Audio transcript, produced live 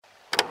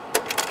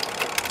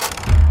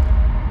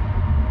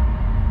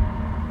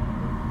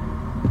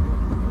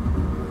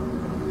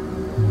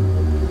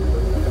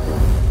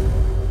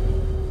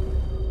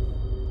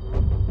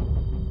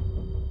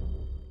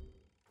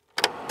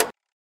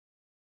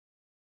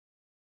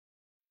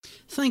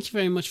Thank you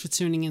very much for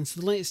tuning in to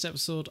the latest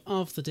episode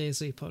of the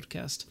DayZ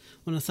podcast.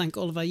 I want to thank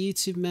all of our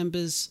YouTube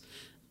members,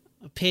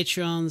 our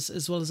Patreons,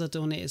 as well as our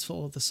donators for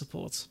all the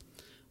support.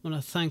 I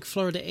want to thank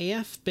Florida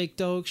AF, Big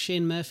Dog,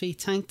 Shane Murphy,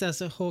 Tank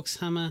Desert, Hawks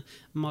Hammer,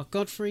 Mark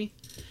Godfrey,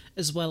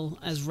 as well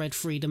as Red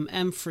Freedom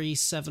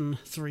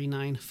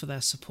M3739 for their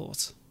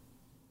support.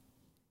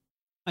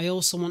 I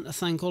also want to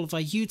thank all of our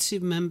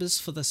YouTube members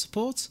for their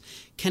support: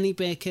 Kenny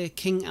Baker,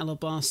 King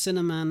Alabar,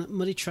 Cinnamon,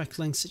 Muddy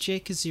Trekklinks,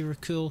 Jake Azura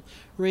Cool,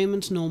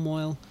 Raymond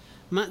Normoil,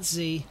 Matt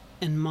Z,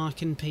 and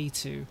Markin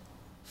P2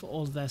 for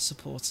all of their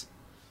support.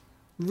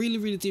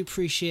 Really do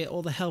appreciate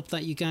all the help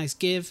that you guys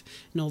give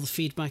and all the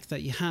feedback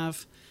that you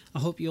have. I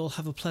hope you all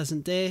have a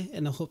pleasant day,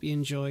 and I hope you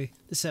enjoy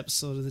this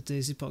episode of the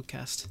DayZ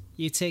podcast.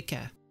 You take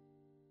care.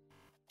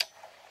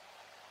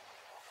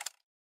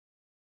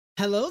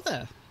 Hello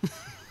there.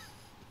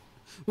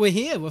 We're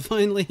here. We're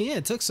finally here.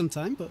 It took some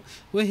time, but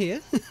we're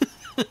here.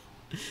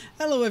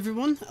 Hello,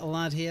 everyone.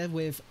 Lad here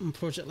with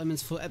Project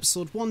Lemons for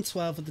episode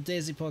 112 of the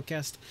DayZ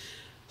podcast.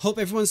 Hope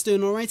everyone's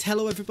doing all right.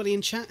 Hello, everybody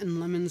in chat. And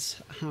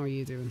Lemons, how are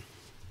you doing?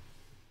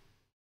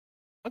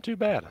 Not too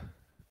bad.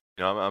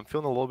 You know, I'm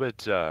feeling a little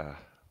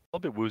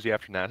bit woozy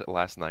after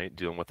last night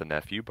dealing with the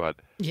nephew, but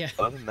yeah,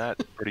 other than that,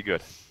 pretty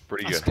good.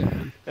 That's good,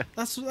 man.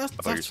 That's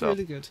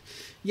really good.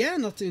 Yeah,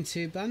 not doing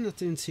too bad. Not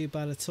doing too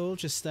bad at all.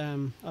 Just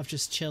I've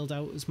just chilled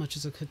out as much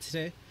as I could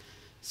today,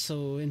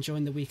 so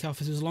enjoying the week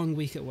off. It was a long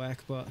week at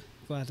work, but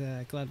glad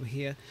we're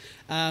here.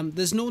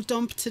 There's no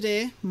Dump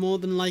today. More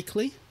than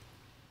likely,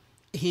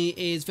 he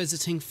is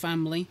visiting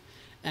family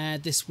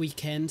this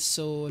weekend,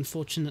 so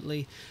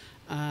unfortunately,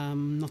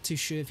 not too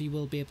sure if he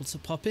will be able to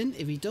pop in.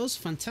 If he does,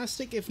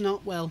 fantastic. If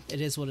not, well,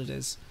 it is what it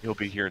is. He'll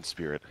be here in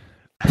spirit.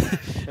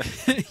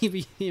 He'll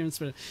be here in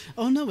spirit.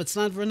 Oh no, it's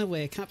not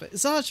Runaway Kappa.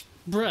 Zarge,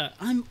 bruh,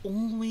 I'm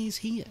always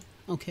here,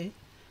 okay?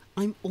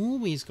 I'm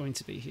always going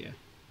to be here.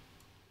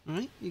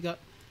 Alright? You got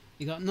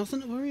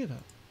nothing to worry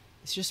about.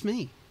 It's just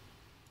me.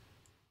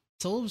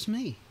 It's always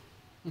me.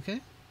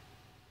 Okay?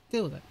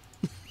 Deal with it.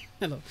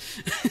 Hello.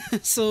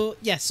 So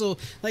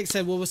like I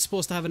said, we were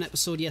supposed to have an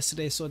episode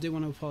yesterday, so I do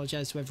want to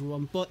apologise to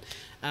everyone, but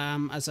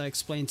as I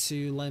explained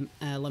to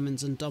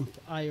Lemons and Dump,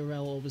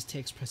 IRL always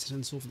takes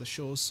precedence over the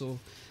show,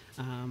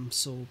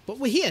 but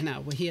we're here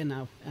now,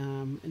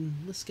 and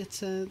let's get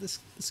this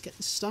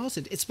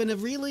started. It's been a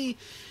really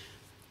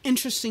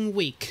interesting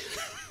week,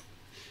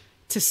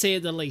 to say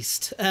the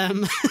least.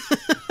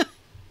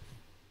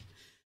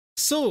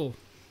 So,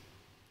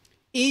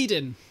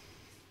 Eden,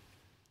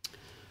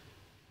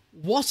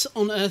 what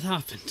on earth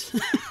happened?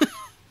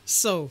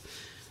 So,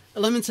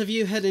 Lemons, have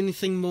you heard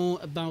anything more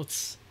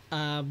about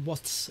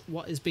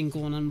what has been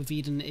going on with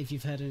Eden, if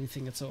you've heard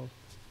anything at all?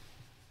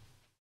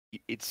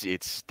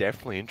 It's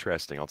definitely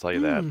interesting, I'll tell you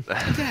that.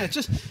 Yeah,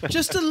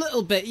 just a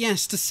little bit,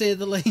 yes, to say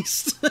the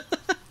least.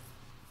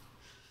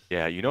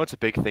 Yeah, you know, it's a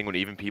big thing when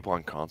even people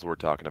on console were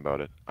talking about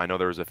it. I know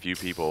there was a few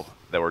people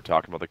that were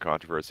talking about the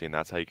controversy, and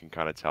that's how you can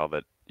kind of tell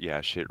that, yeah,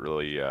 shit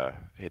really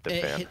hit the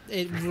fan.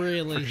 It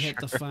really hit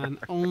the fan.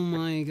 Oh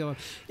my god,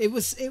 it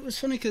was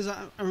funny because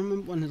I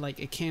remember when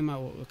it came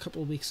out a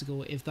couple of weeks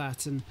ago, if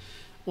that, and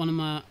one of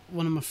my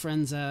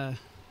friends.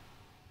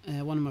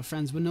 One of my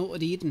friends were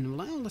noted Eden, and we're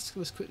like, oh, let's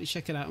quickly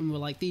check it out, and we're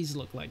like, these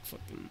look like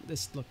fucking,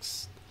 this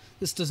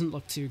doesn't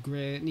look too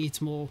great, it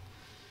needs more,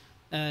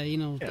 yeah.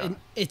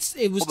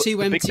 It was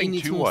too empty,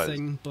 needs more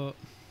thing, but...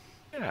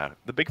 Yeah,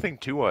 the big thing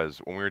too was,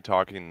 when we were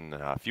talking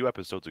a few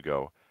episodes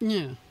ago,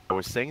 yeah, I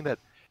was saying that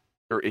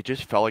it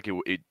just felt like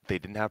they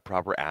didn't have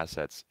proper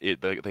assets.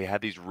 They had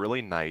these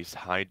really nice,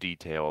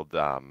 high-detailed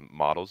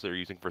models they're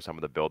using for some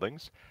of the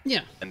buildings.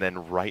 Yeah. And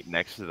then right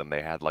next to them,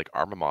 they had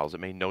armor models. It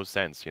made no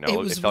sense, you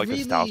know. It felt like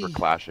the styles were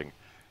clashing.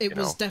 It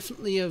was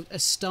definitely a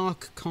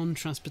stark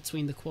contrast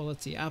between the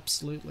quality,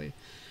 absolutely.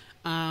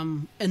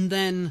 And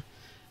then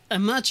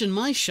imagine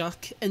my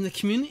shock and the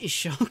community's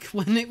shock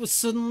when it was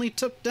suddenly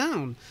took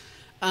down.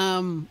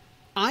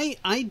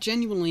 I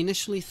genuinely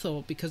initially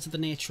thought, because of the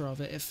nature of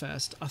it at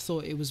first, I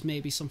thought it was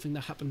maybe something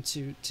that happened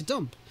to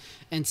Dump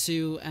and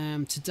to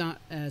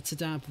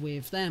Dab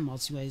with their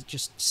mods, where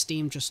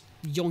Steam just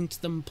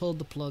yoinked them, pulled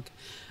the plug.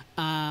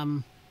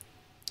 Well,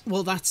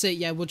 that's it.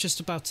 Yeah, we're just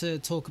about to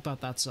talk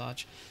about that,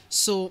 Sarge.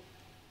 So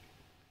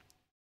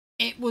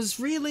it was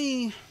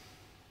really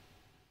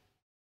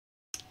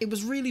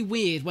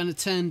weird when it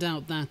turned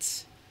out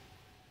that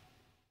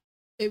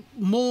it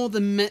more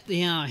than met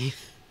the eye.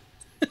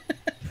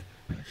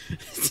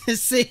 To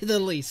say the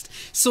least.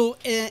 So,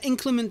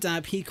 Inclement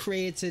Dab, he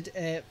created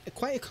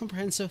quite a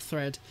comprehensive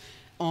thread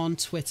on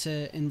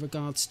Twitter in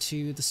regards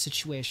to the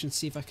situation.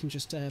 See if I can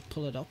just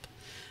pull it up.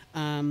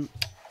 So,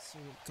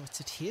 got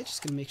it here.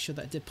 Just going to make sure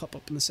that it did pop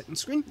up on the second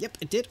screen. Yep,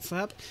 it did.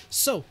 Fab.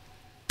 So,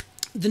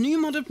 the new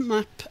modded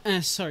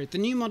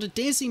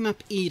DayZ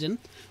map Eden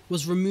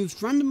was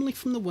removed randomly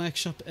from the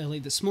workshop early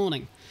this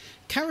morning.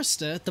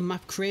 Carister, the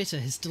map creator,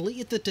 has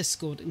deleted the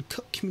Discord and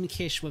cut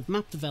communication with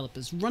map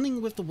developers,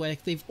 running with the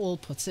work they've all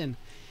put in.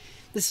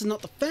 this is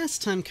not the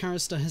first time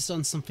Karistar has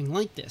done something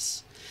like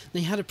this.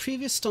 They had a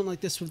previous stunt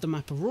like this with the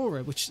map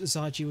Aurora, which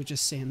Zarji were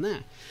just saying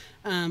there,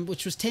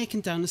 which was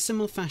taken down in a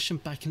similar fashion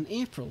back in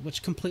April,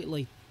 which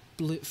completely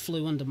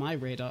flew under my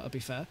radar, to be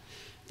fair.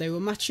 They were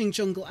matching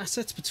jungle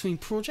assets between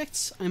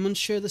projects. I'm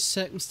unsure the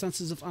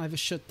circumstances of either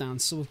shutdown,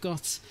 so we've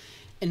got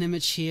an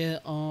image here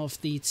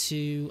of the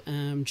two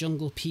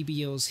jungle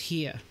PBOs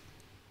here,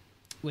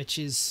 which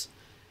is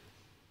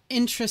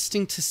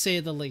interesting to say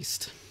the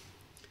least.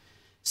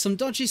 Some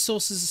dodgy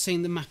sources are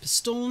saying the map is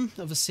stolen,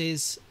 others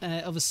saying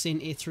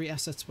A3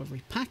 assets were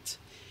repacked.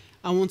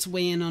 I want to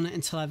weigh in on it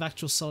until I have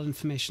actual solid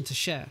information to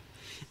share.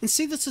 And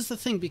see, this is the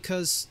thing,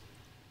 because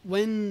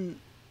when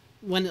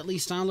at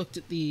least I looked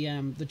at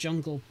the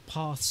jungle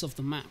parts of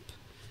the map,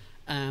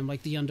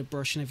 like the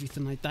underbrush and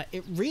everything like that,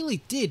 it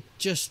really did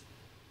just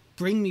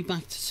bring me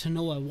back to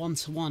Tanoa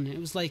 1-to-1. It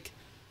was like,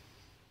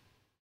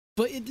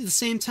 but at the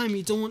same time,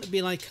 you don't want to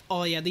be like,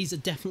 oh yeah, these are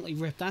definitely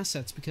ripped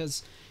assets,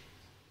 because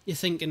you're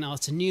thinking, oh,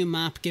 it's a new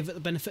map, give it the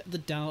benefit of the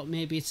doubt,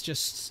 maybe it's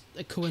just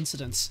a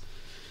coincidence.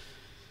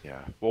 Yeah.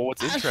 Well,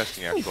 what's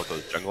interesting actually about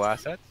those jungle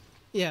assets,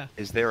 yeah,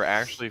 is they were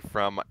actually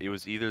from, it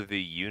was either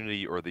the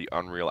Unity or the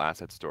Unreal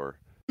Asset Store.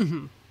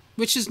 Mm-hmm.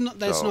 Which is not,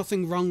 there's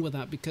nothing wrong with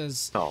that,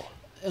 because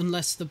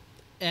unless the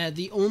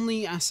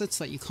only assets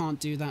that you can't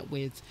do that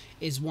with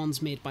is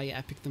ones made by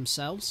Epic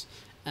themselves.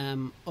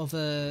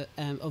 Other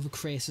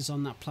creators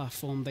on that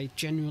platform, they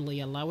generally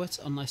allow it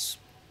unless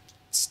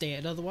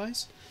stated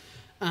otherwise.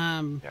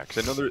 Yeah, because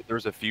I know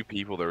there's a few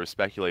people, there was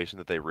speculation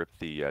that they ripped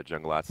the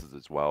jungle assets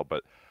as well,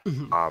 but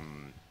I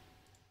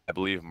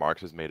believe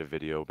Marx has made a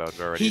video about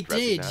it already. He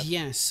did, that.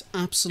 yes,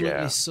 absolutely.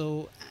 Yeah.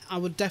 So I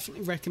would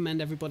definitely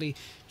recommend everybody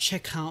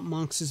check out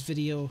Marx's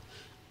video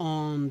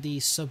on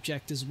the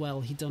subject as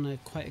well. He done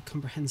quite a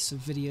comprehensive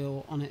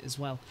video on it as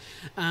well.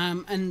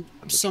 And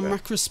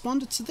Sumrak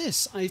responded to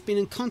this. I've been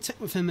in contact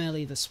with him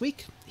earlier this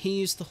week. He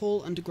used the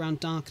whole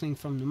underground darkening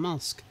from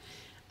Namalsk.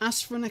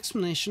 Asked for an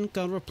explanation,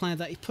 God replied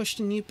that he pushed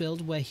a new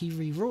build where he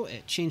rewrote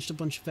it, changed a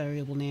bunch of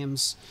variable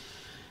names,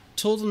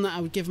 told him that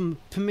I would give him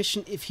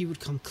permission if he would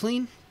come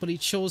clean, but he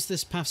chose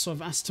this path, so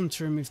I've asked him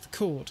to remove the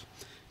code.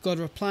 God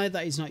replied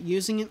that he's not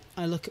using it.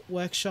 I look at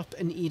Workshop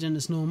and Eden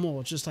is no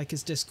more, just like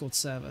his Discord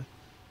server.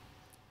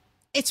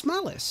 It's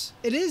malice.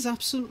 It is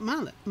absolute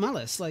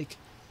malice. Like,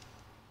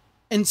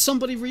 and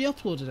somebody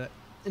re-uploaded it.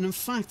 And in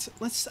fact,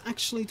 let's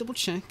actually double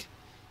check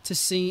to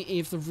see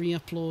if the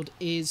re-upload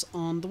is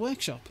on the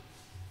Workshop.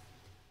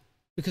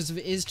 Because if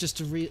it is just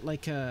a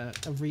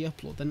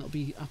re-upload, then it'll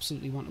be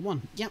absolutely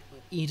 1-to-1. Yep,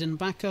 Eden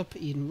Backup,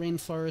 Eden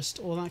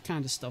Rainforest, all that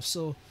kind of stuff.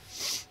 So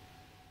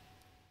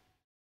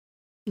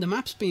the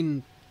map's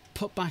been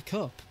put back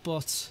up,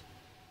 but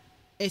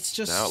it's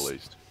just now at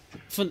least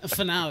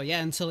for now,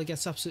 yeah, until it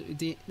gets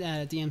absolutely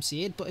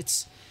DMCA'd.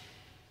 But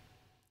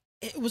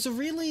it was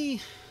really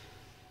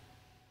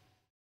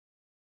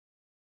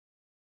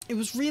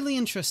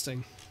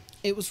interesting.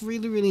 It was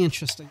really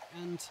interesting.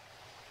 And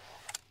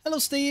hello,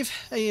 Steve.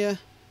 Hey,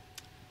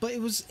 but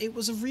it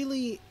was a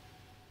really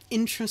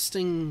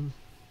interesting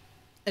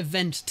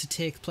event to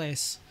take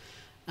place.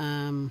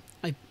 Zarj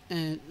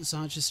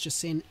is just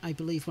saying, I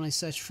believe when I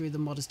searched through the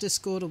Modders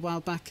Discord a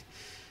while back,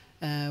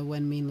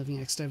 when me and Living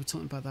X were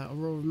talking about that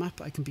Aurora map,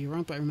 I can be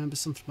wrong, but I remember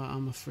something about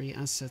armor-free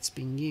assets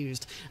being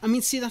used. I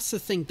mean, see, that's the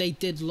thing. They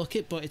did look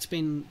it, but it's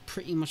been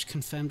pretty much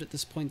confirmed at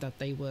this point that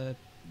they were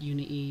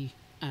Unreal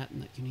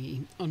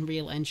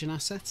Engine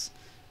assets.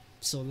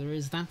 So there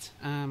is that.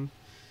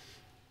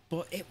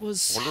 But it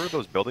was... I wonder where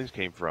those buildings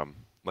came from.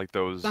 Like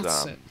those...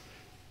 That's it.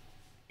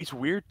 It's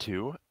weird,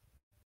 too,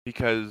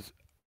 because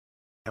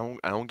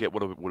I don't get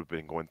what would have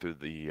been going through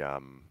the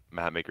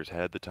map maker's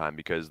head at the time,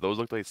 because those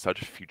looked like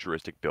such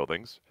futuristic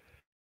buildings.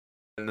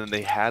 And then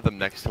they had them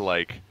next to,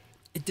 like...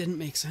 It didn't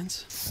make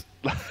sense.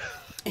 It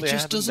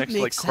just doesn't make sense. Next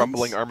to, like,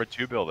 crumbling Arma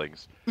 2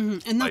 buildings.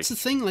 Mm-hmm. And that's the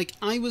thing, like,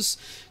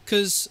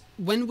 because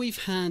when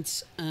we've had...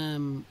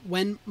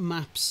 when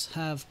maps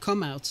have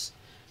come out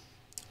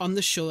on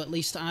the show, at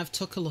least I've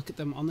took a look at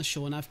them on the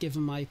show and I've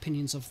given my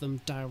opinions of them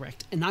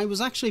direct. And I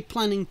was actually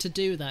planning to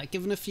do that.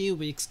 Given a few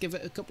weeks, give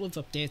it a couple of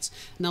updates,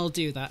 and I'll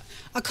do that.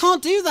 I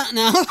can't do that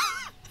now!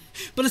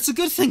 But it's a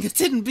good thing I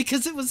didn't,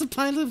 because it was a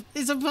pile of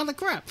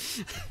crap.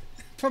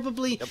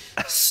 Probably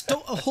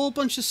a whole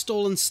bunch of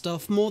stolen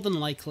stuff, more than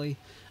likely.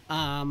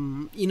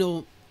 You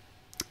know,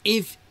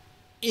 if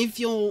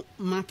your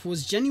map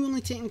was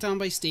genuinely taken down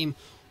by Steam,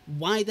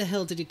 why the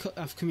hell did you cut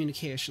off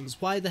communications?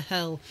 Why the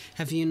hell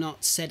have you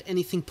not said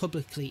anything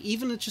publicly?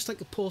 Even just like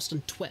a post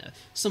on Twitter,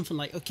 something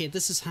like, okay,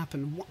 this has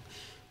happened.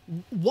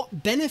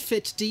 What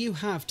benefit do you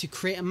have to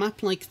create a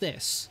map like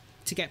this,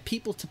 to get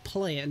people to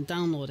play it and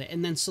download it,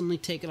 and then suddenly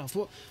take it off?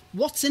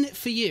 What's in it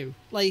for you?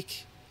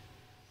 Like,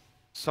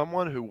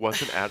 someone who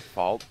wasn't at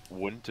fault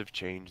wouldn't have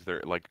changed their,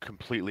 like,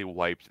 completely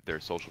wiped their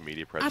social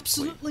media presence.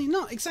 Absolutely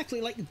not.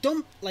 Exactly. Like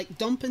Dump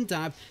and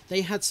Dab,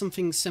 they had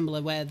something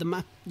similar where the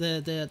map,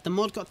 the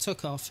mod got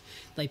took off.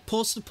 They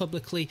posted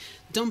publicly.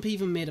 Dump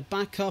even made a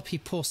backup. He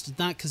posted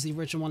that because the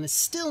original one is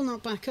still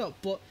not back up.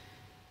 But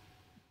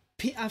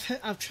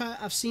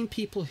I've seen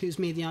people who's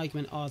made the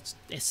argument, oh,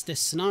 it's this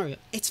scenario.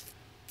 It's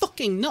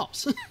fucking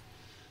not.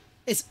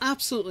 It's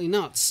absolutely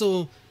not.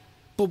 So,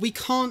 but we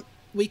can't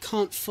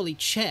fully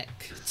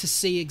check to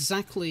see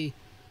exactly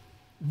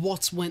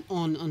what's went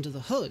on under the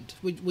hood.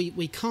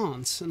 We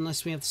can't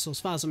unless we have the source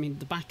files. I mean,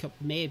 the backup,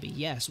 maybe,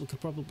 yes, we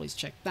could probably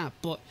check that,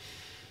 but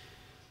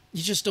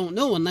you just don't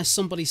know unless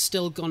somebody's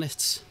still got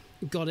it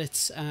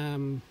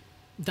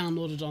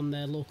downloaded on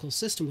their local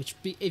system, which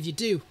if you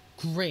do,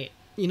 great,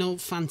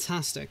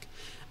 fantastic.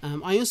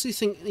 I also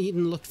think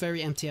Eden looked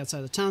very empty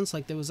outside of towns.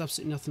 Like, there was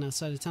absolutely nothing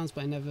outside of towns,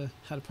 but I never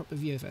had a proper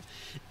view of it.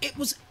 It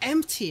was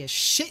empty as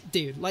shit,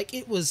 dude. Like,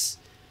 it was,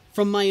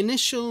 from my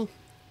initial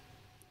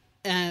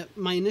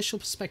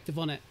perspective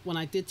on it, when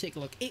I did take a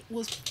look, it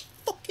was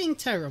fucking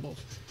terrible.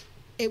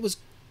 It was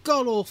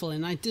god awful,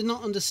 and I did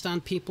not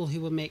understand people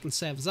who were making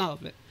servers out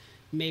of it.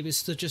 Maybe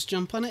it's to just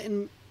jump on it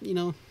and,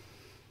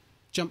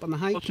 jump on the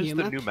hype. Well, it's just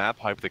the new map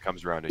hype that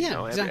comes around it,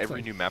 Yeah, exactly.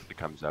 Every new map that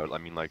comes out, I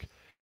mean, like,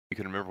 you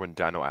can remember when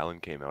Dino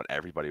Island came out,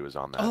 everybody was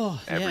on that. Oh,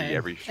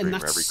 every streamer,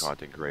 every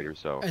content creator.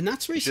 So and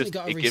that's recently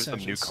got a resurgence. It gives them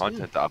new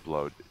content to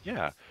upload.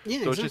 Yeah.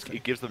 Yeah, so exactly.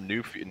 it gives them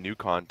new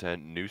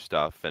content, new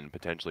stuff, and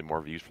potentially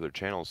more views for their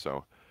channels.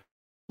 So.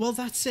 Well,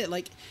 that's it.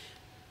 Like,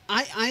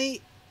 I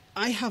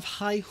have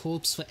high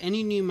hopes for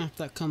any new map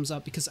that comes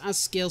out because, as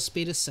Scale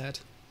Speed has said,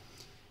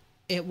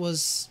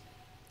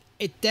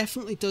 it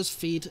definitely does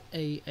feed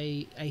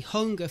a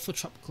hunger for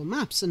tropical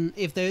maps, and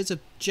if there's a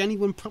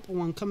genuine proper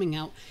one coming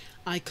out,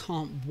 I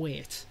can't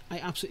wait. I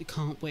absolutely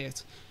can't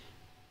wait.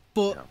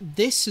 But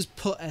this has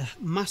put a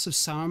massive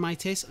sour on my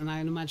taste, and I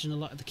imagine a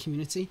lot of the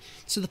community,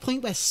 to the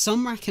point where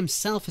Sumrak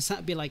himself has had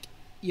to be like,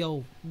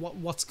 "Yo,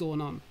 what's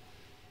going on?"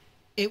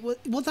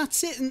 Well,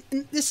 that's it, and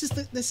this is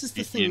the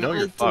thing.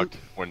 You're fucked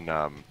when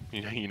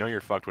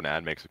you're fucked when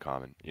Ad makes a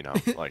comment.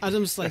 Like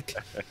Adam's like,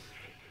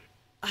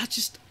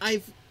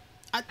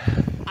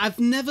 I've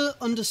never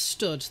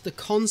understood the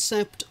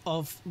concept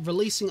of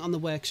releasing on the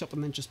workshop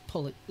and then just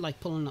pulling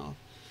it off.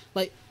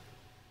 Like,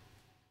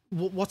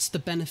 what's the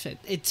benefit?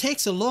 It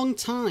takes a long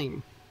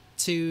time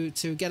to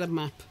get a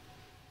map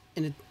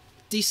in a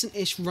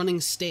decent-ish running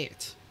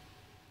state,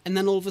 and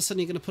then all of a sudden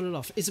you're going to put it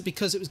off. Is it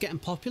because it was getting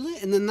popular?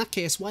 And in that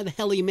case, why the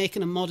hell are you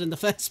making a mod in the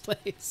first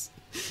place?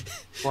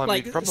 Well, I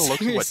mean, from the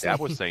looks of what Dad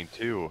was saying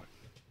too,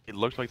 it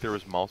looked like there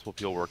was multiple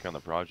people working on the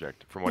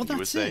project, from what he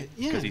was saying.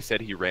 Because he said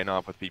he ran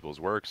off with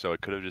people's work, so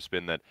it could have just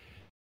been that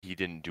he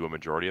didn't do a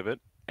majority of it,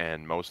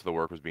 and most of the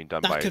work was being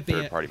done by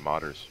third-party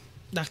modders.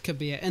 That could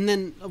be it. And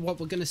then what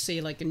we're going to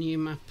see, like, a new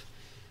map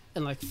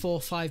in, like, 4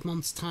 or 5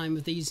 months' time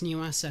with these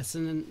new assets,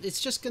 and then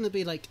it's just going to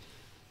be, like,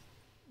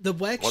 the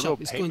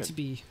workshop is going to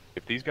be...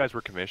 If these guys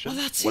were commissioned,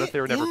 what if they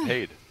were never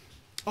paid?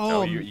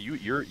 Oh,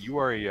 you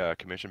are a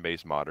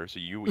commission-based modder, so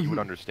you would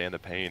understand the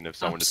pain if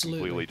someone just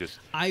completely just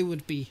I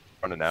would be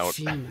running out.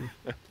 Fuming.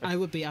 I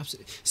would be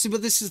absolutely. See,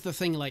 but this is the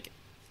thing. Like,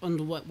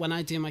 when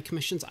I do my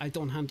commissions, I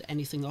don't hand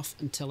anything off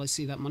until I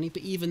see that money.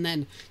 But even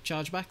then,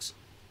 chargebacks.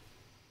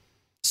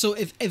 So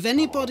if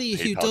anybody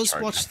who does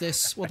watch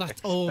this,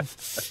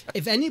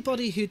 if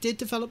anybody who did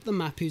develop the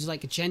map, who's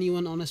like a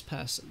genuine, honest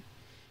person,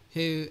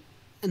 and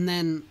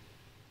then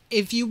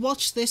if you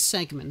watch this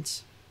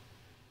segment,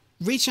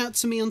 reach out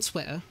to me on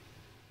Twitter.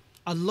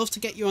 I'd love to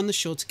get you on the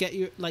show to get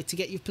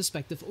your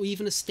perspective, or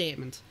even a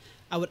statement.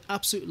 I would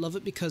absolutely love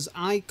it, because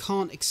I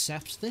can't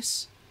accept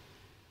this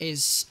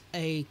as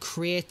a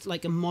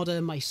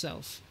modder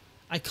myself.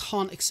 I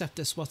can't accept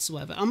this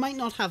whatsoever. I might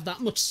not have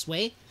that much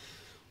sway,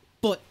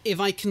 but if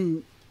I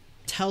can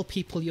tell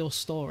people your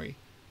story,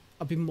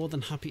 I'd be more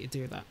than happy to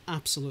do that.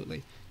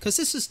 Absolutely. Because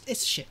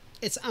it's shit.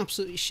 It's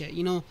absolutely shit,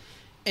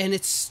 and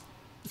it's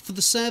for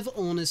the server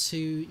owners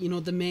who,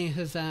 they may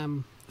have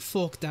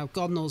forked out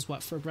God knows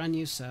what for a brand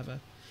new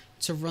server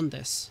to run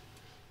this.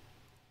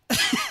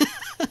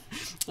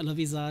 I love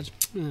you, Zaj.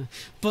 Yeah.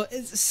 But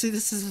see,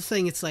 this is the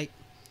thing. It's like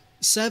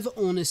server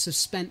owners have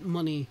spent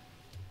money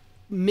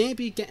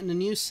maybe getting a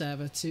new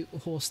server to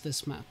host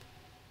this map.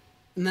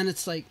 And then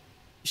it's like,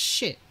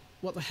 shit,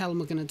 what the hell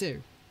am I going to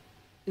do?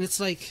 And it's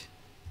like,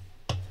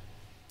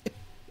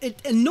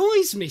 it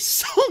annoys me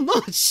so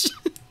much.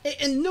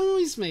 It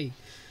annoys me.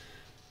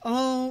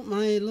 Oh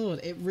my lord,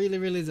 it really,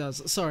 really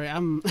does. Sorry,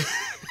 I'm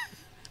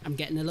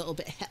getting a little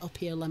bit het up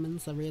here,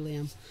 Lemons. I really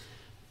am.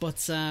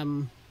 But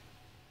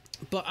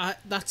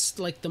that's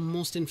like the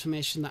most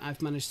information that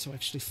I've managed to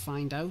actually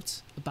find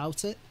out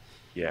about it.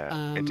 Yeah,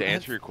 and to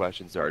answer your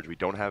question, Zarge, we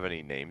don't have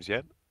any names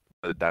yet.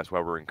 That's why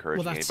we're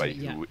encouraging anybody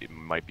who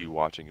might be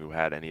watching who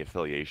had any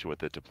affiliation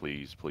with it to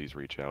please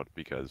reach out,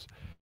 because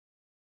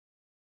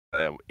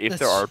if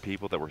there are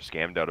people that were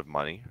scammed out of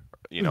money,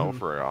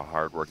 for a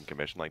hard-working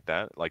commission like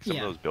that, like some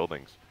of those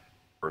buildings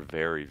were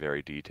very,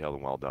 very detailed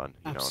and well done,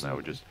 and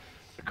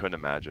I couldn't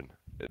imagine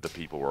the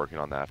people working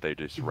on that if they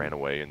just ran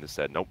away and just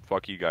said, nope,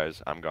 fuck you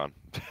guys, I'm gone.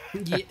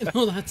 Yeah,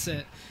 well, that's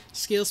it.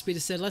 Scale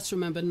Speeder said, let's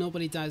remember,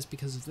 nobody dies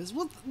because of this.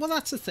 Well,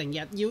 that's the thing.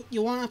 Yeah,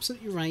 you are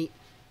absolutely right.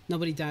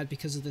 Nobody died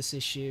because of this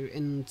issue,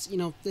 and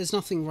there's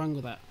nothing wrong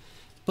with that.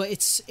 But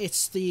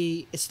it's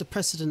the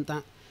precedent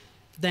that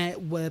there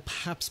were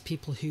perhaps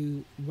people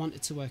who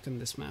wanted to work on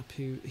this map,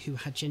 who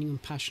had genuine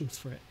passion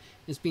for it.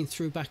 It's been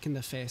thrown back in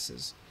their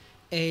faces,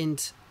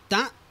 and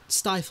that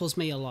stifles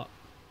me a lot.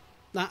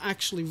 That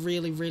actually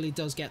really, really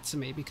does get to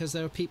me, because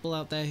there are people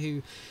out there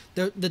who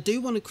they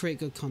do want to create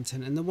good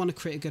content and they want to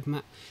create a good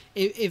map.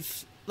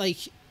 If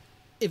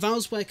I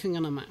was working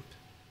on a map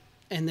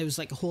and there was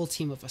like a whole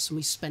team of us and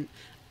we spent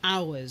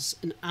hours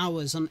and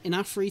hours in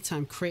our free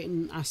time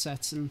creating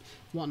assets and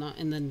whatnot,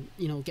 and then,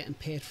 you know, getting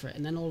paid for it,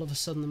 and then all of a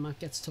sudden the map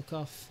gets took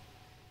off,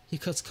 he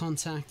cuts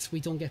contact, we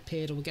don't get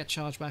paid, or we get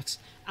chargebacks,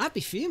 I'd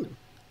be fuming.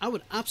 I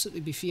would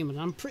absolutely be fuming.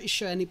 I'm pretty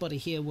sure anybody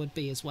here would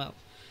be as well.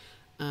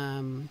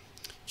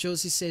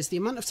 Josie says, the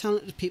amount of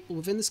talented people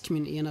within this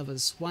community and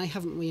others, why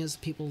haven't we as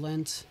people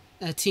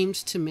teamed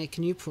to make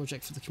a new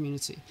project for the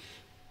community?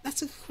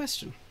 That's a good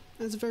question.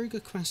 That's a very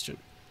good question.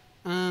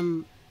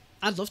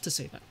 I'd love to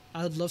see that.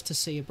 I'd love to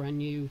see a brand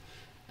new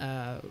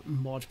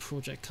mod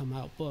project come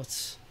out,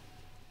 but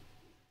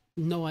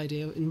no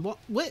idea in what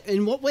way.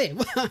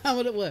 How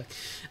would it work?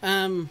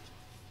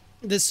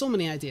 There's so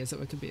many ideas that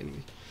we could be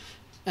anyway.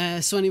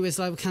 So anyways,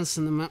 I will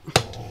cancel the map.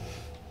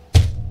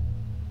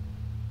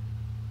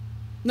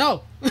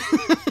 No!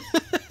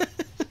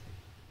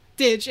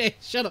 DJ,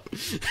 shut up.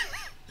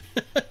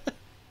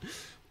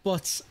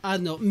 But I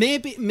don't know.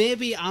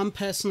 Maybe I'm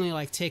personally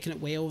like taking it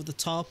way over the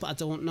top. I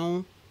don't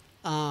know.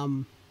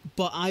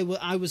 But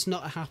I was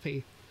not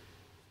happy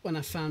when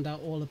I found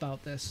out all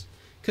about this,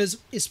 because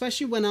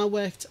especially when I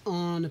worked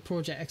on a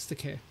project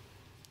Extracare,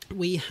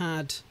 we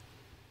had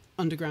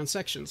underground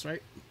sections,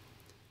 right?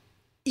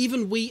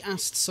 Even we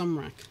asked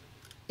Sumrak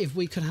if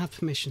we could have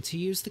permission to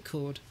use the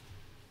code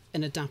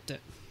and adapt it.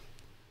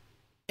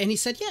 And he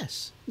said,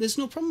 yes, there's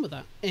no problem with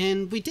that.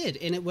 And we did,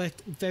 and it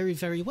worked very,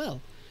 very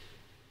well.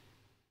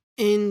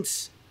 And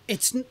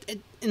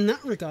in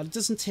that regard, it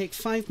doesn't take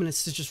 5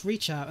 minutes to just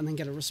reach out and then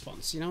get a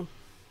response, you know?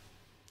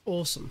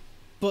 Awesome.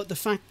 But the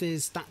fact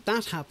is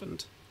that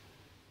happened.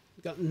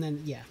 And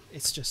then, yeah,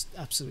 it's just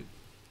absolute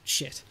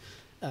shit.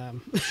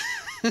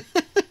 It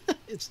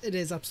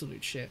is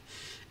absolute shit.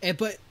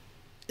 But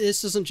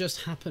this doesn't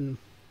just happen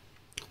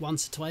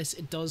once or twice.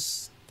 It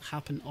does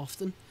happen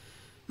often.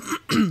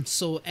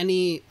 So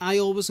I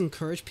always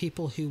encourage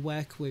people who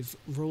work with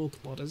rogue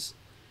modders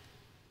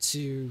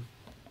to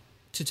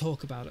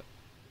talk about it,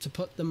 to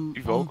put them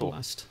on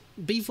blast.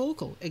 Be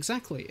vocal,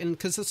 exactly. And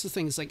because that's the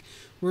thing, it's like,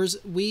 whereas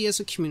we as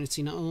a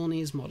community, not only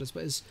as modders,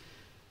 but as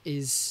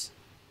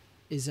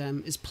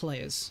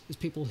players, as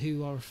people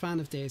who are a fan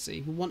of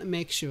DayZ, we want to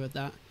make sure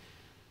that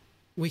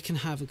we can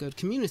have a good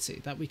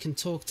community, that we can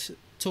talk to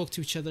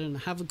each other and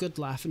have a good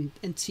laugh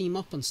and team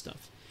up on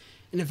stuff.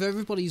 And if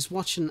everybody's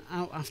watching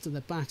out after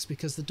their backs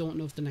because they don't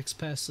know if the next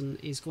person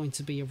is going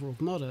to be a rogue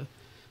modder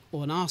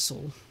or an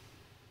arsehole,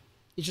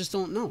 you just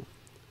don't know.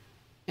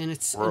 And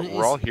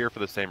we're all here for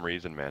the same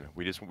reason, man.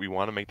 We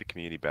want to make the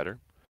community better.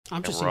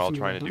 And we're all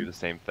trying to do the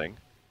same thing.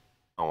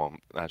 Oh, well,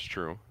 that's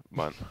true.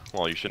 But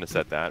well, you shouldn't have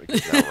said that.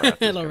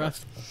 Hello,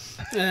 Raph.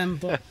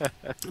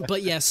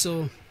 But yeah,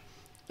 so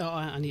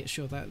I need to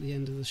show that at the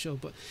end of the show.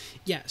 But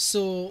yeah,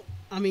 so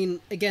I mean,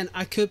 again,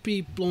 I could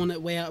be blowing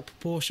it way out of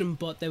proportion,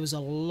 but there was a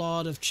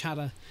lot of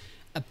chatter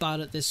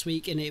about it this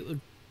week, and it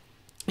would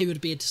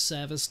be a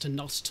disservice to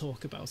not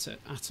talk about it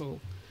at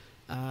all.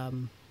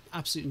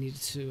 Absolutely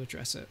needed to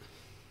address it.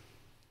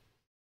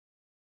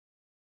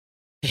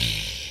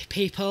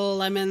 People,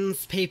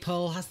 lemons,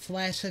 people, I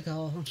swear to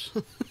God.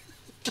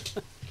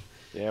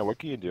 Yeah, what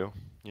can you do?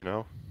 You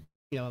know?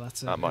 Yeah, well,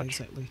 that's not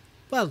much. Exactly.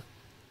 Well,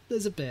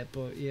 there's a bit,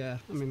 but yeah,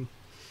 I mean,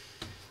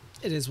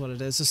 it is what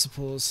it is, I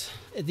suppose.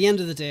 At the end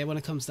of the day, when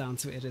it comes down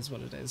to it, it is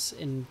what it is.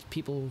 And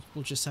people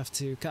will just have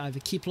to either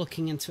keep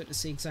looking into it to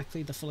see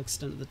exactly the full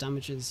extent of the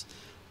damages,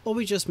 or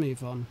we just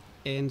move on.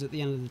 And at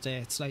the end of the day,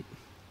 it's like,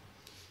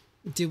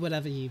 do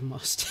whatever you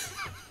must.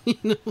 You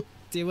know,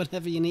 do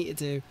whatever you need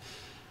to do.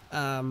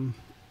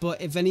 But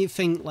if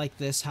anything like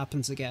this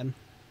happens again,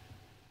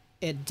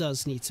 it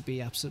does need to be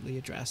absolutely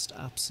addressed,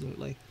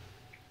 absolutely.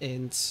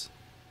 And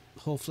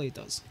hopefully it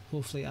does.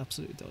 Hopefully it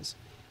absolutely does.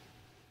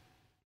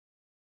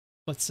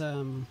 But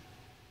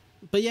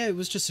yeah, it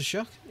was just a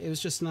shock. It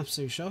was just an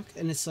absolute shock.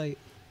 And it's like,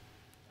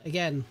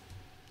 again,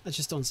 I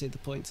just don't see the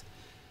point.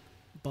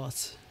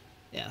 But,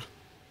 yeah.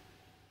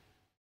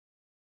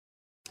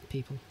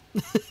 People.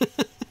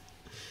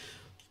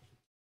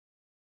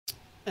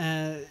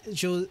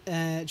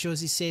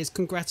 Josie says,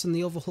 congrats on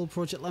the overhaul,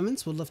 Project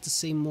Lemons. Would love to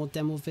see more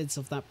demo vids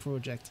of that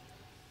project.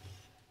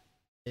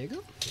 There you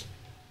go.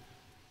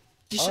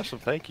 Awesome,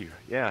 thank you.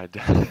 Yeah,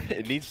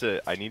 I need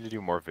to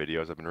do more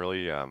videos. I've been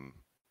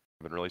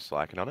really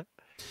slacking on it.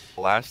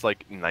 The last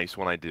nice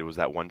one I did was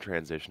that one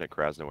transition at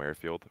Krasno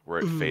Airfield where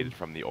it faded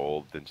from the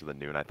old into the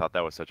new, and I thought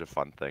that was such a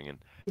fun thing, and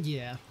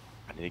yeah,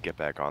 I need to get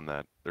back on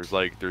that.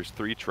 There's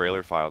 3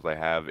 trailer files I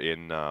have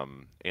in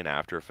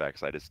After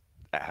Effects. I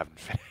haven't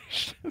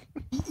finished.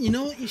 You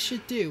know what you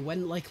should do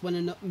when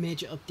a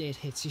major update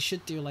hits? You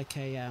should do you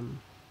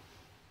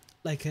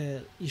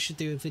should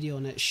do a video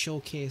on it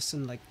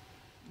showcasing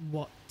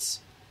what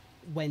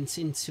went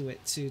into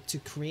it to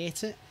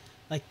create it,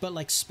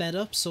 but sped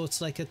up, so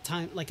it's like a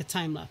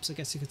time lapse, I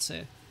guess you could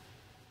say.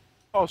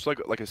 Oh, so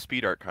like a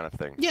speed art kind of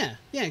thing. Yeah,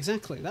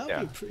 exactly. That would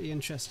Yeah. be pretty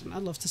interesting.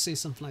 I'd love to see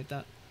something like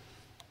that.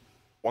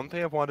 One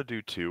thing I've wanted to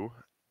do too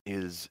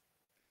is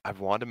I've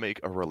wanted to make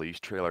a release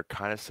trailer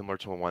kind of similar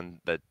to one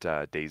that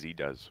DayZ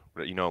does.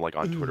 You know, like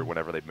on Twitter,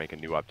 whenever they make a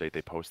new update,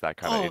 they post that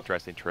kind of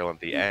interesting trailer at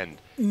the end.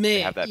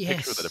 They have that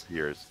picture that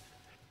appears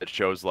that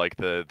shows like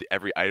the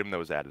every item that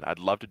was added. I'd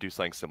love to do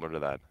something similar to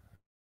that.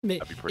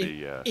 That'd be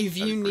pretty. If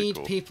you need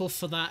cool. people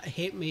for that,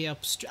 hit me up.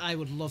 I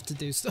would love to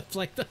do stuff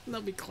like that.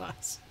 That'd be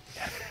class.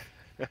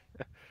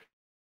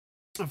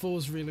 I've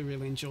always really,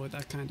 really enjoyed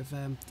that kind of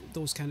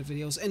those kind of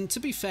videos. And to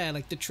be fair,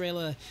 like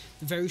the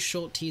very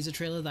short teaser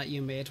trailer that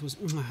you made was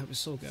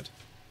so good.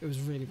 It was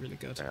really, really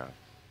good. Yeah.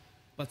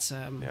 But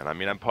yeah, and I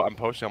mean, I'm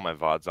posting all my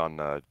VODs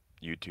on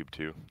YouTube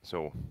too,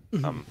 so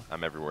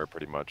I'm everywhere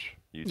pretty much,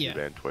 YouTube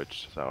and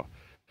Twitch. So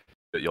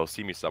you'll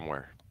see me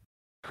somewhere,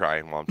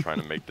 crying while I'm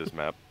trying to make this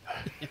map.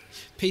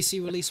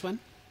 PC release when?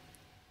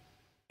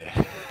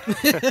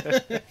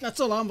 That's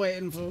all I'm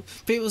waiting for.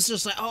 People's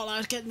just like, oh,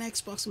 I'll get an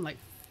Xbox. I'm like,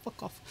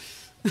 fuck off.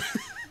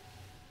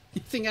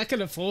 You think I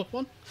can afford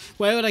one?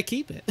 Where would I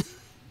keep it?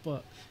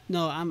 But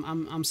no,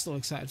 I'm still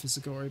excited for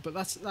Zagori. But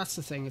that's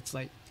the thing. It's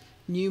like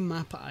new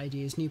map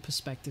ideas, new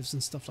perspectives,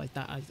 and stuff like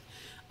that.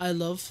 I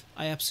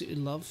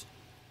absolutely love.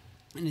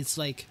 And it's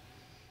like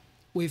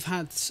we've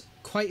had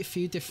quite a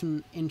few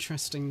different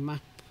interesting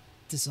map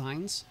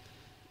designs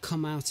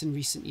come out in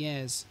recent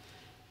years,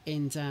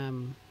 and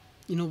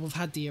we've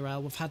had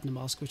DRL, we've had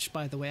Namalsk, which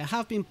by the way I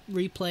have been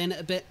replaying it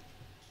a bit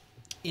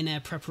in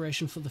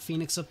preparation for the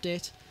Phoenix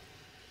update.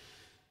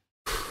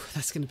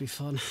 That's going to be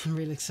fun. I'm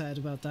really excited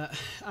about that.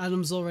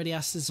 Adam's already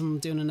asked us if I'm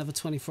doing another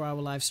 24-hour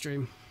live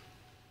stream.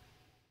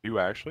 You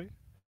actually?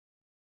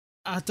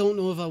 I don't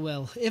know if I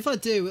will. If I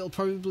do, it'll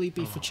probably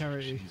be for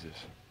charity. Jesus.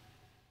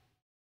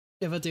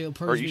 If I do, it'll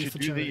probably be for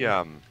charity.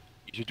 You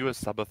should do a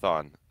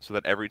subathon so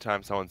that every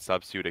time someone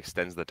subs to it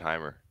extends the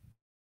timer.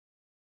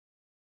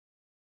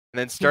 And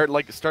then start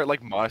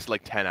modest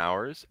 10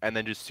 hours and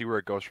then just see where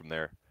it goes from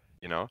there,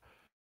 you know?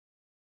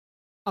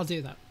 I'll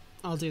do that.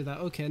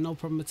 Okay, no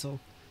problem at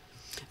all.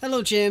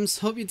 Hello, James.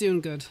 Hope you're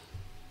doing good.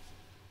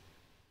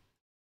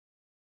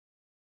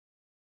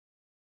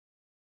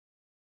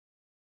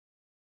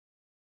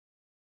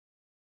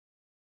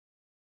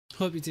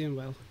 Hope you're doing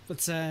well.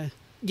 But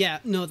yeah,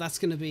 no, that's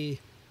gonna be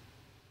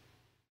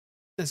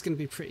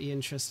pretty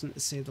interesting to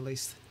say the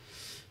least.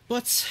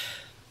 But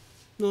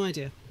no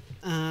idea.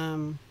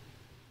 You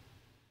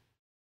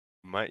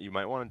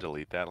might want to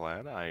delete that,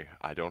 lad. I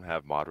don't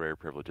have moderator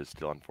privileges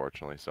still,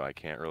 unfortunately, so I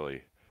can't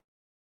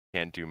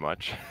do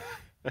much.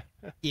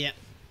 Yeah.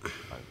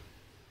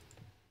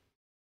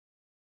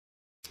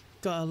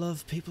 Gotta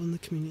love people in the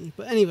community.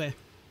 But anyway.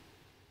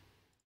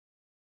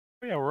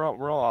 Yeah,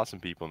 we're all awesome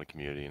people in the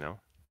community, you know.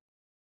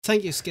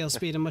 Thank you, Scale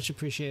Speed. I'm much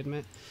appreciated,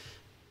 mate.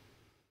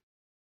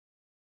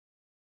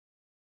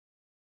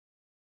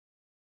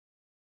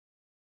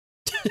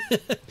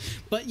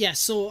 But yeah,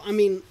 so I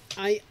mean,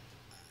 I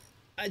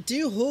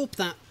do hope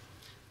that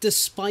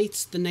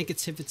despite the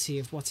negativity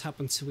of what's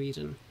happened to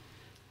Eden,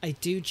 I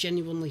do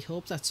genuinely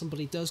hope that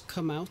somebody does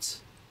come out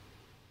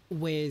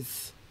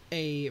with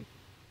a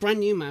brand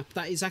new map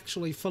that is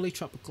actually fully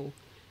tropical.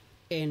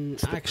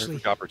 It's the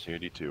perfect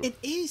opportunity to. It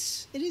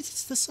is.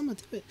 It's the summer,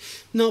 do it.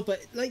 No,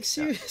 but like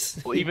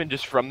seriously. Yeah. Well, even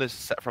just from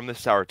this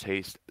sour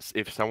taste,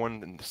 if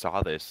someone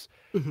saw this,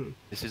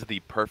 this is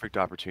the perfect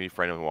opportunity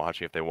for anyone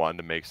watching if they wanted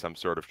to make some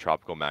sort of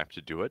tropical map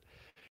to do it,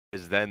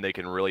 is then they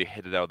can really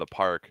hit it out of the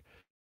park,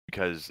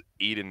 because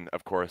Eden,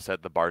 of course,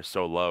 set the bar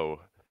so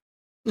low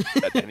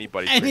that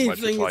anybody pretty much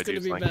anything is going to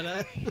be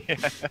better.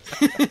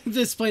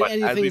 Despite but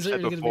anything is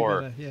going to be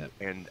better. Yeah.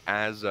 And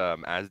as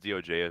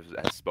DOJ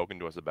has spoken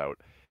to us about,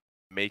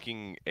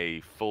 making a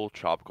full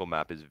tropical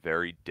map is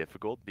very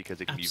difficult because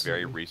it can be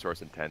very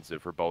resource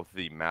intensive for both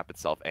the map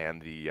itself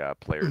and the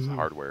player's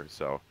hardware.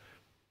 So,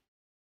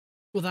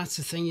 well, that's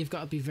the thing. You've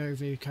got to be very,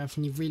 very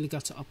careful, and you've really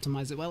got to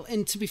optimize it well.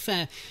 And to be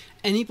fair,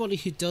 anybody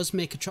who does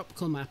make a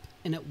tropical map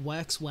and it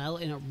works well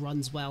and it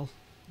runs well,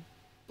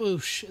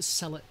 boosh,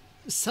 sell it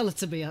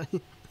to BI.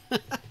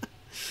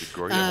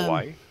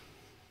 Hawaii.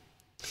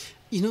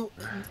 You know,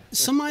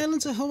 some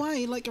islands of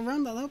Hawaii, like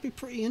around that would be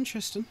pretty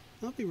interesting.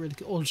 That'd be really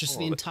cool. Or just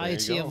the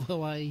entirety of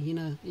Hawaii, you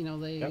know,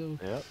 there you go.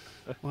 Yep.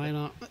 Why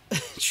not?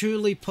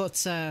 Truly put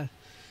the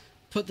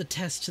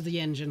test to the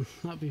engine.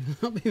 That'd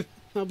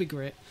be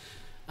great.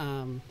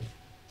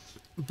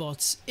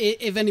 But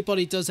if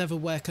anybody does ever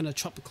work on a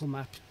tropical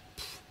map,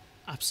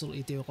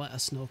 absolutely do let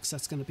us know, because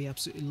that's going to be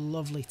absolutely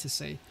lovely to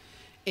see.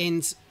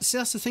 And see,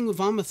 that's the thing with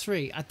Arma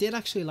 3. I did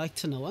actually like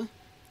Tanoa.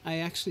 I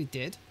actually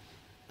did.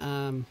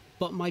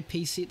 But my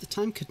PC at the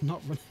time could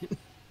not run it.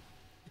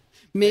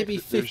 Maybe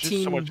 15. There's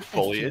just so much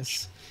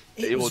foliage.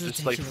 It will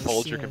just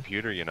fold your yeah.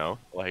 computer, you know,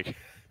 like.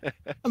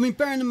 I mean,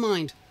 bearing in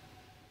mind,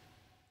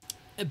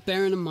 I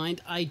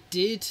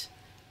did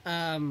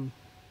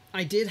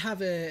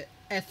have a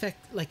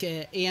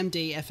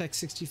AMD FX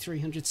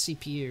 6300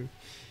 CPU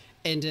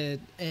and a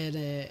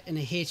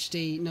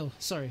HD. No,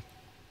 sorry,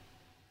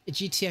 a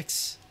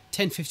GTX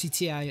 1050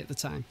 Ti at the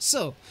time.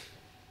 So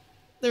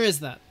there is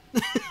that.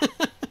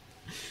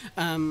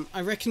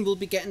 I reckon we'll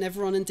be getting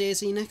everyone in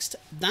DayZ next.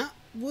 That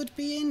would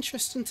be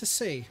interesting to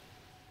see.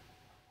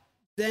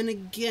 Then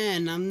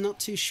again, I'm not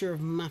too sure if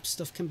map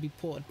stuff can be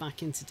ported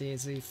back into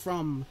DayZ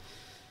from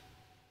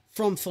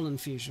Full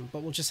Infusion,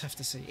 but we'll just have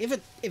to see. If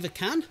it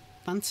can,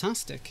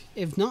 fantastic.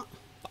 If not,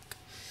 fuck.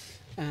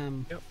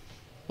 Yep.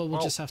 But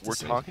we'll just have to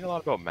see. We're talking a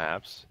lot about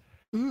maps,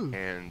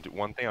 and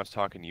one thing I was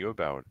talking to you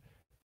about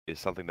is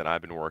something that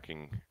I've been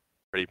working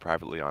pretty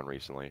privately on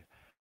recently.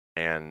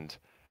 And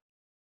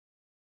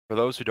for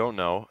those who don't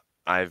know,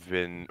 I've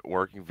been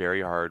working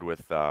very hard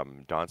with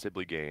Don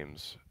Sibley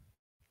Games,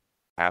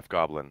 Half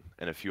Goblin,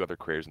 and a few other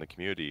creators in the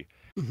community,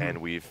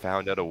 and we've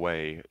found out a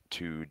way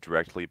to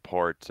directly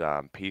port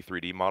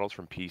P3D models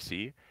from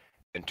PC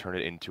and turn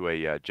it into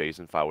a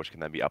JSON file, which can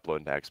then be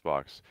uploaded to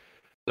Xbox.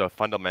 So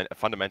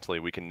fundamentally,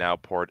 we can now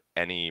port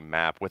any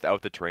map,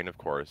 without the terrain, of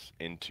course,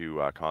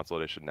 into Console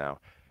Edition now.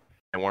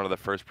 And one of the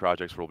first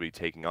projects we'll be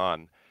taking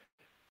on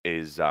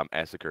is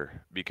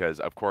Esseker, because,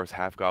 of course,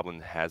 Half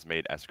Goblin has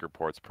made Esseker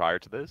ports prior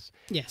to this.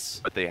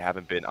 Yes. But they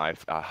haven't been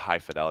high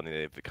fidelity.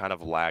 They've kind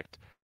of lacked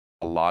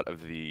a lot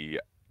of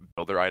the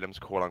builder items,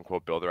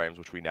 quote-unquote builder items,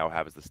 which we now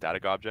have as the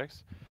static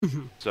objects.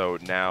 So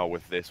now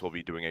with this, we'll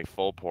be doing a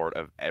full port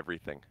of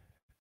everything,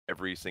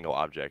 every single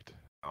object,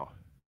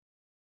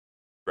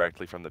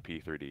 directly from the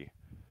P3D.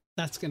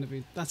 That's gonna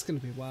be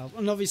wild.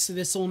 And obviously,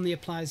 this only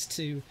applies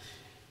to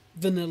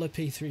vanilla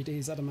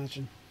P3Ds, I'd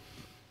imagine.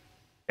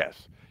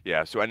 Yes.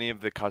 Yeah. So any of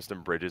the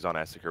custom bridges on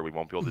Esseker, we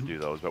won't be able to do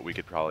those, but we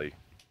could probably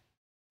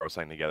throw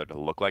something together to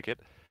look like it,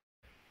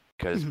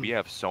 because we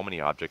have so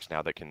many objects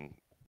now that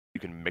you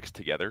can mix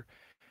together.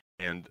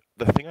 And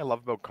the thing I love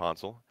about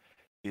console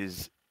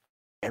is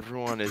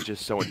everyone is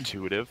just so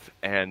intuitive,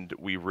 and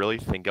we really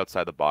think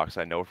outside the box.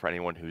 I know for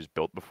anyone who's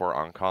built before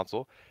on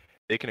console,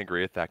 they can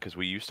agree with that, because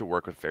we used to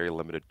work with very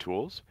limited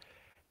tools,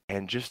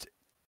 and just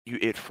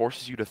it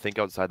forces you to think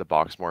outside the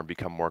box more and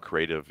become more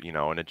creative,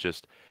 and it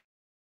just,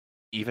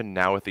 even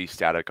now with these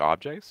static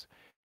objects,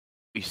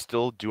 we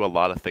still do a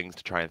lot of things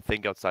to try and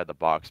think outside the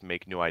box,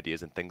 make new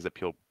ideas and things that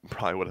people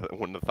probably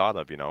wouldn't have thought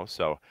of,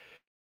 so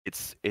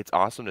it's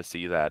awesome to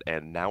see that.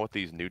 And now with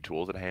these new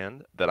tools at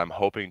hand, that I'm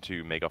hoping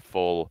to make a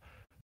full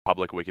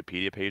public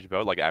Wikipedia page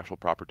about, like actual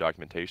proper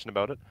documentation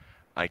about it.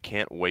 I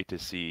can't wait to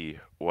see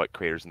what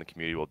creators in the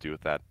community will do with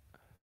that.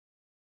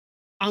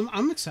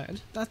 I'm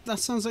excited. That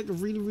sounds like a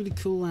really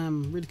cool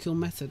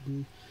method.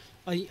 And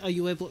are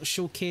you able to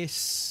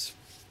showcase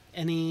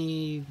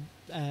any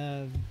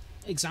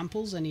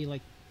examples,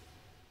 anything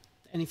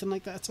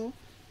like that at all?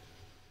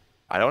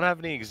 I don't have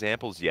any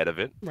examples yet of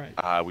it.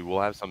 Right. We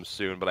will have some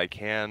soon, but I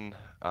can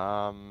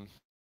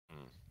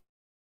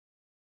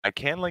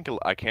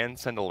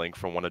send a link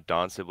from one of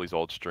Don Sibley's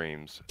old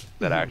streams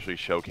that actually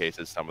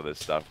showcases some of this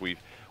stuff. We've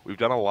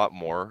done a lot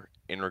more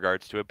in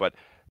regards to it, but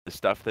the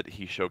stuff that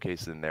he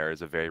showcases in there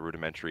is a very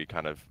rudimentary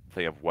kind of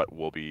thing of what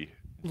we'll be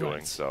doing.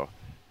 Right. So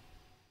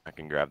I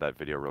can grab that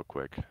video real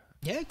quick.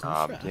 Yeah, go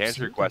for it. To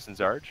answer your question,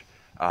 Zarge,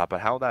 but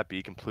how will that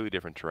be? Completely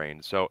different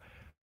terrain. So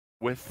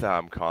with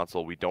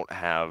console, we don't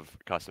have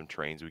custom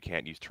terrains. We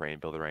can't use terrain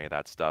builder or any of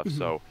that stuff.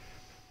 So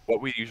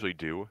what we usually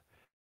do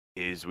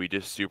is we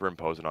just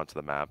superimpose it onto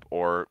the map,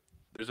 or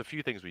there's a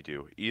few things we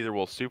do. Either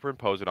we'll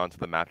superimpose it onto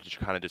the map to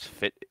kind of just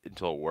fit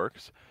until it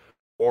works,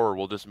 or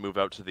we'll just move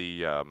out to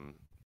the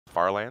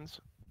Farlands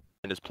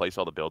and just place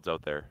all the builds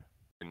out there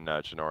in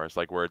Chernarus,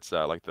 like where it's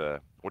like the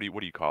what do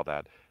you call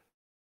that?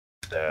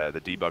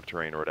 The debug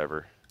terrain or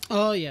whatever.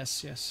 Oh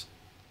yes.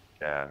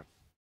 Yeah.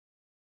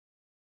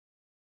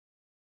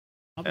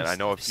 And I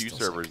know a few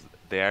servers,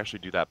 they actually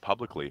do that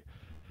publicly,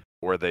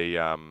 where they've,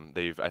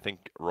 I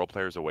think, Role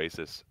Players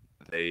Oasis,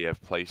 they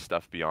have placed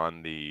stuff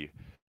beyond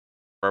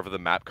wherever the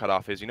map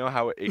cutoff is. You know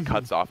how it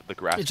cuts off, the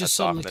grass cuts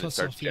off, and then it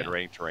starts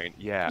generating terrain?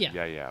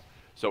 Yeah.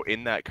 So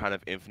in that kind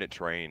of infinite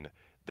terrain,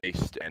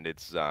 and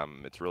it's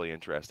really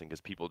interesting,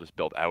 because people just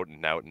build out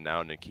and out and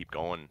out and keep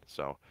going.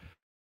 So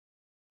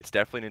it's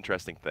definitely an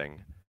interesting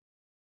thing.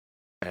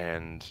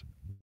 And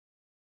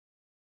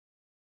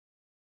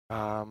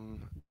I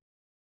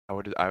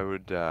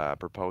would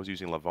propose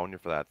using Livonia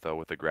for that, though,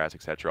 with the grass,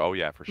 etc. Oh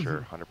yeah, for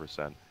sure,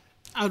 100%.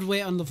 I would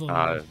wait on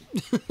Livonia.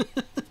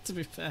 To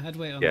be fair, I'd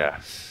wait on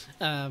that.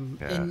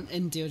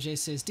 In DOJ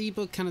says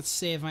debug cannot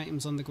save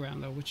items on the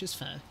ground though, which is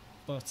fair.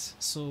 But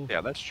so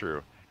yeah, that's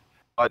true.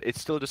 But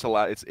it's still just a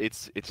lot.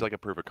 It's like a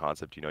proof of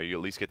concept. You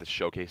at least get to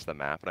showcase the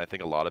map, and I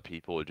think a lot of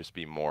people would just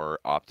be more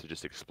up to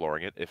just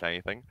exploring it, if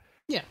anything.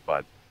 Yeah.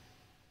 But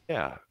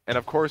yeah, and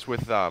of course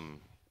with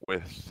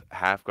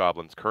Half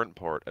Goblin's current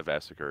port of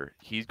Esseker,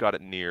 he's got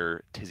it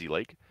near Tizzy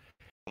Lake,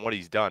 and what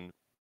he's done,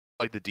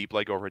 like the deep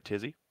lake over at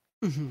Tizzy,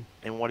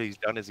 and what he's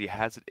done is he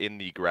has it in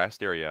the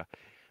grassed area,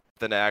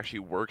 then it actually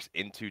works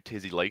into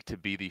Tizzy Lake to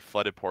be the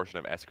flooded portion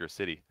of Esseker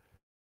City.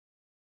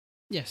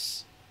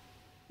 Yes.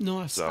 No,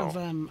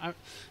 I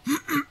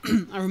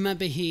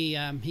remember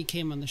he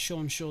came on the show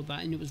and showed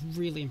that, and it was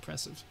really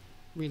impressive.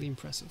 Really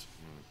impressive.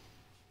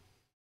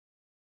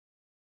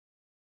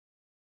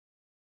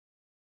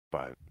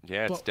 But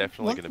yeah, it's But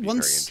definitely going to be very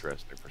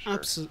interesting for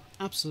sure.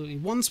 Absolutely.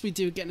 Once we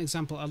do get an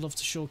example, I'd love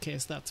to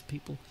showcase that to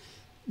people.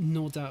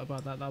 No doubt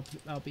about that.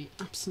 That'll be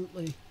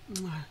absolutely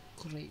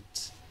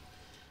great.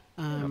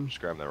 I'm just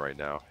grabbing that right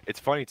now. It's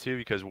funny too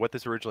because what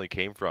this originally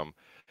came from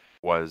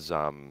was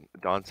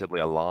Don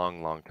Sibley a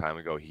long, long time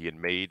ago. He had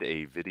made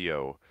a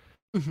video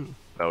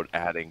about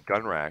adding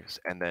gun racks,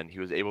 and then he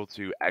was able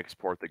to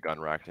export the gun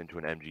racks into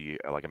an MG,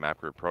 like a map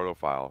group proto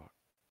file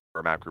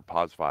or a map group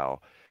pods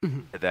file,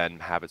 and then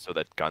have it so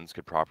that guns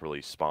could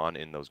properly spawn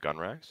in those gun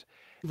racks.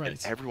 And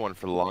Right. everyone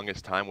for the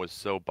longest time was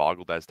so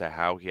boggled as to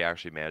how he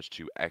actually managed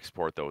to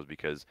export those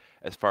because,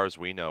 as far as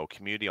we know,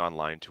 community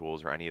online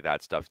tools or any of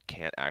that stuff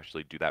can't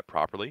actually do that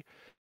properly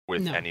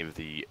with No. any of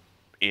the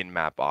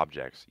in-map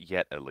objects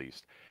yet, at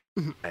least.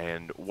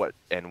 And what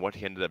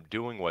he ended up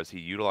doing was he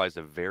utilized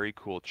a very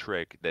cool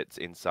trick that's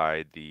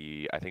inside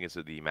the, I think it's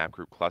the map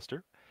group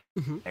cluster,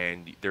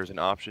 and there's an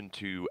option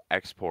to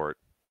export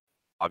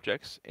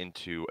objects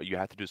into. You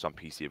have to do this on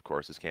PC, of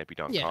course. This can't be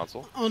done on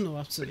console. Oh no, But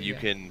absolutely. you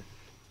can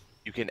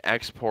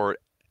export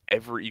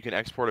you can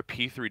export a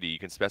P3D. You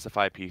can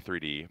specify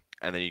P3D,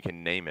 and then you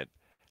can name it,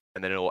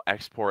 and then it will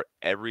export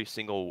every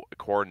single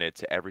coordinate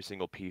to every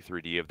single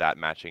P3D of that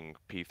matching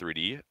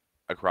P3D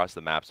across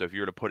the map. So if you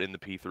were to put in the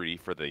P3D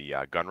for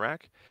the gun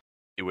rack,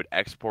 it would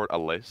export a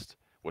list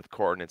with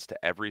coordinates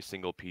to every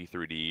single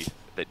P3D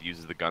that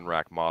uses the gun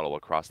rack model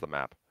across the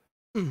map,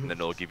 and then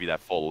it'll give you that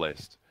full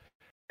list.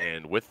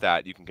 And with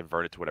that, you can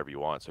convert it to whatever you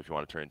want. So if you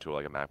want to turn it into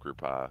like a map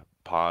group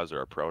pause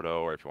or a proto,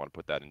 or if you want to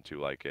put that into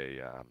like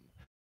an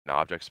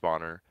object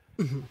spawner,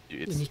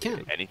 you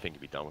can. Anything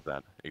can be done with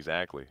that.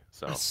 Exactly.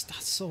 So that's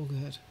so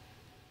good.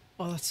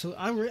 Oh, that's so.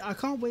 I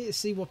can't wait to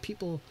see what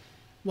people,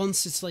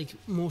 once it's like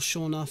more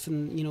shown off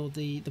and you know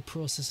the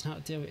process and how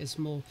to do it is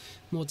more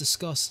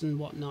discussed and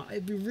whatnot.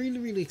 It'd be really,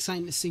 really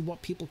exciting to see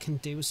what people can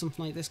do with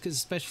something like this, because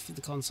especially for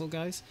the console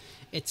guys,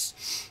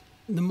 it's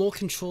the more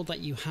control that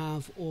you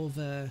have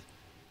over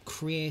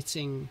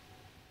creating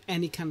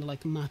any kind of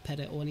like map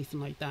edit or anything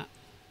like that,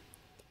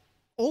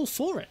 all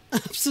for it.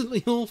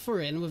 Absolutely all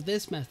for it. And with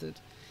this method,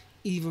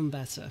 even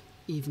better,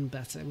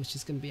 which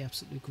is going to be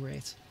absolutely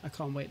great. I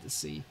can't wait to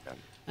see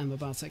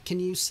about it. Can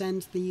you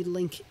send the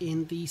link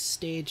in the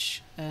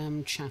stage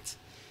chat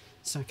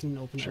so I can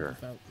open it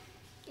up without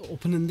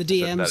opening the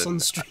DMs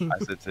on stream?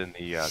 As it's in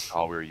the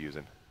call we were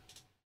using.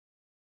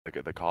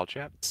 The call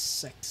chat?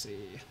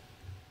 Sexy.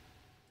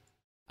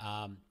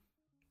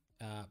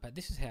 But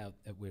this is how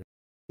we're...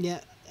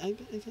 Yeah,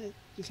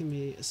 give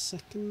me a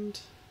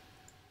second.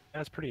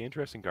 That's pretty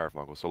interesting,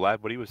 Garfunkel. So,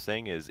 Lad, what he was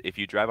saying is, if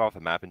you drive off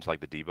the map into like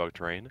the debug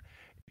terrain,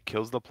 it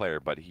kills the player.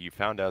 But he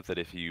found out that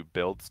if you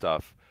build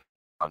stuff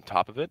on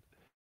top of it,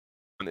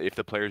 and if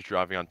the player's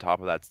driving on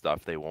top of that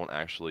stuff, they won't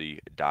actually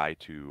die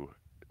to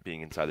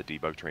being inside the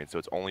debug terrain. So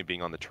it's only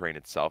being on the terrain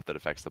itself that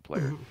affects the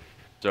player.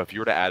 So if you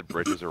were to add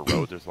bridges or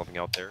roads or something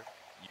out there,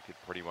 you could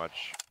pretty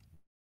much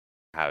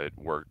have it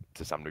work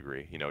to some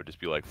degree. You know, just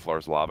be like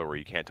Floor's Lava, where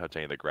you can't touch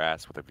any of the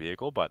grass with a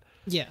vehicle, but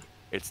yeah,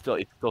 it's still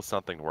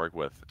something to work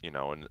with. You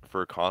know, and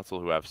for a console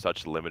who have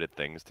such limited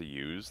things to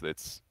use,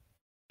 it's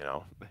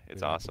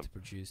awesome to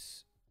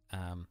produce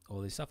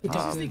all this stuff.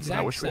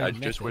 I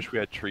just wish we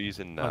had trees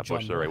in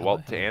Bush Surrey. Well,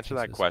 to answer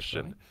that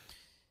question,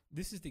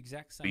 this is the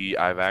exact same.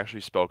 I've actually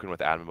spoken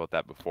with Adam about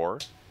that before,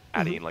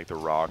 adding in like the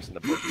rocks and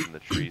the bushes and the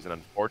trees, and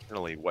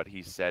unfortunately, what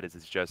he said is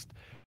it's just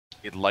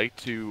he'd like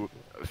to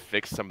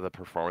fix some of the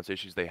performance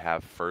issues they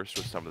have first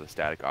with some of the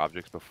static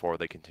objects before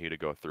they continue to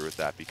go through with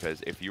that.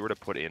 Because if you were to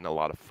put in a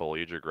lot of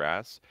foliage or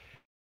grass,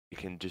 it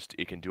can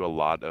do a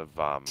lot of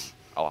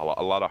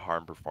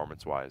harm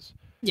performance wise.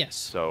 Yes.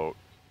 So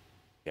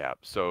yeah,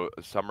 so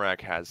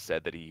Sumrak has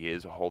said that he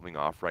is holding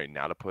off right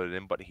now to put it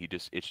in, but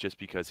it's just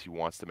because he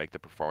wants to make the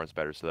performance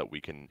better so that we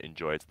can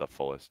enjoy it to the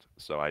fullest.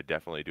 So I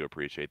definitely do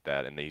appreciate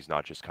that, and he's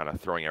not just kind of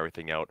throwing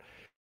everything out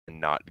and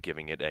not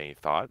giving it any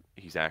thought.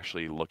 He's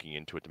actually looking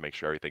into it to make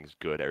sure everything's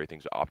good,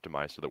 everything's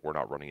optimized, so that we're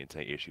not running into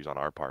any issues on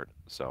our part.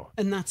 So.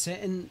 And that's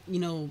it, and you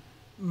know,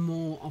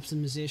 more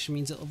optimization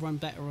means it'll run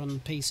better on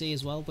PC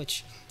as well,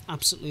 which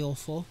absolutely all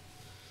for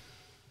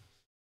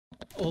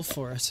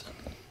it.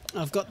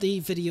 I've got the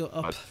video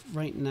up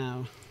right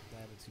now.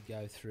 Able to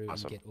go through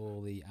and get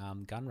all the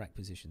gun rack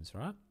positions,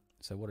 right?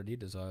 So what I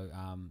did is I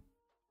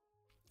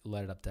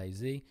loaded up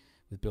DayZ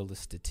with builder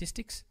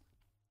statistics.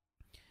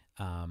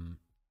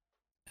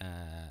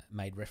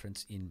 Made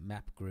reference in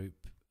map group.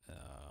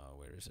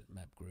 Where is it?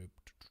 Map group.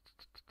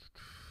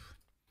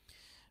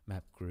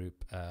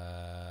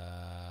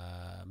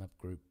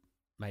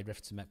 Made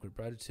reference to map group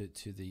rotor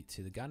to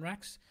the gun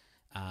racks.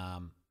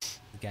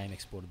 The game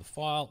exported the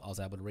file. I was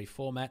able to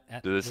reformat.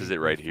 So this is it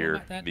right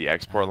here, the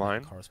export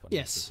line.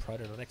 Yes. To the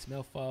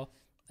proto.xml file,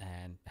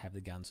 and have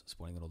the guns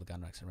spawning on all the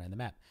gun racks around the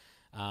map.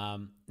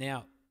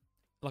 Now,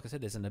 like I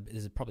said,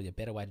 there's probably a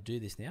better way to do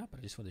this now, but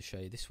I just wanted to show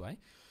you this way.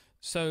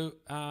 So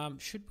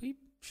should we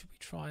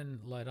try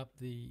and load up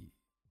the?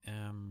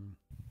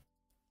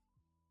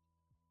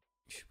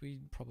 Should we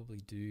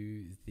probably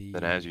do the?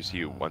 Then, as you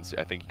see, once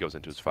I think he goes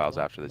into his files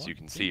after this, you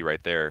can see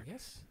right there.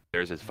 Yes.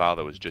 there's this file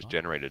that was just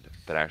generated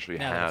that actually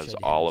Now that I've has showed you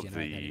how all to of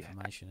generate that the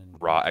information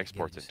and raw get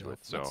exports into yourself,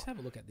 it. So let's have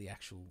a look at the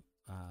actual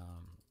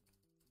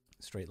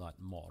Streetlight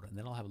mod, and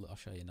then I'll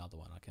show you another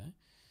one. Okay.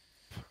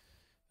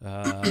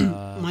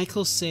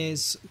 Michael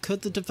says,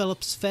 could the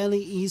developers fairly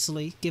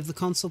easily give the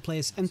console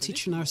players empty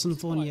Chernarus and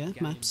Vornia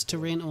maps,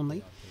 terrain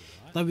only,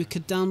 that we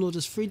could download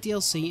as free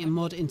DLC and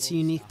mod into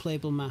unique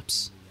playable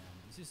maps?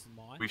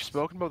 we've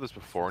spoken about this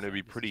before, and it'd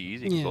be pretty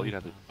easy because all you'd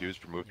have to do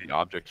is remove the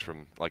objects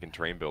from, like, in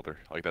Terrain Builder.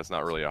 Like, that's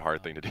not really a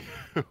hard thing to do.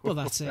 Well,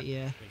 that's it,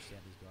 yeah.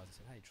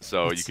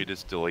 So you could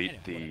just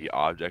delete the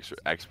objects or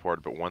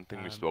export. But one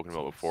thing we've spoken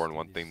about before, and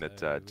one thing that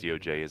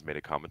TOJ has made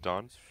a comment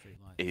on,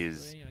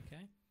 is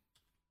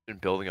in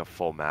building a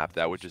full map,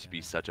 that would just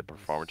be such a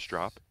performance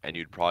drop, and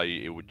it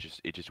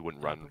just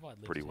wouldn't run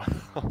pretty well.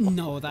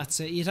 No, that's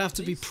it. You'd have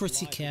to be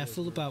pretty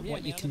careful about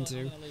what you can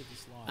do.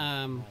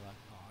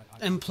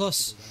 And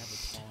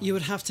plus, you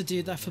would have to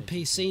do that for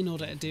PC in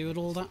order to do it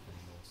all that.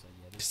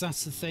 Because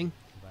that's the thing.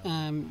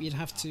 You'd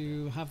have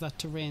to have that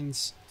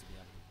terrains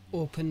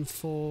open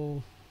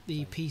for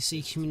the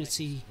PC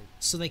community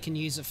so they can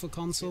use it for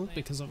console,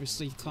 because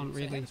obviously you can't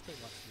really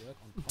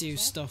do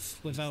stuff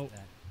without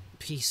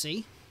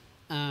PC.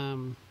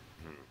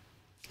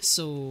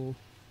 So...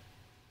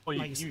 Well,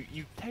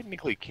 you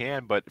technically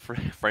can, but for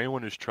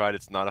anyone who's tried,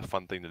 it's not a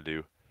fun thing to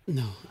do.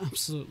 No,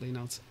 absolutely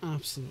not.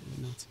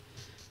 Absolutely not.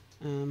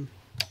 Really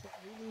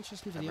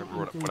interesting video. I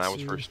remember when I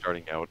was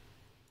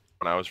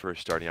first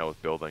starting out with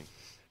building,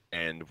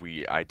 and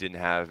I didn't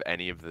have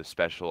any of the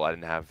special, I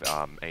didn't have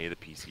any of the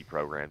PC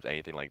programs,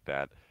 anything like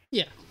that.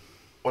 Yeah.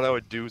 What I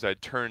would do is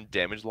I'd turn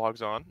damage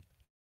logs on,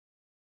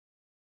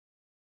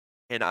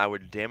 and I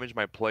would damage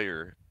my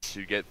player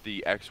to get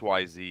the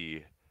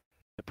XYZ,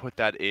 to put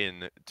that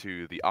in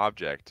to the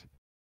object,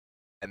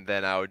 and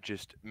then I would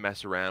just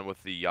mess around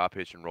with the yaw,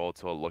 pitch, and roll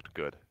until it looked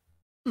good.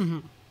 Mm-hmm.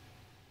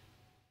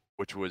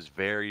 Which was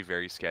very,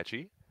 very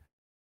sketchy.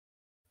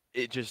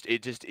 It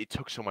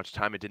took so much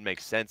time, it didn't make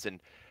sense,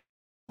 and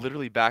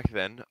literally back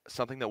then,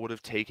 something that would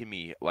have taken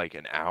me like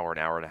an hour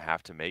and a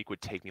half to make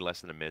would take me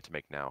less than a minute to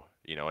make now.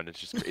 You know, and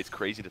it's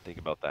crazy to think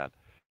about that.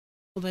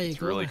 Well, there you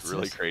go. It's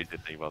really crazy to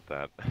think about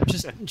that.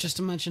 Just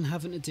imagine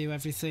having to do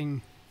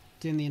everything,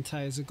 doing the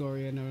entire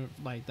Zagorian or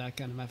like that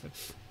kind of method.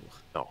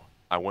 No,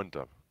 I wouldn't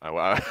have.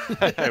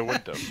 I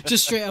wouldn't have.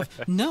 Just straight up,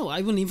 no, I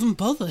wouldn't even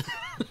bother.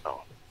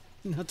 No.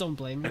 No, don't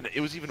blame me. And it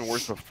was even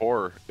worse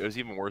before.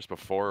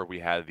 We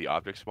had the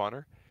object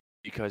spawner,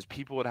 because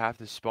people would have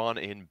to spawn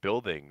in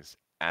buildings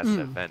as an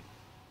event.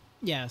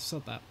 Yeah, so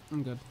that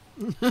I'm good.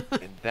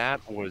 And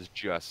that was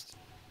just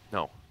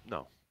not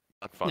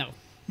fun. No,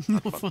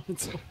 not fun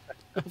at all.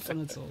 Not fun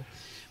at all.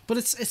 But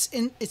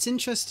it's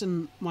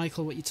interesting,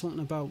 Michael, what you're talking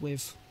about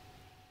with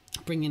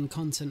bringing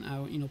content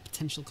out,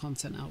 potential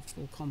content out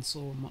for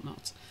console and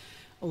whatnot.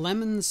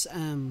 Lemons,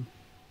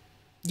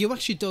 you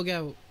actually dug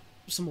out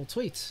some more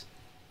tweets.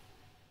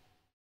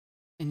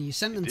 And you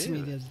sent them to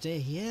me the other day.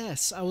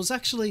 Yes, I was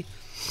actually...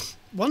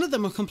 One of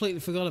them I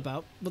completely forgot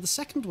about, but the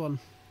second one...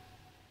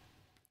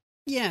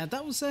 Yeah,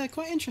 that was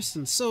quite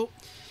interesting. So,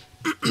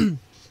 let's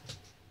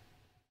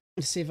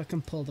see if I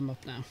can pull them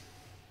up now.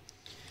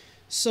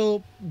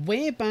 So,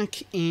 way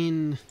back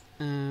in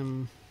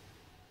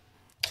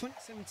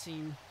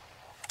 2017,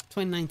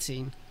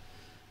 2019,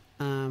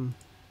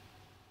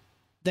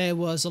 there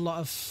was a lot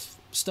of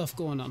stuff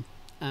going on.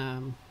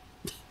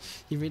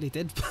 You really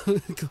did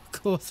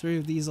go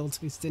through these old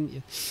tweets, didn't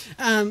you?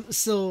 I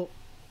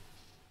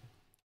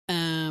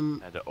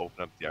had to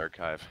open up the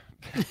archive.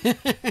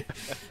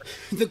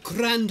 The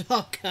Grand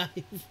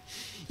Archive.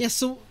 Yeah,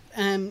 so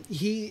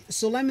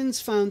Lemons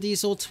found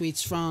these old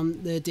tweets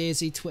from the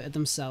DayZ Twitter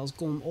themselves,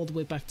 going all the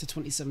way back to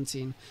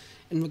 2017,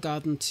 in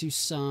regarding to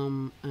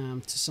some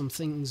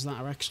things that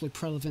are actually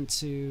relevant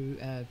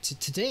to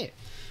today.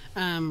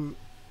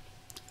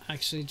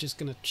 Actually, just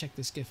gonna check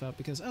this GIF out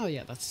because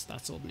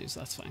that's old news.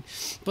 That's fine.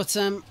 But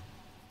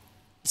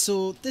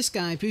so this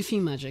guy Boofy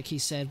Magic, he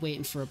said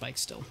waiting for a bike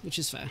still, which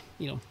is fair.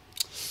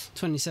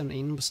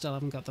 2017, we still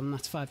haven't got them.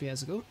 That's 5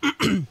 years ago.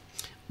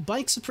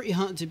 Bikes are pretty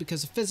hard to do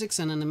because of physics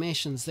and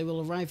animations. They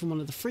will arrive in one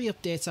of the free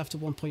updates after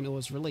 1.0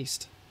 is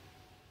released.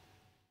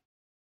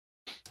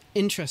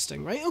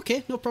 Interesting, right?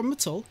 Okay, no problem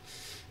at all.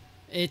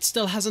 It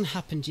still hasn't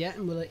happened yet,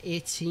 and we're at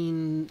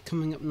 18,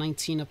 coming up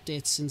 19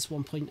 updates since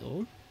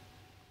 1.0.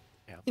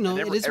 Yeah.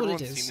 It is what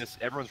it is.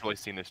 Everyone's really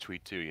seen this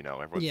tweet too.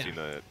 Everyone's seen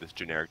this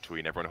generic tweet,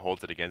 and everyone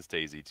holds it against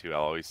DayZ too.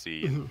 I'll always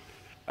see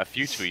a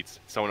few tweets.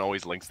 Someone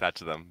always links that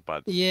to them.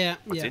 But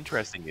what's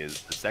interesting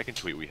is the second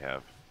tweet we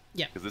have.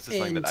 Yeah. Because this is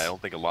something that I don't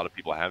think a lot of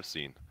people have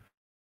seen.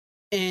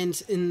 And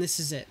this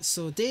is it.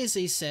 So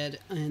DayZ said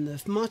on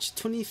the March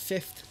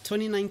 25th,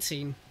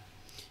 2019,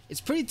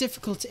 it's pretty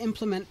difficult to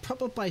implement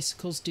proper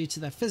bicycles due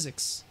to their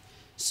physics.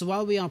 So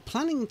while we are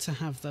planning to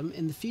have them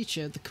in the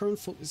future, the current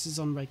focus is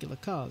on regular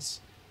cars.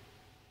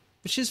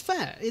 Which is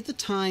fair. At the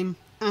time,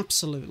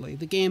 absolutely.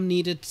 The game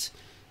needed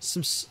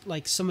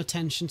some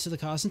attention to the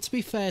cars, and to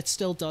be fair, it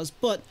still does.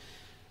 But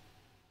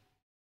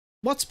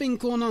what's been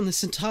going on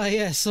this entire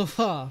year so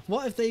far?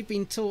 What have they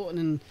been talking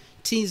and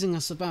teasing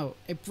us about?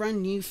 A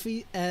brand new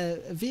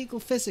vehicle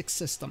physics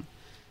system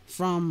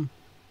from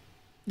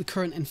the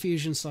current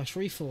Infusion /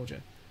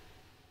 Reforger.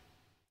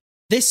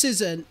 This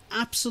is an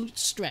absolute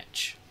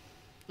stretch,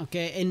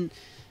 okay? And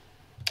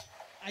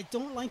I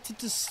don't like to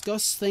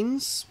discuss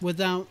things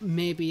without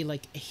maybe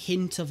like a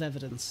hint of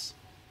evidence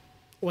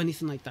or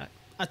anything like that.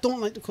 I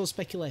don't like to cause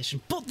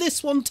speculation, but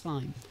this one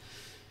time,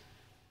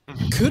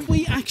 could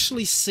we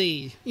actually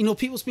see,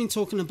 people's been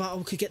talking about,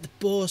 we could get the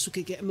bus, we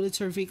could get a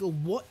military vehicle.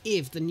 What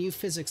if the new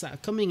physics that are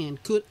coming in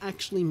could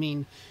actually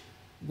mean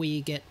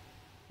we get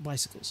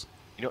bicycles?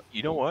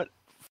 You know what?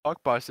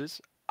 Fuck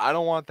buses. I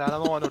don't want that. I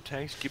don't want no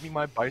tanks. Give me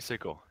my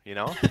bicycle,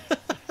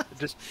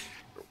 just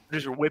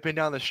whipping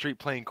down the street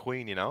playing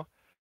Queen,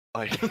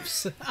 Like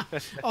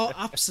Oh,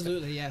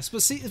 absolutely, yes.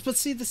 But see,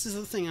 this is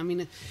the thing. I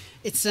mean,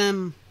 it's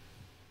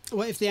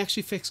what if they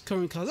actually fix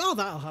current cars? Oh,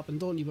 that'll happen.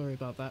 Don't you worry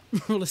about that.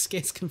 Roller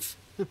skates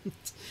confirmed.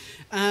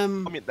 I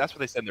mean, that's what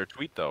they said in their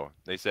tweet, though.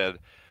 They said,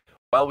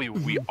 "Well,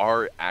 we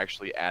are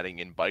actually adding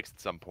in bikes at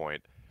some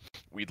point.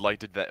 We'd like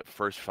to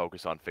first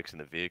focus on fixing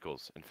the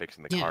vehicles and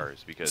fixing the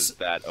cars because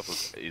that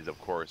is, of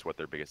course, what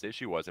their biggest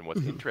issue was. And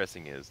what's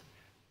interesting is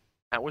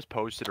that was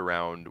posted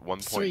around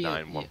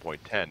 1.9,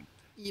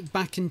 1.10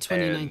 back in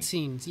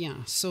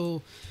 2019.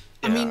 So,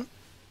 I mean."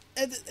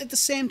 At the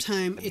same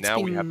time, we have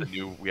the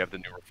new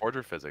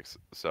Reforger physics.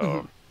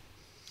 So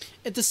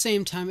at the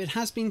same time, it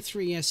has been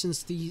 3 years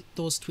since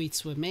those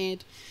tweets were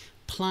made.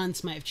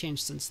 Plans might have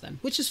changed since then,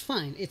 which is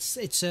fine.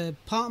 It's a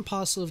part and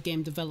parcel of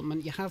game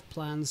development. You have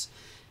plans,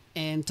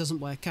 and it doesn't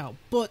work out.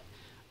 But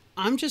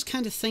I'm just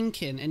kind of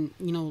thinking, and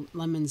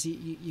Lemons,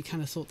 you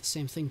kind of thought the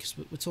same thing because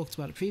we talked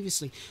about it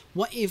previously.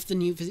 What if the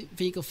new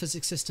vehicle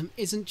physics system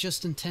isn't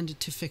just intended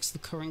to fix the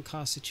current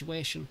car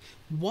situation?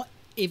 What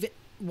if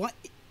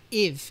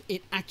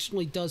it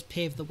actually does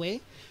pave the way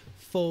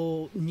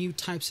for new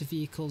types of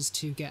vehicles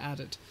to get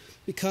added?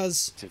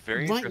 Because it's a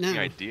very interesting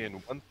idea,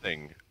 and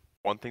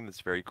one thing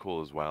that's very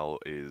cool as well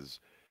is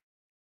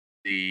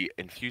the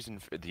infusion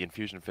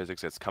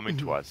physics that's coming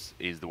to us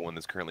is the one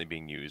that's currently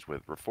being used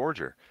with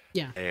Reforger.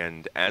 Yeah.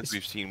 And as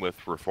we've seen with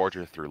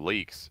Reforger through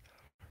leaks,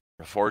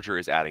 Reforger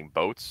is adding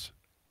boats,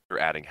 they're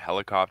adding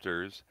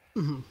helicopters,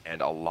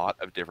 and a lot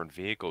of different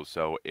vehicles.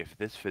 So if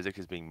this physics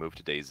is being moved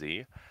to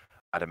DayZ,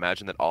 I'd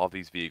imagine that all of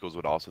these vehicles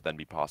would also then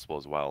be possible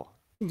as well.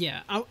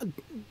 Yeah.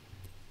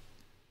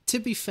 To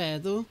be fair,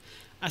 though,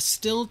 I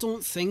still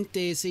don't think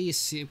DayZ is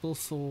suitable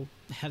for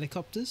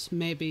helicopters.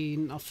 Maybe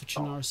not for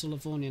Chernarus or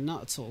Livonia,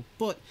 not at all.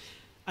 But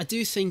I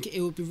do think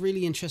it would be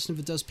really interesting if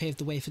it does pave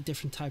the way for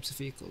different types of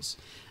vehicles.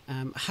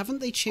 Haven't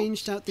they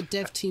changed out the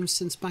dev team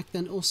since back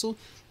then also?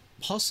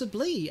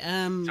 Possibly.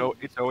 So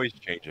it's always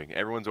changing.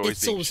 Everyone's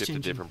always being shipped to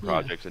different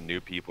projects, and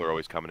new people are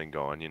always coming and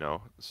going,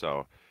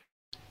 So...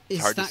 It's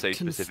hard to say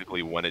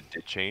specifically when it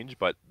did change,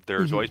 but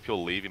there's always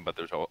people leaving, but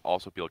there's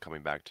also people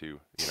coming back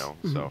too,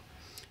 so.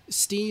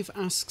 Steve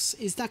asks,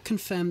 is that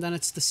confirmed that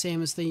it's the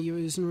same as they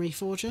use in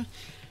Reforger?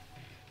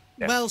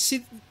 Yes.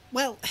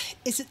 Well,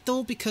 is it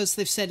though? Because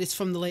they've said it's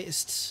from the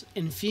latest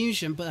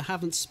Infusion, but they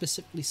haven't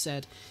specifically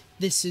said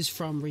this is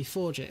from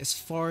Reforger. As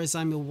far as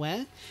I'm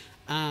aware,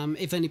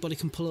 if anybody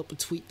can pull up a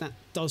tweet that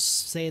does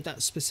say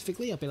that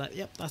specifically, I'll be like,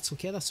 yep, that's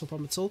okay, that's no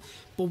problem at all.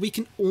 But we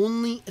can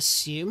only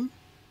assume,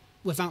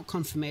 without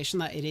confirmation,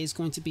 that it is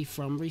going to be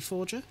from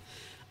Reforger.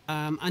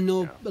 I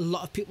know a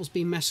lot of people's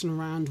been messing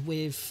around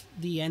with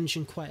the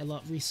engine quite a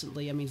lot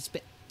recently. I mean, it's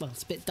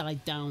a bit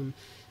died down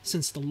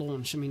since the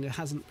launch. I mean, it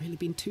hasn't really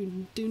been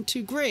doing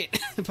too great,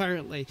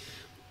 apparently.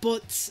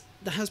 But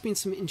there has been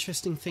some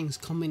interesting things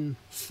coming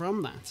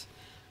from that.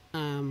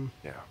 And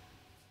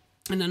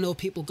I know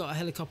people got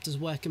helicopters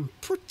working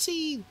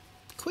pretty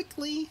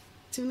quickly,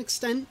 to an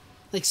extent.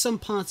 Like, some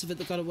parts of it,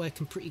 they got it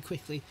working pretty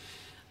quickly.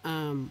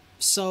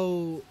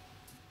 So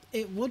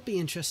it would be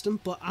interesting,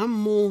 but I'm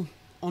more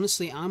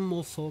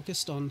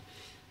focused on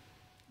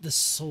the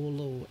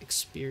solo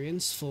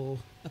experience for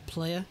a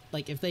player.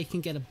 Like, if they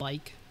can get a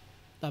bike,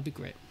 that'd be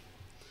great.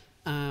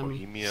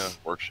 Bohemia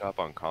Workshop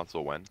on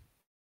console when? ?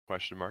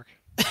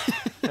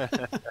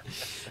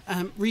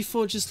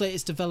 Reforger's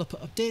latest developer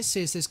update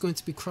says there's going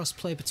to be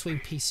cross-play between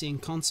PC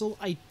and console.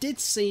 I did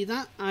see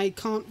that. I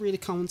can't really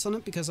comment on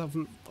it because I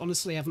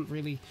haven't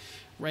really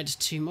read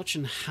too much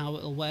on how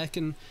it'll work,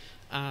 and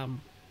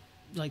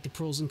like the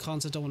pros and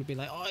cons. I don't want to be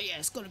like, oh yeah,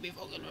 it's going to be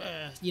fucking,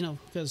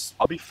 because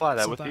I'll be flat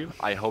out with you.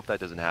 I hope that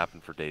doesn't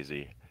happen for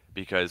DayZ,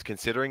 because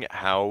considering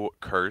how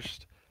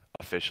cursed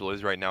Official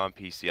is right now on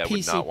PC, I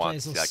would not want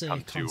to see that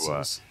come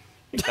to.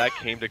 If that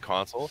came to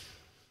console,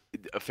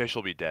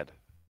 Official be dead.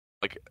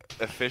 Like,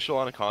 Official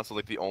on a console,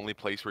 like the only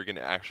place where you're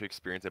gonna actually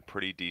experience a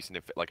pretty decent,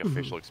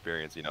 official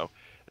experience.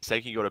 Say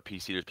you can go to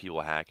PC, there's people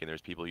hacking,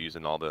 there's people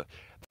using all the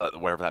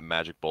whatever that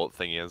magic bullet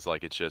thing is.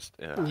 Like, it's just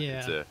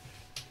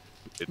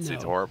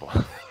it's horrible.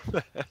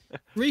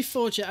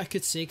 Reforger I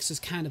could see because it's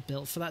kind of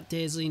built for that.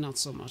 DayZ not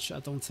so much. I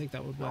don't think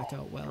that would work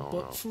out well.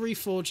 But for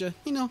Reforger,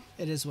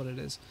 it is what it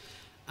is.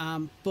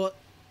 But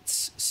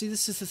see,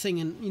 this is the thing,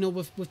 and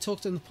we've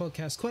talked on the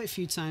podcast quite a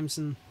few times,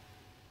 and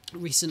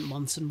recent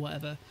months and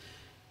whatever.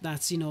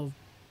 That's, you know,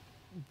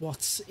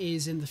 what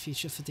is in the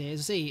future for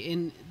DayZ.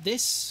 In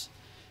this,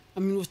 I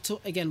mean,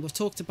 we've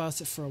talked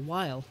about it for a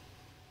while,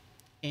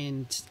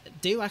 and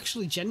do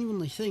actually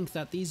genuinely think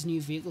that these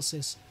new vehicle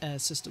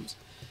systems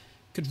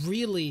could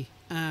really,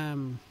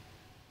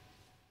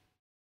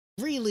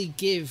 really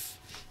give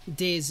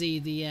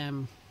DayZ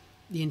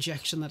the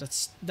injection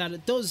that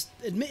it does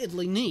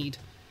admittedly need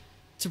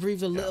to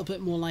breathe a little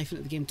bit more life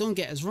into the game. Don't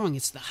get us wrong;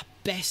 it's the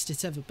best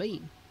it's ever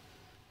been,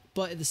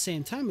 but at the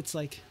same time, it's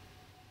like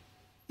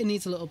it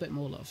needs a little bit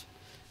more love,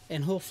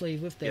 and hopefully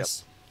with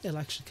this, it'll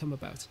actually come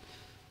about.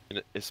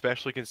 And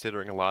especially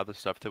considering a lot of the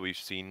stuff that we've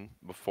seen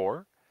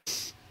before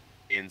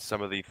in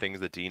some of the things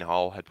that Dean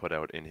Hall had put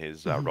out in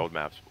his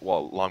roadmaps,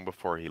 well, long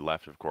before he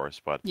left, of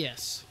course, but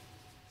Yes.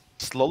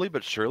 slowly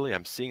but surely,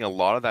 I'm seeing a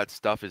lot of that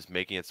stuff is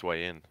making its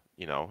way in,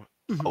 you know?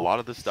 A lot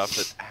of the stuff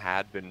that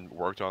had been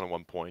worked on at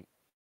one point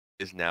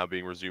is now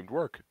being resumed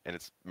work, and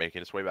it's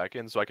making its way back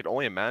in, so I could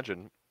only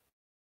imagine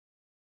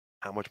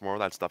how much more of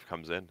that stuff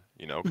comes in,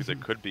 you know, because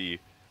it could be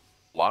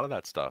a lot of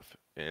that stuff.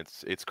 And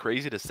it's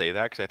crazy to say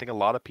that, because I think a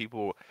lot of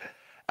people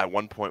at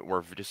one point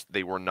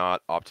they were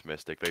not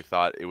optimistic. They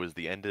thought it was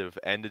the end of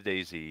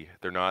DayZ.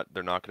 They're not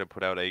going to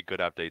put out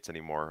good updates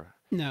anymore.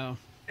 No.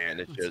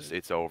 And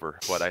it's over.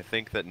 But I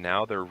think that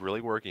now they're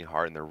really working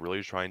hard, and they're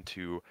really trying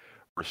to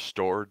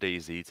restore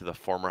DayZ to the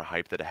former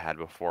hype that it had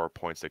before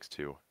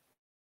 0.62.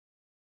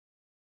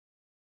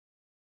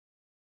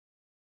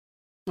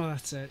 Oh,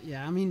 that's it.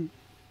 Yeah, I mean,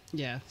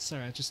 yeah.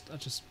 Sorry, I just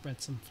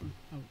read something.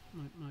 Oh,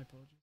 my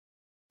apologies.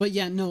 But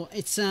yeah, no,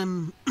 it's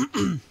when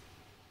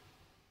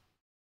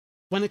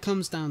it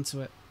comes down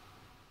to it,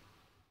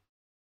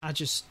 I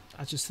just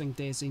think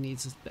DayZ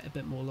needs a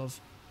bit more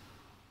love.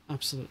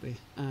 Absolutely.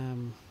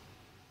 And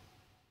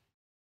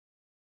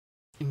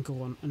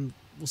go on, and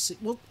we'll see.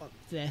 Well,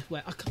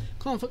 where I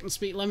can't fucking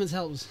speak. Lemons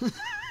helps.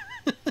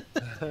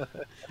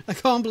 I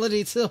can't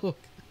bloody talk.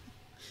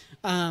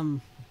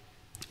 But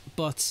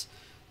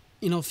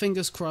you know,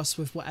 fingers crossed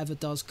with whatever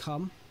does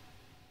come.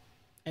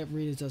 It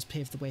really does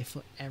pave the way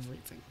for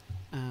everything.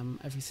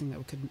 Everything that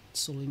we could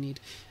solely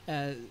need.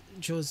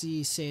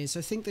 Josie says,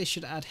 I think they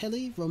should add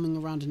heli. Roaming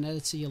around an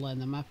editor, you learn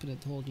the map and a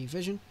whole new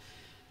vision.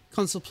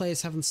 Console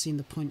players haven't seen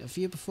the point of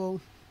view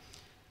before.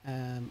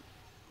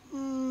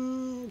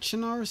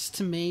 Chernarus,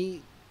 to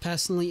me,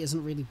 personally,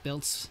 isn't really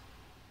built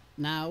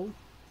now.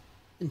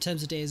 In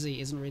terms of DayZ,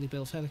 isn't really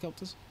built for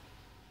helicopters.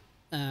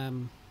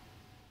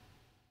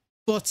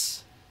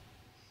 But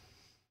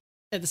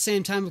at the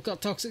same time, we've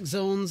got toxic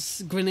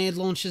zones, grenade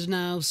launchers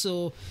now,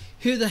 so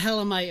who the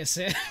hell am I to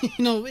say?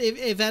 You know,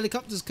 if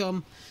helicopters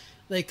come,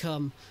 they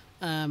come.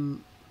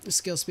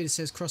 Skill Speeder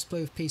says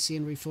crossplay with PC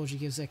and Reforger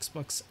gives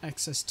Xbox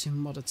access to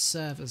modded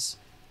servers.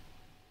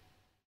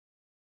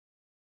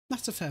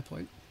 That's a fair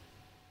point.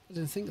 I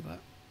didn't think of that.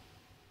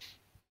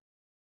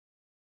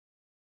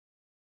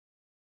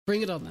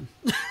 Bring it on then.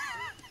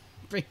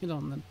 Bring it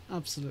on then.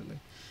 Absolutely.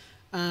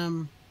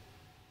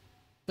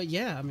 But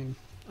yeah, I mean,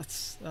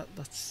 that's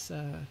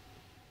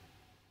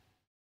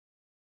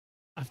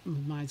my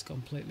mind's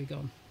completely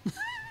gone.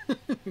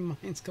 My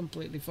mind's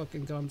completely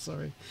fucking gone,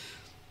 sorry.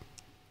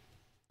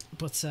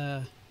 But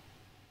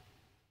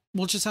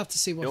we'll just have to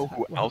see what. You know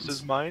who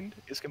else's mind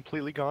is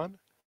completely gone?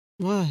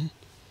 What?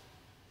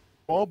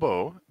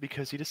 Bobo,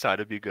 because he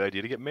decided it'd be a good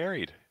idea to get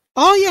married.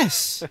 Oh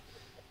yes,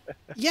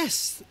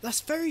 yes,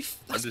 that's very.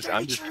 That's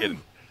I'm just true.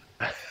 kidding.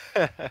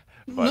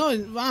 No,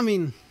 I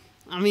mean,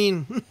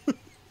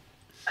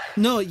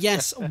 no,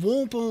 yes,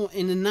 Warbo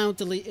in a now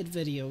deleted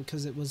video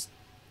because it was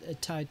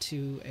tied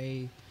to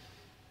a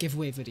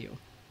giveaway video.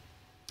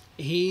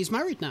 He's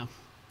married now.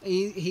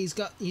 He's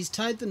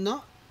tied the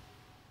knot,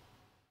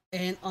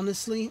 and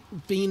honestly,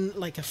 been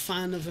like a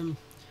fan of him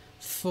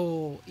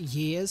for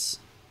years.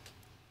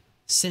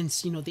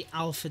 Since, you know, the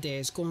alpha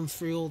days, going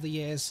through all the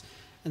years,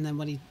 and then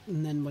when he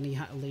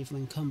had to leave and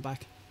then come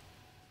back.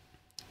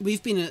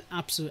 We've been an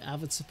absolute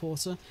avid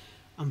supporter.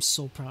 I'm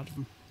so proud of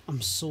him.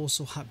 I'm so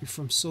happy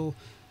for him. So,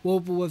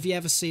 Warbo, if you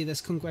ever see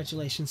this,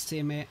 congratulations to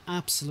you, mate.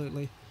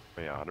 Absolutely.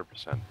 Yeah,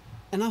 100%.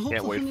 And I hope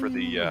can't wait for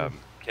the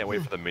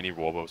mini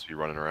Wobos to be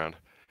running around.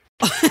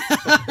 On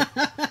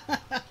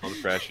the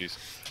Frashies.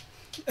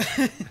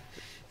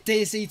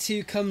 DayZ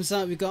 2 comes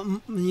out. We've got,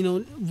 you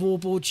know,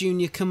 Warbo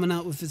Jr. coming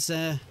out with his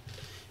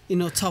you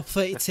know, top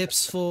 30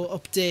 tips for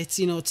update,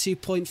 you know,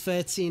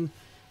 2.13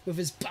 with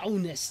his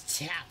bonus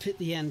tap at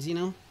the end, you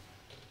know.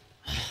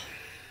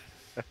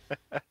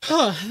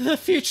 Oh, the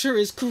future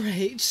is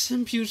great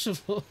and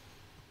beautiful.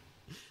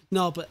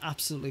 No, but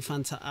absolutely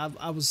fantastic.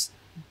 I was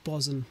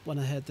buzzing when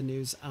I heard the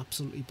news,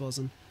 absolutely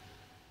buzzing.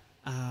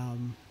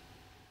 Kind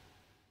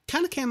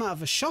of came out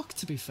of a shock,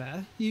 to be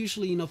fair.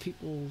 Usually, you know,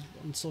 people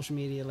on social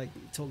media like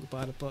talk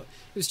about it, but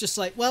it was just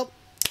like, well,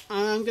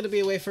 I'm going to be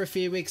away for a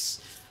few weeks.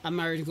 I'm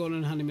married and going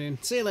on a honeymoon.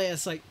 See you later.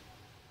 It's like,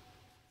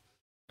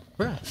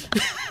 bruh.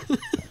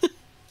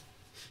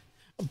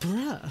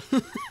 Bruh.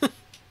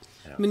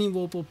 Yeah. Mini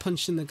Warble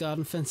punching the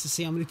garden fence to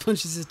see how many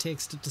punches it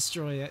takes to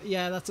destroy it.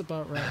 Yeah, that's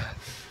about right.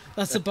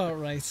 That's about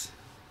right.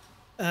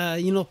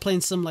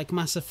 playing some like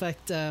Mass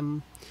Effect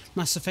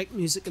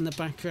music in the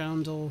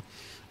background or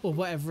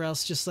whatever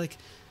else. Just like,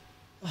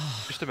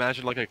 Just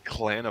imagine like a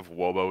clan of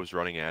Wobos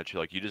running at you.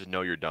 Like you just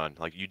know you're done.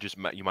 Like you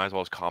might as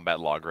well as combat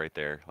log right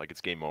there. Like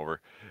it's game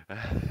over.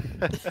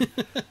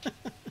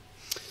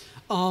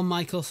 oh,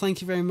 Michael,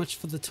 thank you very much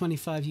for the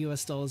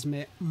 $25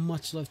 mate.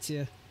 Much love to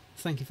you.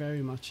 Thank you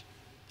very much.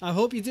 I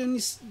hope you're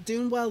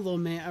doing well though,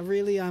 mate. I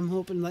really am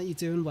hoping that you're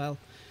doing well.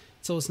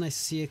 It's always nice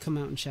to see you come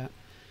out and chat.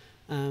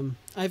 I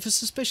have a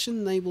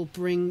suspicion they will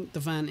bring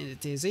the van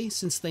into DayZ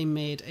since they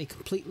made a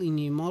completely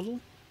new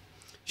model,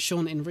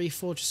 shown in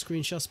Reforged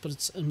screenshots, but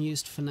it's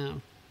unused for now.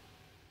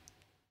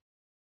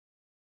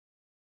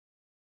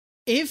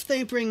 If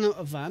they bring out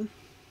a van,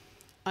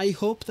 I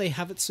hope they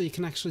have it so you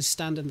can actually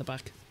stand in the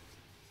back.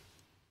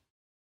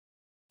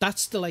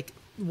 That's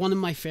one of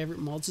my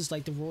favourite mods is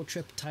like the road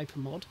trip type of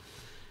mod,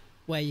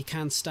 where you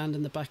can stand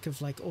in the back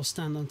of or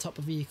stand on top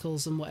of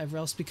vehicles and whatever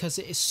else, because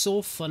it is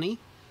so funny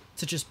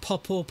to just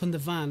pop open the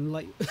van,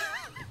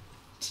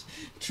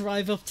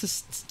 drive up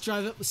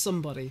with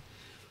somebody,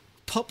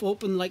 pop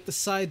open the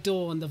side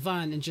door in the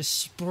van and just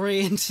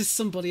spray into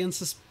somebody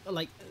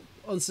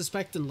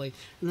unsuspectingly,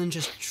 and then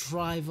just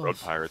drive off. Road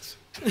pirates.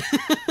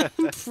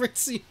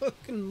 Pretty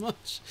fucking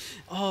much.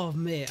 Oh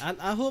mate,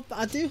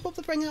 I do hope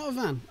they bring out a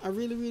van. I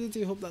really, really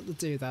do hope that they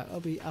do that.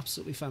 That'll be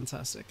absolutely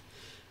fantastic.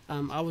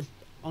 I would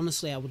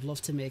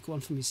love to make one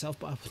for myself,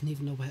 but I wouldn't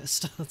even know where to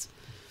start.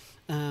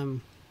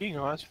 Being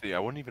honest with you, I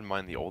wouldn't even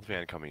mind the old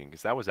van coming in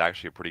because that was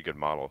actually a pretty good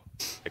model.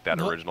 Like that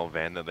original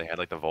van that they had,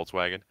 like the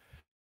Volkswagen.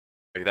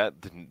 Like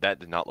that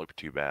did not look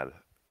too bad.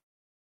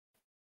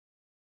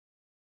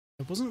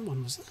 There wasn't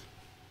one, was there?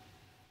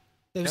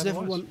 There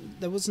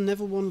was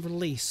never one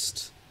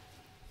released.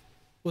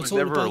 It was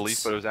never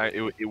released, but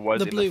it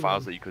was in the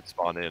files that you could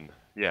spawn in.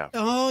 Yeah.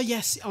 Oh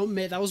yes. Oh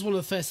mate, that was one of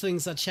the first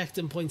things I checked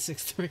in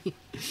 0.63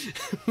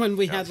 when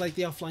we had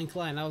the offline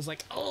client. I was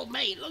like, oh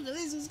mate, look at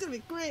this. It's gonna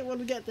be great when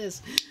we get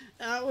this.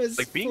 That was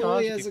being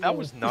honest, that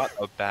was not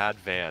a bad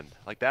van.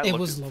 Like that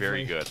looked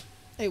very good.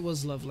 It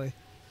was lovely.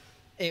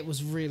 It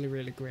was really,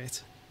 really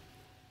great.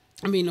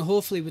 I mean,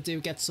 hopefully we do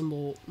get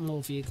some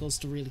more vehicles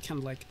to really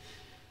kind of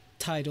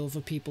tide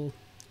over people,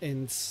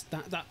 and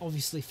that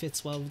obviously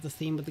fits well with the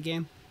theme of the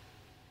game.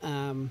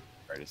 Right,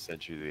 I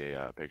sent you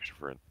the picture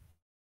for it.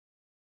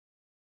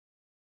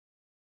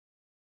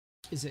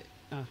 Is it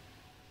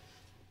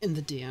in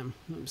the DM?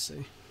 Let me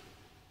see.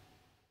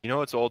 You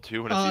know it's old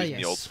too when it's using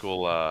the old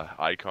school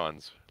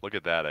icons. Look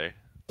at that, eh?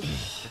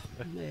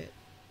 Mate.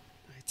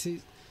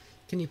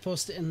 Can you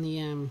post it in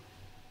the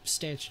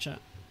stage chat?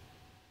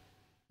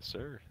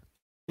 Sir.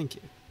 Thank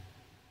you.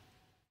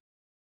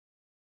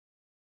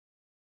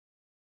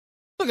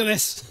 Look at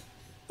this.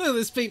 Look at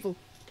this, people.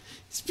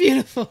 It's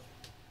beautiful.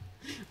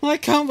 Why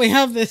can't we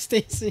have this,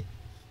 Daisy?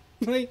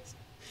 Please.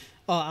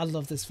 Oh, I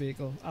love this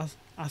vehicle.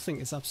 I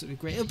think it's absolutely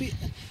great.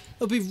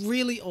 It'll be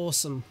really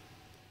awesome.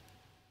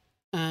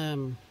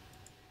 If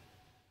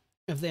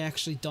they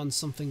actually done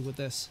something with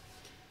this.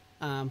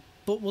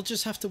 But we'll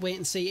just have to wait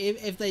and see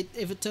if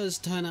it does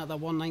turn out that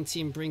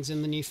 119 brings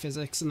in the new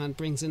physics and then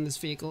brings in this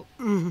vehicle.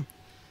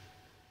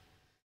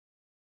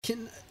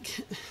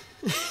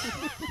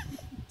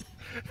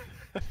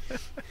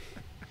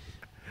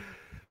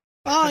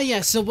 Oh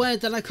yes, a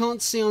word that I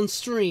can't see on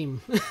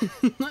stream.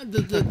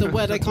 the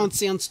word I can't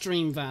see on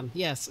stream van.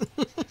 Yes.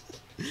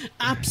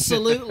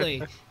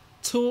 Absolutely.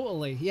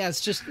 Totally.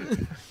 Yes, just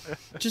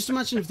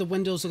imagine if the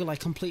windows are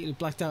completely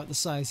blacked out at the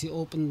sides. You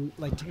open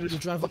you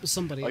drive up to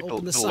somebody,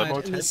 open the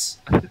side and this.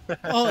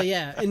 Oh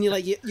yeah, and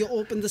you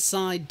open the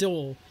side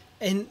door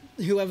and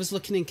whoever's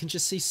looking in can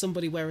just see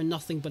somebody wearing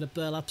nothing but a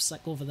burlap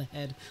sack over their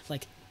head,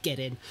 get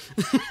in.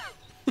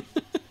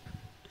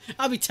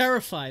 I'd be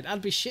terrified.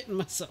 I'd be shitting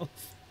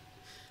myself.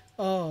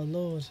 Oh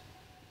lord.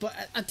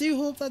 But I do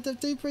hope that they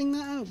do bring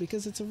that out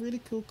because it's a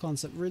really cool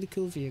concept, really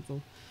cool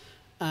vehicle.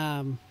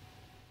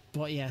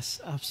 But yes,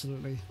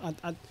 absolutely.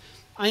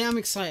 I am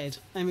excited.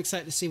 I'm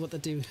excited to see what they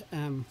do.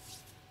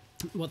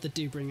 What they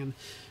do bring in.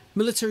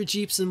 Military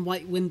jeeps and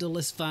white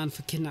windowless van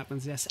for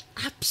kidnappings. Yes,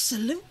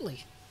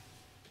 absolutely,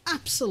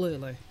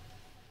 absolutely.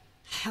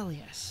 Hell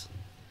yes.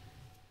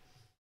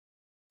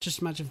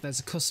 Just imagine if there's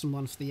a custom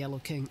one for the Yellow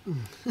King.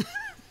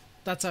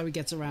 That's how he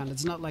gets around.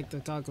 It's not like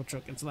the cargo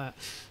truck. It's that.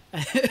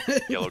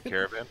 Yellow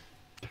Caravan.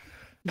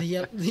 The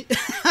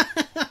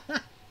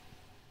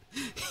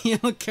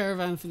Yellow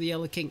Caravan for the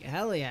Yellow King.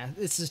 Hell yeah.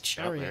 It's a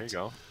chariot. Oh, there you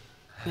go.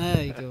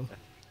 There you go.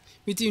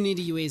 We do need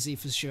a UAZ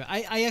for sure.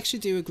 I actually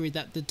do agree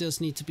that there does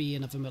need to be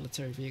another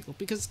military vehicle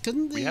because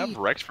couldn't they... We have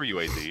Rex for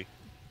UAZ,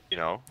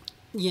 Yeah.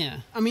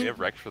 I mean... We have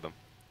Rex for them.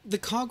 The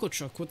cargo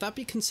truck, would that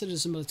be considered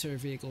as a military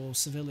vehicle or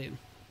civilian?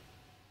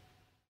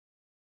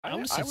 I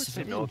would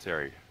say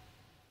military.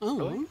 Oh.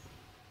 Really?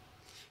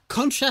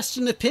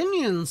 Contrasting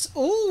opinions.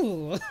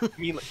 Oh.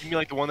 You mean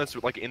like the one that's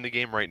in the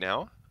game right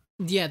now?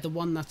 Yeah, the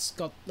one that's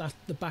got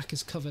the back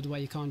is covered where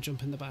you can't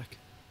jump in the back.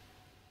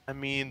 I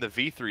mean, the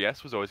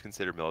V3S was always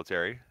considered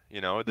military.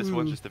 This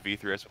one's just the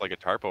V3S with a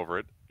tarp over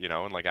it,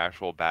 and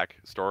actual back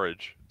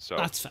storage. So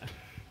that's fair.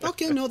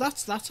 Okay, no,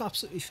 that's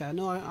absolutely fair.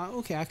 No,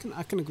 okay, I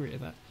can agree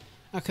with that.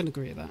 I can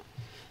agree with that.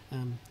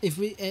 If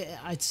we,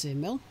 I'd say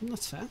Mill.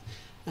 That's fair.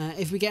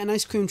 If we get an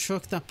ice cream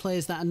truck that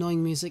plays that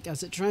annoying music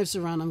as it drives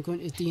around, I'm going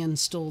to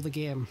deinstall the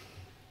game.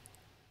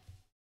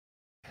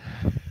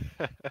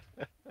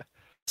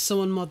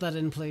 Someone mod that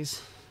in,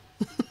 please.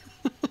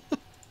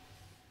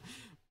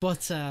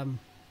 But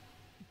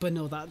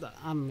no, that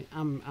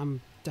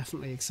I'm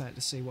definitely excited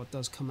to see what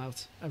does come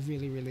out. I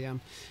really, really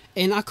am,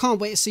 and I can't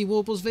wait to see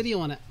Warble's video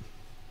on it.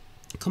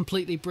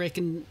 Completely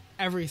breaking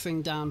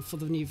everything down for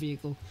the new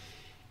vehicle.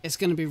 It's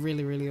going to be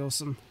really, really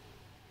awesome.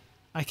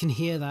 I can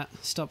hear that.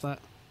 Stop that.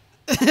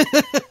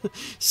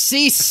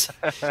 Cease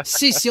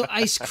your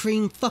ice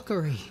cream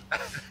fuckery.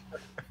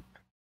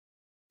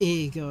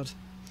 God.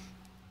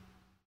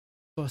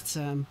 But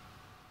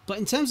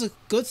in terms of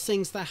good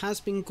things that has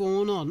been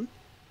going on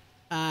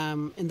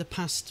in the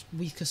past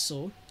week or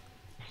so,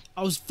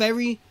 I was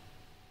very,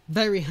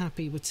 very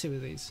happy with two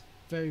of these.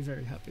 Very,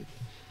 very happy.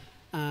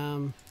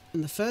 And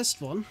the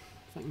first one,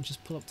 if I can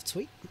just pull up the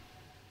tweet.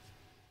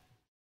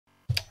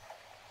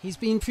 He's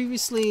been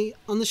previously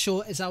on the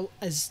show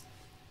as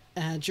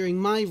during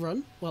my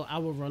run, well,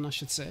 our run, I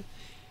should say.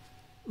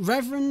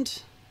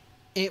 Reverend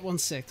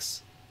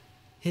 816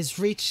 has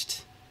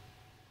reached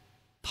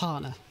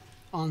partner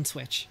on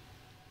Twitch.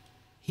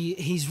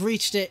 He's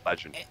reached it.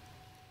 Legend.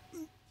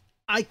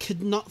 I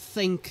could not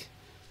think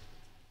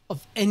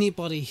of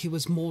anybody who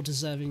was more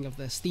deserving of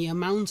this. The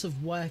amount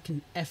of work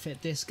and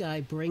effort this guy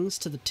brings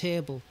to the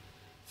table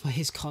for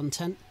his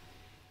content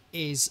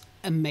is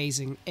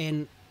amazing.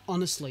 And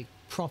honestly,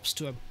 props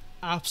to him.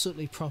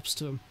 Absolutely props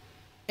to him.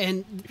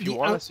 And if you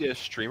want to see a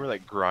streamer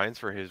that grinds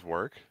for his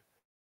work,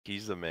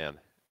 he's the man.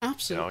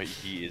 Absolutely.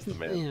 He is the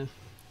man. Yeah,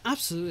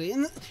 absolutely.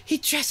 And he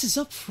dresses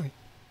up for it.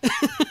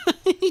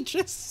 He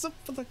dresses up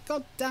for the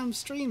goddamn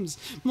streams.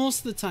 Most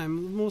of the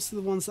time, most of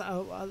the ones that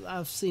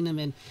I've seen him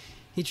in,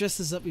 he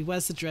dresses up. He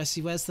wears the dress.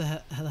 He wears the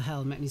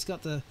helmet, and he's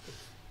got the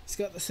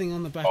thing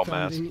on the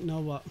background. And you know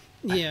what?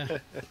 Yeah,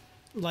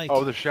 like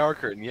the shower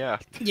curtain. Yeah.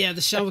 Yeah,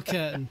 the shower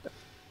curtain.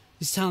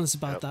 He's telling us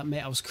about that,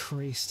 mate. I was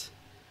creased.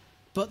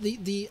 But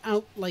the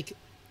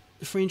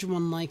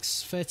 301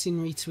 likes, 13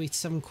 retweets,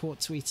 7 quote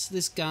tweets.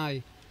 This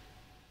guy,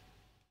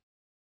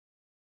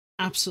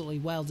 absolutely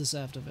well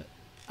deserved of it.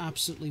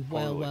 Absolutely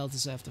well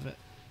deserved of it.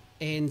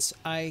 And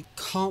I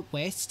can't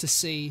wait to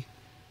see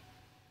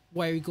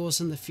where he goes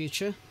in the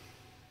future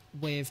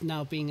with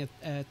now being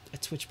a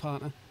Twitch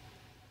partner.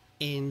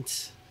 And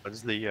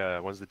when's the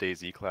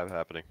DayZ collab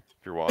happening?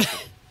 If you're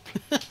watching.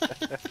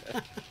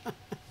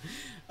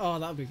 Oh,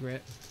 that would be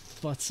great.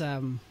 But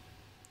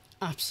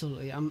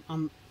absolutely,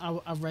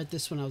 I read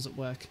this when I was at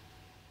work,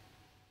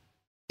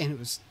 and it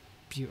was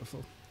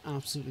beautiful,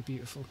 absolutely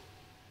beautiful.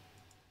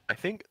 I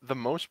think the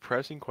most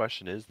pressing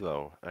question is,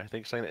 though, I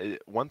think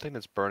one thing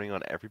that's burning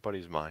on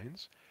everybody's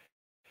minds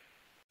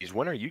is,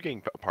 when are you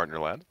getting a partner,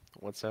 lad?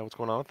 What's going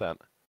on with that?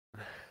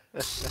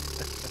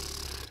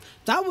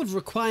 That would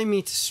require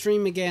me to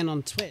stream again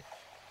on Twitch.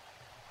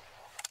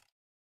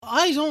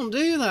 I don't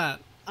do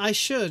that. I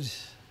should.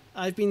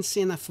 I've been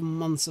seeing that for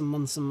months and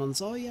months and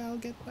months. Oh yeah, I'll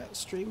get back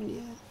streaming,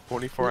 yeah.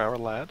 24-hour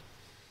lad?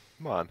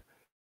 Come on.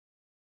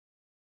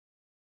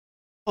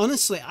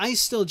 Honestly, I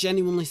still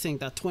genuinely think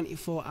that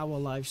 24-hour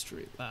live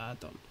stream that I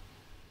done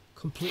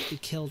completely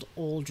killed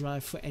all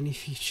drive for any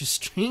future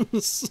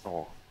streams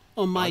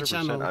on my 100%.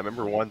 Channel. I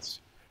remember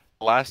once,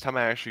 last time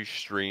I actually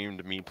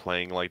streamed me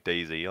playing like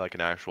DayZ, like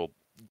an actual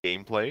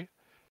gameplay,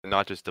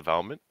 not just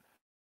development.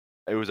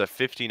 It was a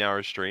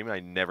 15-hour stream, and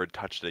I never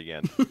touched it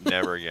again.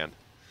 Never again.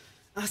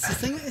 That's the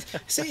thing.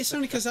 See, it's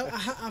only because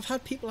I've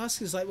had people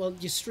ask us, like, well,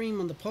 you stream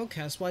on the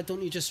podcast, why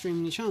don't you just stream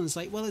on your channel? It's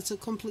like, well, it's a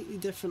completely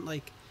different,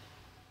 like,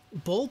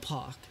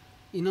 ballpark,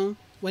 you know?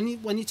 When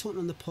you're talking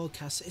on the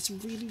podcast, it's a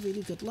really,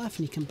 really good laugh,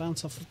 and you can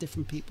bounce off of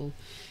different people,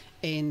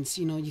 and,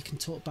 you know, you can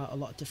talk about a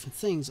lot of different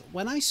things.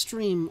 When I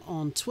stream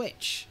on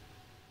Twitch,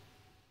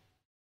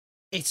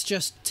 it's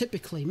just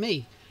typically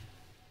me.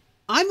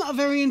 I'm not a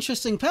very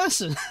interesting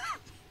person.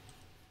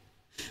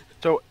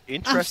 So,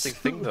 interesting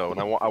thing, though,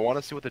 and I want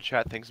to see what the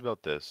chat thinks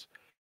about this.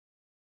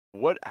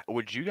 What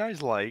would you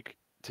guys like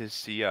to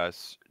see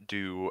us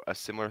do a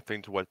similar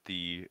thing to what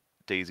the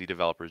DayZ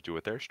developers do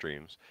with their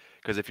streams?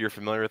 Because if you're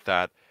familiar with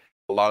that,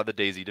 a lot of the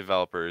DayZ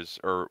developers,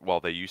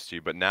 they used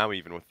to, but now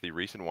even with the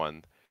recent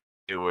one,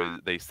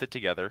 they sit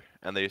together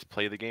and they just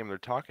play the game. They're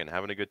talking,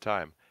 having a good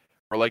time,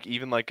 or like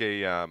even like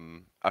a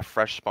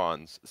fresh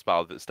spawns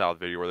style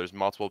video where there's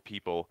multiple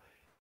people.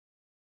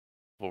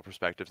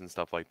 Perspectives and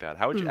stuff like that.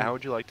 How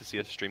would you like to see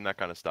us stream that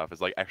kind of stuff as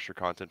like extra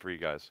content for you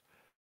guys?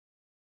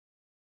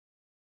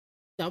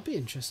 That'd be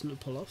interesting to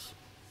pull off.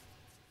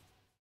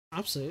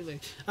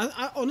 Absolutely.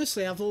 I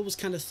honestly, I've always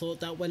kind of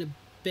thought that when a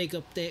big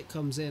update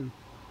comes in,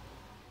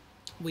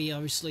 we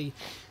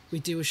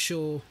do a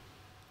show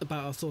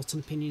about our thoughts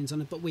and opinions on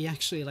it, but we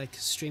actually like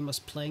stream us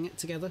playing it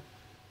together.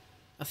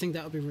 I think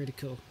that would be really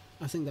cool.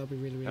 I think that would be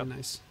really, really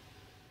nice.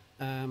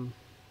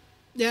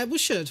 Yeah, we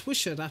should,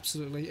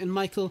 absolutely. And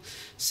Michael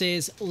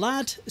says,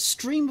 lad,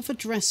 stream with a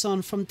dress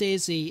on from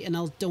DayZ and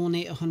I'll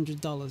donate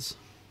 $100.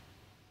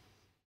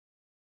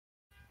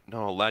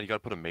 No, lad, you gotta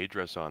put a maid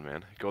dress on,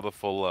 man. Go the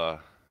full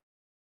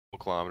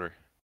kilometer.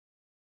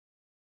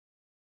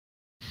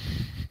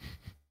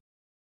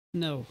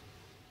 No.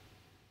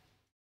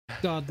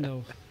 God,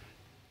 no.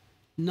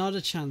 Not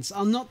a chance.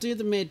 I'll not do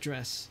the maid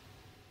dress,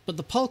 but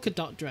the polka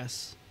dot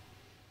dress,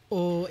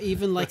 or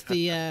even like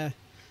the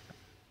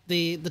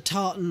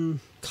tartan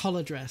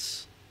collar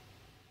dress.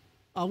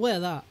 I'll wear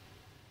that.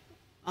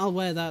 I'll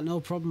wear that, no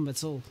problem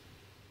at all.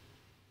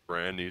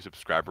 Brand new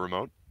subscriber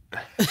remote.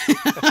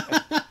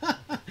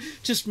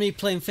 Just me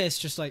playing face,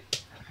 just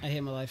like, I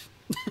hate my life.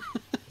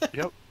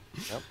 Yep.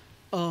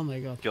 Oh my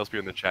god. Gillespie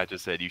in the chat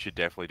just said you should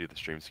definitely do the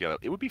streams together.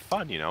 It would be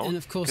fun, you know. And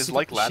of course, because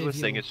like Lad was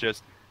saying, it's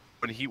just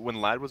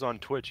when Lad was on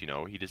Twitch, you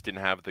know, he just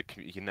didn't have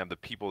the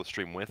people to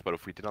stream with. But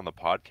if we did on the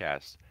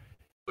podcast,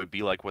 it would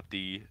be like what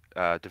the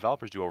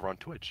developers do over on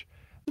Twitch.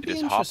 They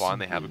just hop on,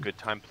 they have a good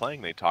time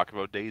playing, they talk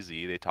about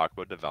DayZ, they talk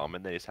about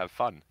development, they just have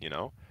fun, you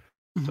know.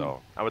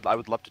 So I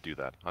would love to do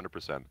that,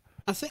 100%.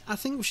 I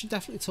think we should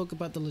definitely talk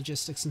about the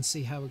logistics and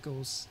see how it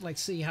goes. Like,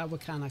 see how we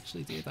can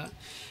actually do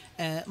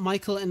that.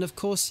 Michael, and of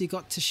course you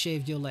got to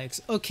shave your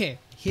legs. Okay,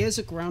 here's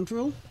a ground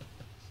rule.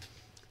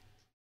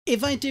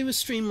 If I do a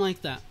stream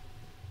like that,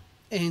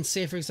 and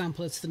say for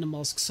example it's the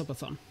Namalsk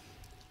Subathon,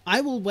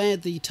 I will wear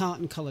the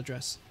tartan colour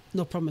dress,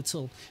 no problem at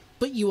all.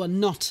 But you are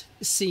not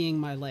seeing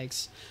my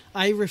legs.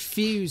 I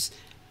refuse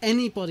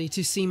anybody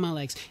to see my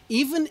legs.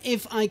 Even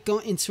if I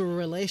got into a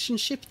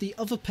relationship, the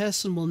other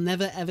person will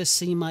never ever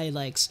see my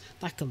legs.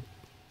 That can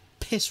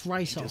piss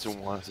right off. He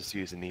doesn't want us to see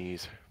his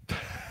knees.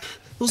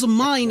 Those are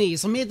my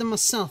knees. I made them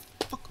myself.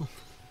 Fuck off.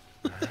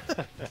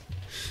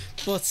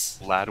 But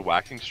Lad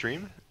waxing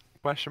stream?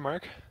 Question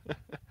mark.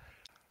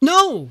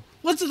 No.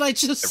 What did I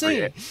just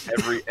say?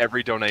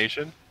 Every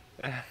donation.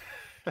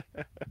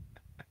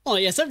 Oh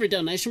yes, every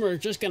donation we're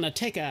just gonna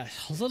take a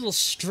little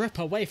strip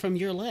away from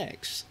your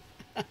legs.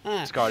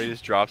 Scotty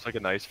just drops like a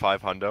nice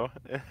 500.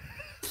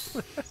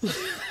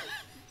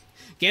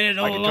 Get it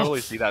all I can off.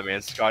 totally see that,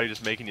 man. Scotty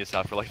just making you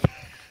suffer like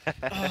that.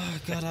 Oh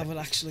god, I would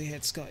actually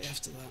hate Scotty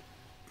after that.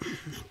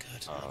 Not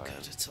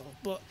good at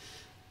all.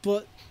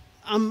 But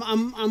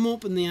I'm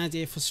open the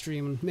idea for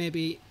streaming.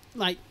 Maybe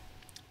like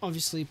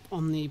obviously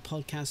on the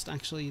podcast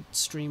actually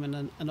streaming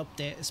an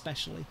update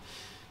especially.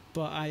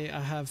 But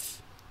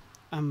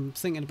I'm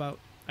thinking about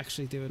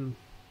actually doing,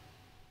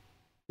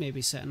 maybe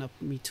setting up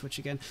me Twitch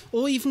again,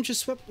 or even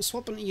just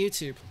swapping to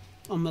YouTube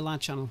on my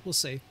lad channel. We'll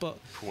see. But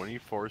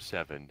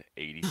 24/7,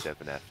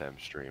 87 FM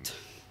stream.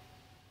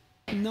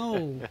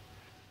 No,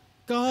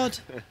 God,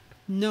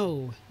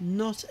 no,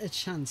 not a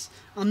chance.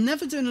 I'm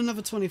never doing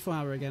another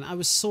 24-hour again. I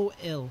was so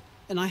ill,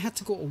 and I had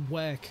to go to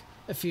work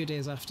a few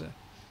days after.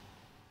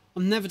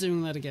 I'm never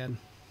doing that again.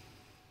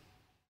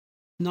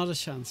 Not a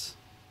chance.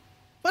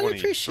 But I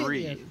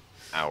appreciate it.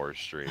 Hour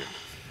stream.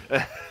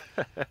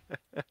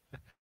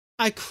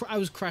 I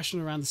was crashing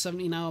around the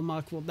 17-hour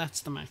mark. Well, that's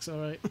the max, all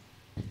right.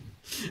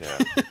 Yeah.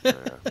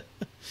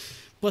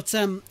 But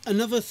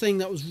another thing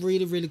that was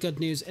really, really good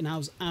news, and I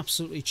was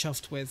absolutely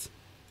chuffed with,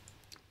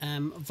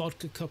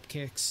 Vodka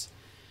Cupcakes.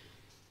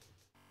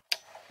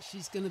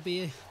 She's going to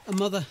be a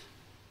mother.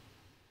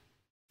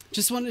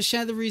 Just wanted to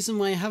share the reason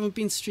why I haven't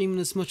been streaming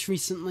as much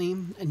recently.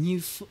 A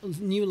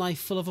new life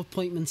full of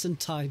appointments and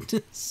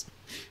tiredness.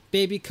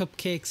 Baby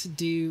Cupcakes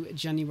due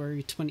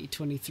January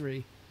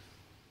 2023.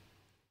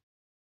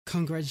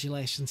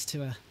 Congratulations to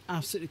her.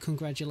 Absolutely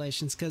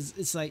congratulations, because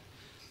it's like,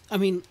 I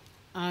mean,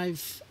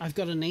 I've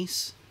got a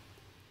niece,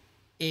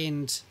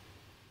 and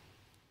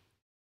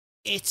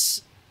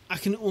I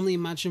can only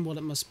imagine what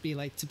it must be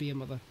like to be a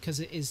mother, because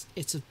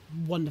it's a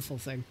wonderful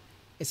thing.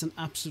 It's an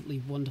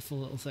absolutely wonderful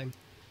little thing.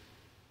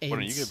 When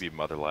are you going to be a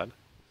mother, lad?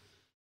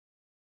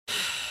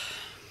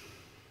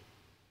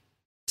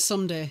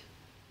 Someday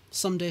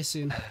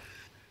soon.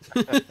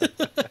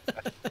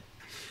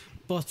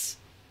 But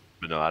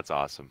no, that's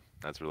awesome.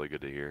 That's really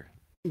good to hear.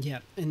 Yeah,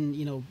 and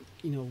you know,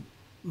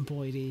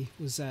 Boydie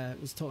was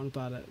talking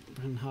about it,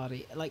 Brennan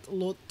Hardy. Like,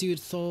 dude,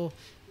 Thor,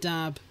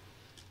 Dab,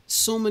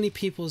 so many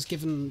people has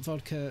given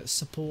Vodka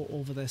support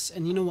over this,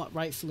 and you know what?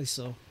 Rightfully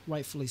so.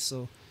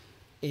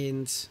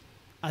 And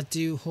I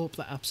do hope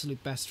the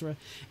absolute best for her.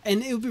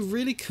 And it would be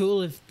really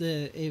cool if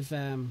the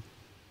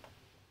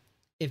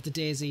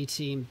DayZ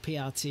team,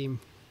 PR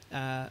team,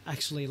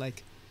 actually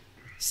like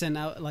send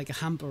out like a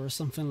hamper or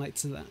something like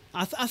to that.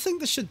 I think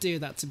they should do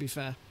that, to be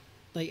fair.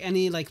 Like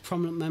any like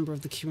prominent member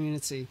of the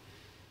community,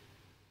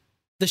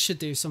 they should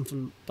do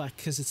something back,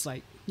 because it's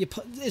like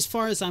as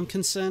far as I'm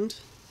concerned,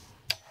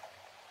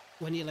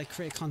 when you like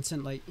create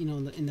content like, you know,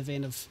 in the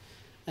vein of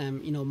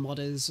you know,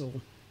 modders or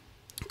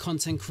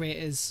content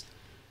creators,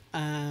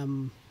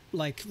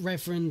 like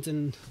Reverend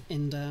and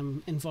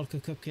Vodka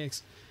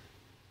Cupcakes,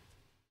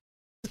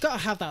 gotta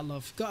have that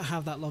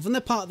love, and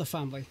they're part of the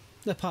family.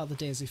 They're part of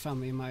the DayZ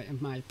family, in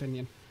my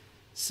opinion.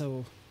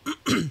 So,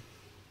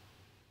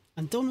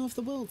 and don't know if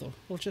they will though.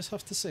 We'll just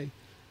have to see.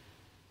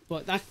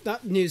 But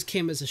that news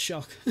came as a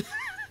shock.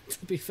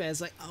 To be fair,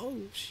 it's like, oh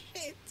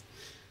shit.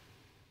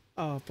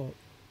 Oh, but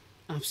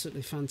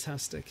absolutely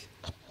fantastic.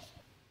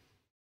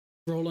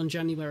 Roll on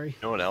January.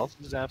 You know what else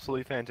is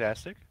absolutely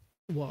fantastic?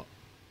 What?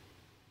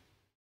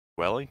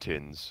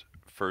 Wellington's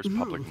first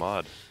public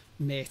mod.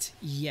 Mate,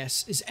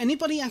 yes. Has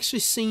anybody actually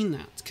seen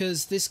that?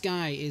 Because this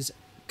guy is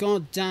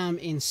goddamn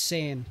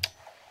insane.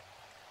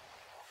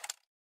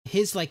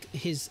 His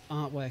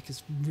artwork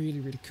is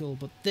really, really cool,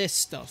 but this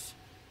stuff,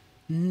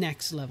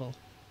 next level.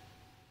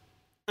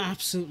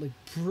 Absolutely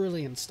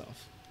brilliant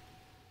stuff.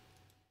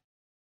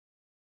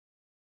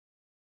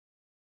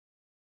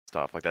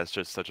 Stuff like that's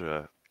just such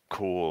a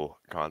cool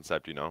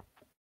concept, you know.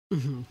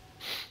 Mm-hmm.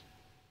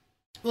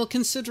 Well,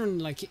 considering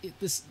like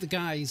the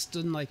guy's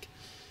done like,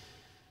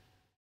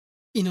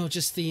 you know,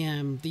 just the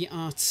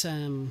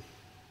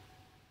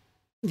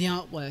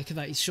artwork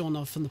that he's shown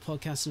off on the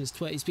podcast and his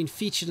Twitter. He's been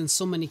featured in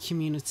so many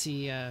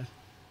community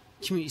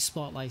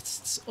spotlights.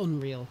 It's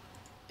unreal.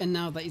 And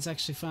now that he's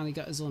actually finally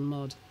got his own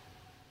mod,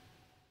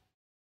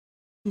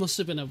 must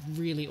have been a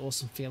really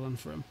awesome feeling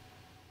for him.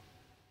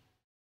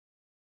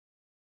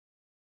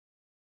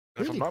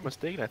 If I'm not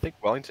mistaken, I think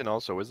Wellington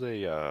also is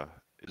a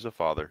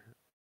father.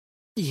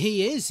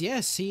 He is,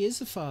 yes, he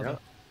is a father. Yeah.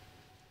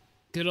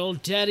 Good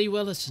old Daddy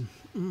Wellington.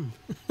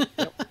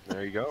 Yep,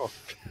 there you go.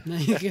 There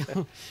you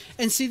go.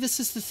 And see, this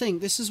is the thing.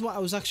 This is what I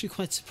was actually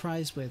quite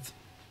surprised with.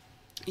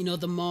 You know,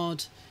 the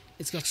mod,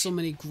 it's got so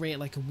many great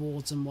like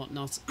awards and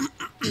whatnot.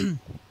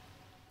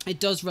 It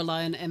does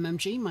rely on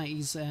MMG,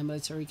 Mighty's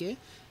military gear.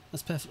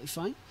 That's perfectly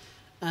fine.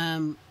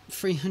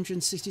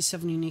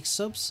 367 unique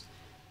subs.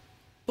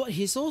 But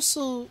he's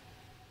also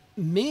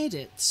made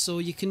it so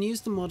you can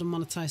use the mod on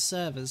monetized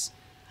servers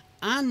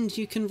and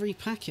you can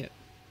repack it.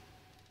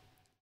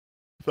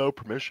 Without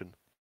permission.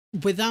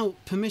 Without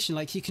permission,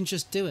 like you can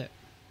just do it.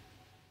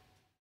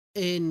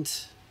 And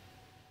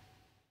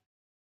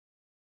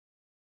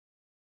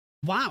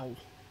wow.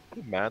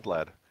 Mad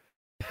lad.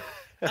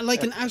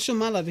 Like an actual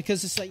mad lad,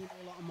 because it's like, you know,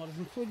 a lot of modders,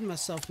 including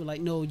myself, were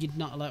like, no, you're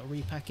not allowed to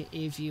repack it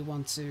if you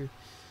want to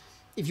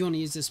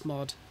use this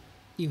mod.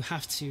 You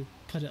have to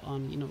put it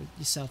on, you know,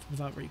 yourself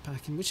without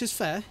repacking, which is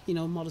fair. You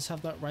know, modders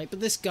have that right. But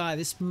this guy,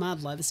 this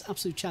mad lad, this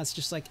absolute chance,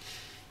 just like,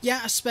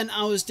 yeah, I spent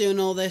hours doing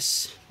all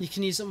this. You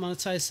can use it on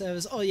monetized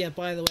servers. Oh yeah,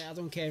 by the way, I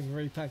don't care if you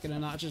repack it or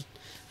not. Just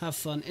have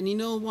fun. And you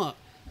know what?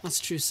 That's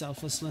true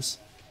selflessness.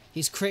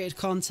 He's created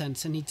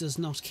content and he does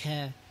not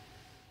care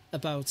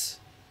about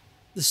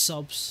the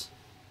subs.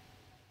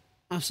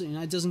 Absolutely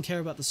not. He doesn't care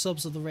about the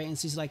subs or the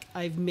ratings. He's like,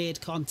 I've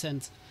made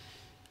content.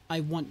 I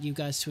want you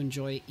guys to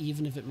enjoy it,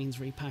 even if it means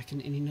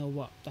repacking. And you know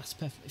what? That's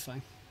perfectly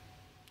fine.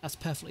 That's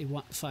perfectly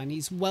fine.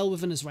 He's well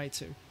within his right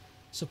to.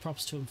 So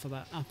props to him for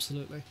that.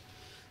 Absolutely.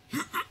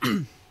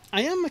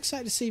 I am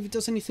excited to see if he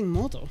does anything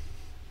more, though.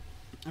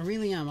 I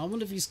really am. I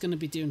wonder if he's going to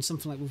be doing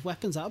something like with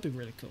weapons. That would be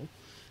really cool.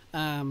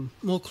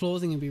 More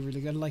clothing would be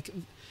really good. Like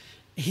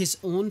his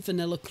own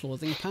vanilla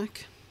clothing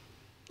pack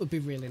would be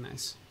really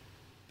nice.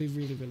 Be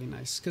really, really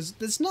nice. Because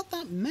there's not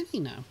that many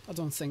now, I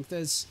don't think.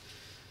 There's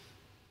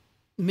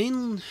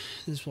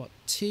what,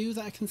 2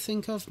 that I can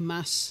think of?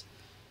 Mass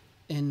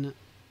in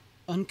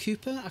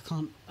Uncooper.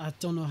 I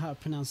don't know how to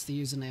pronounce the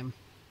username.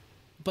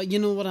 But you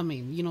know what I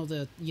mean. You know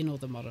the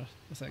modder,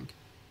 I think.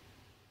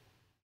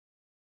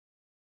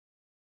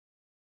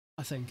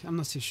 I'm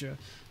not too sure.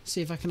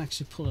 See if I can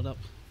actually pull it up,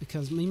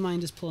 because my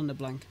mind is pulling a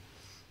blank.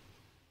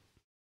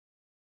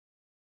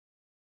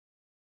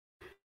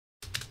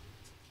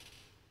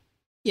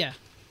 Yeah.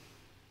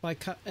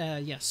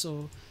 Yeah,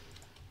 so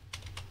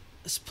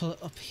let's pull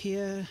it up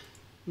here.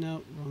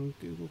 No, wrong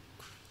Google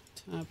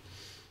tab.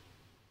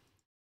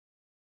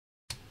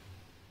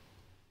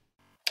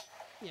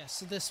 Yeah,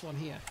 so this one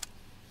here.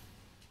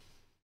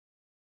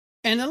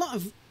 And a lot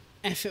of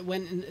effort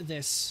went into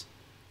this.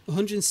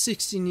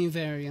 160 new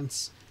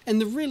variants. And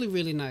they're really,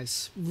 really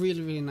nice. Really,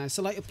 really nice.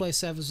 I like to play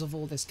servers of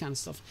all this kind of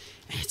stuff.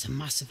 And it's a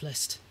massive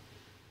list.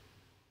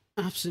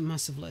 Absolute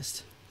massive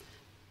list.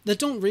 They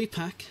don't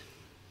repack.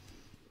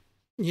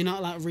 You're not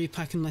allowed to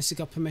repack unless you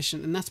got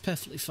permission. And that's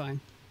perfectly fine.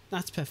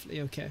 That's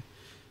perfectly okay.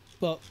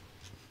 But,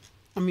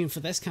 I mean, for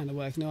this kind of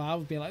work, no, I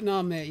would be like,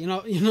 no, mate, you're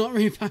not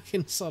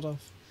repacking, sort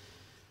of.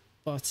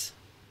 But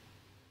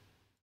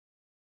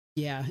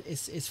yeah,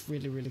 it's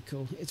really, really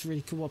cool. It's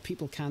really cool what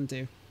people can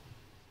do.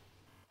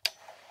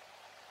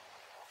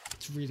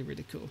 It's really,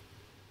 really cool.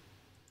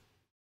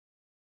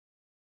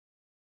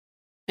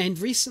 And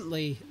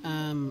recently,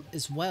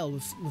 as well,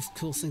 with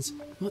cool things.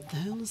 What the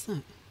hell is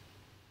that?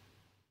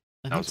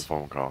 That was a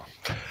phone call.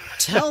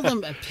 Tell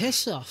them to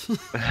piss off.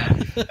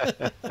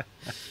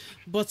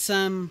 But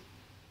seeing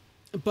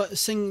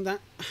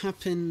that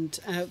happened,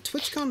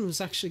 TwitchCon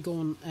was actually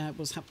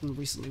was happening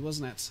recently,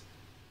 wasn't it?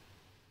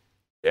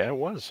 Yeah, it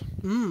was.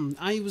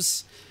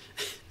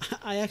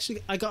 I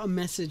got a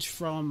message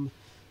from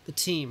the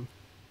team.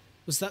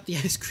 Was that the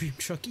ice cream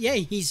truck? Yeah,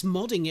 he's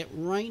modding it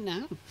right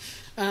now.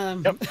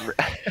 Yep,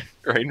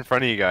 right in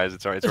front of you guys.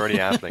 It's already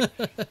happening.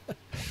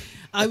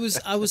 I was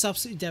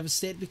absolutely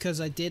devastated,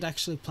 because I did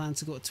actually plan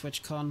to go to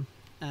TwitchCon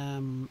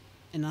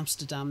in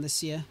Amsterdam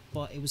this year,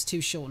 but it was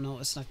too short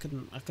notice and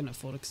I couldn't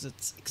afford it because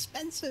it's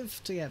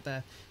expensive to get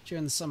there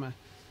during the summer.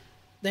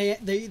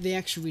 They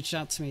actually reached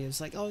out to me. It was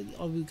like, oh,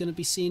 are we going to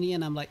be seeing you?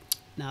 And I'm like,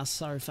 nah,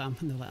 sorry fam.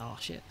 And they're like, oh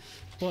shit.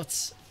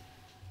 But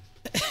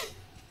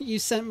you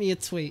sent me a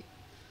tweet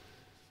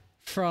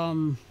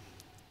from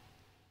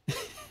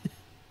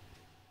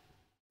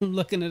I'm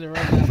looking at it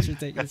right now, it's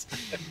ridiculous.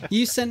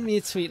 You sent me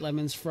a tweet,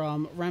 Lemons,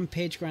 from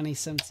Rampage Granny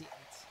 78.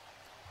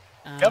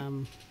 Yep.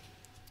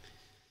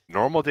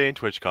 Normal day in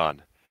TwitchCon.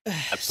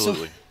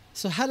 Absolutely.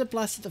 So had a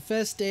blast at the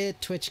first day at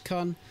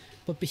TwitchCon,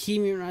 but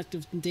Bohemia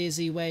Interactive and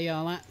DayZ, where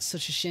y'all at?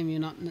 Such a shame you're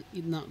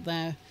not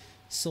there.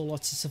 So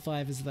lots of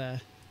survivors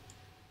there.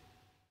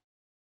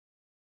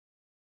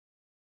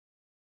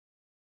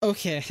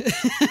 Okay.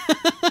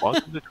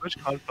 Welcome to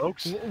TwitchCon,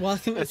 folks.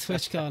 Welcome to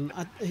TwitchCon.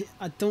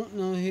 I don't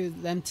know who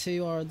them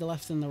two are, the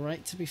left and the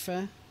right, to be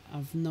fair.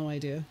 I've no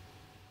idea.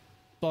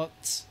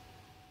 But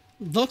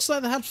looks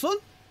like they had fun.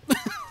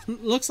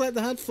 Looks like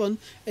they had fun.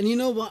 And you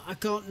know what? I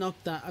can't knock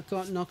that. I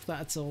can't knock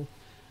that at all.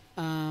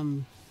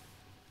 I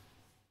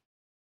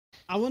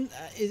want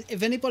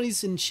if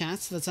anybody's in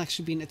chat that's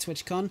actually been at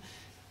TwitchCon,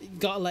 you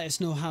gotta let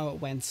us know how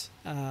it went.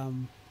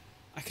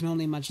 I can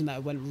only imagine that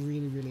it went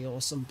really, really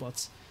awesome,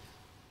 but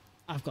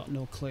I've got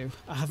no clue.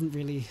 I haven't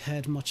really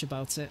heard much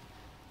about it.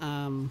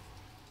 I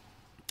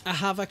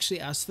have actually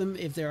asked them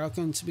if they are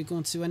going to be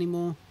going to any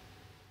more.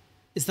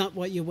 Is that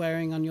what you're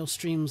wearing on your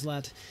streams,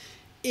 lad?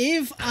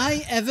 If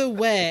I ever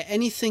wear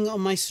anything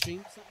on my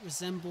streams that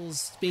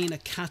resembles being a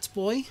cat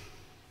boy,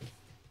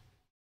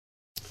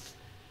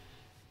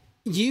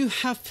 you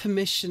have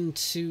permission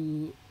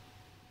to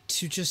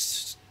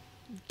just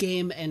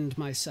game end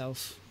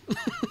myself.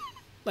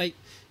 Like,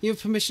 you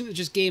have permission to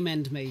just game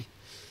end me.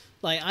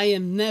 Like, I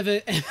am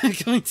never ever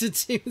going to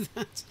do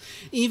that.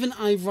 Even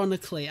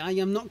ironically, I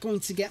am not going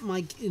to get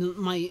my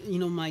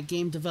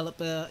game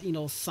developer,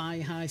 thigh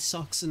high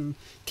socks and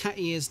cat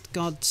ears.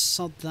 God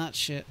sod that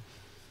shit.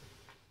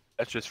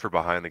 That's just for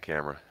behind the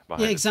camera.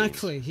 Yeah,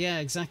 exactly. Yeah,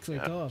 exactly.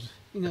 Yeah. God,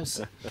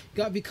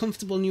 got to be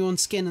comfortable in your own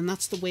skin, and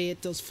that's the way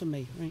it does for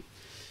me, right?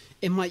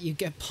 It might you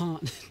get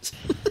partnered.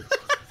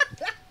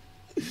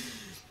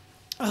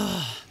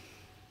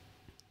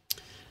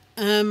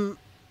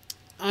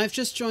 I've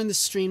just joined the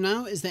stream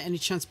now. Is there any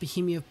chance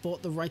Bohemia have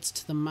bought the rights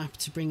to the map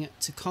to bring it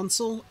to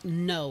console?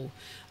 No.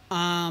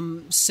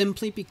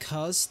 Simply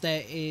because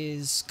there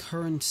is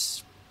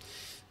current,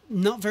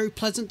 not very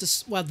pleasant,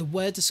 there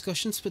were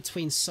discussions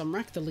between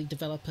Sumrak, the lead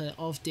developer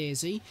of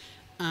DayZ,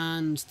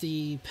 and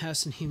the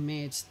person who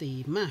made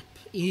the map,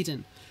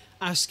 Eden,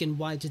 asking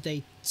why did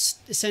they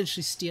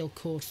essentially steal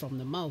code from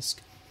the Malsk.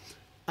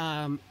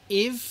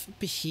 If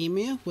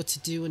Bohemia were to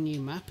do a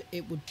new map,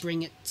 it would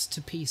bring it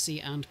to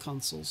PC and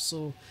consoles,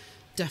 so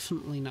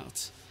definitely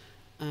not.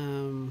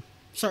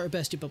 Sorry to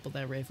burst your bubble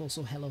there, Rave.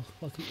 Also, hello,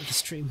 welcome to the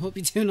stream. Hope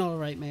you're doing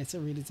alright, mate. I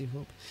really do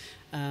hope.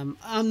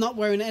 I'm not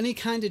wearing any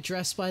kind of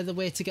dress, by the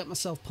way, to get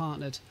myself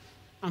partnered.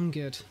 I'm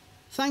good.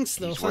 Thanks,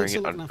 though. He's Thanks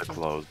wearing for it under the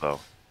clothes, though.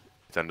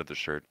 It's under the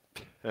shirt.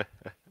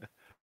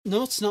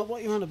 No, it's not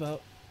what you're on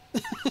about.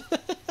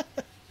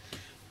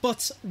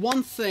 But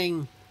one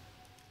thing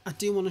I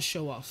do want to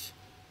show off.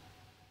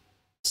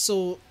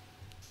 So,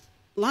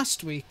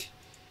 last week,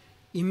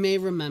 you may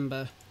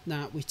remember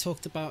that we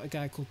talked about a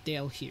guy called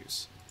Dale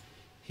Hughes,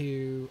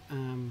 who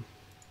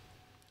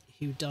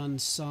done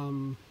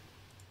some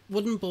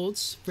wooden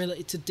boards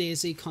related to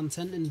DayZ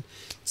content and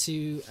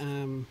to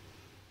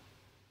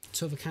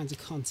other kinds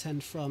of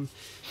content from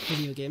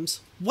video games.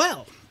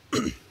 Well,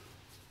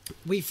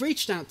 we've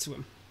reached out to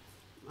him.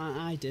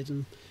 I did,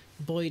 and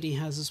Boydie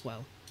has as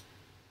well.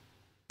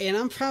 And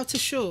I'm proud to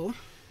show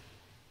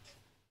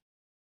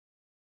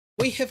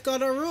we have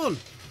got our own.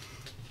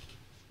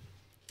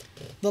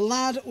 The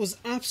lad was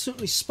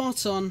absolutely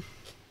spot on.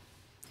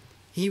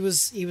 He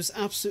was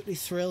absolutely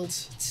thrilled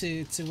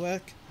to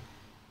work.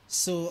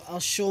 So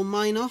I'll show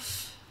mine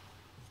off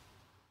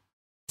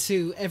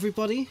to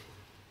everybody.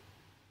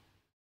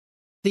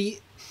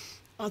 The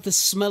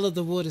smell of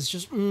the wood is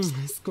just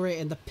it's great,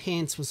 and the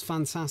paint was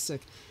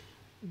fantastic.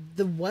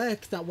 The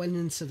work that went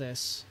into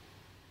this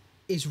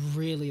is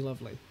really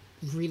lovely,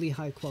 really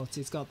high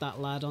quality. It's got that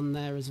lad on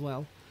there as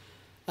well.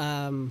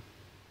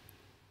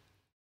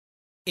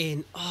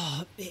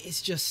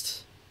 It's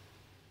just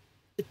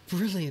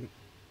brilliant.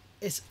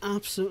 It's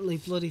absolutely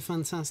bloody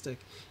fantastic.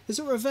 Is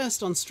it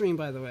reversed on stream,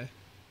 by the way?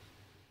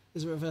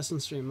 Is it reversed on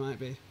stream? Might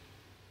be.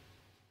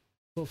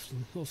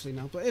 Hopefully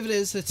not. But if it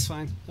is, it's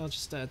fine. I'll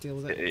just deal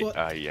with it.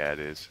 Yeah, it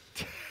is.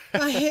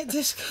 I hate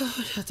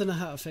Discord. I don't know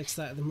how to fix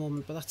that at the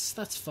moment, but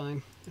that's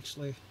fine,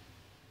 actually.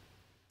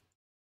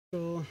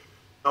 Sure.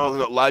 Oh,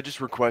 no, Lad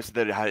just requested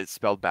that it had it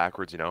spelled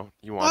backwards, You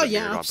want it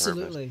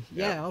absolutely.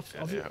 On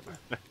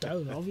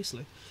purpose.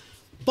 Obviously.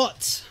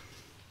 But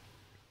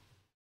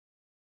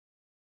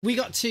we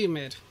got two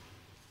made.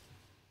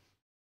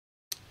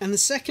 And the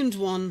second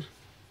one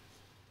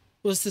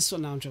was this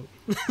one. Now I'm joking.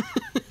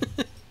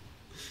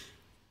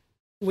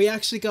 We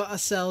actually got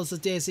ourselves a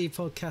DayZ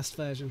podcast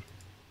version.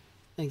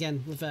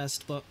 Again,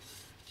 reversed, but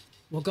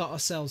we got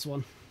ourselves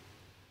one.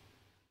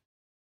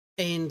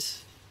 And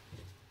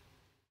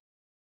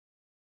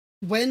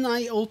when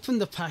I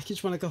opened the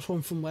package when I got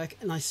home from work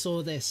and I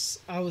saw this,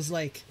 I was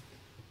like,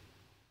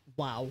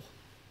 wow.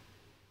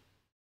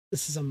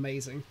 This is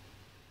amazing.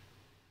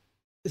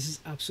 This is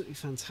absolutely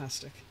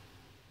fantastic.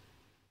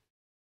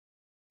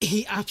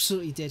 He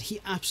absolutely did.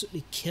 He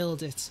absolutely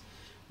killed it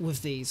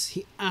with these.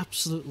 He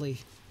absolutely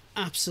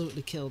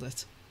killed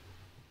it.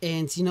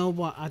 And you know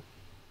what? I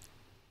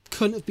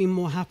couldn't have been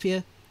more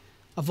happier.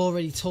 I've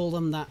already told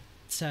him that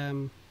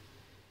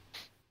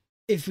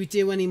if we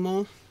do any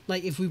more,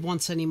 like if we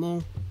want any more,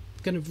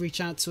 I'm going to reach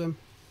out to him.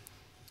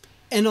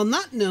 And on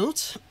that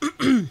note,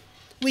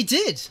 we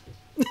did.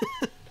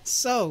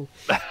 So,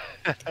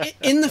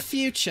 in the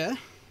future,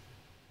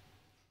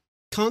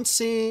 can't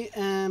say...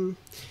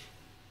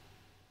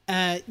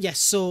 yes,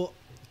 so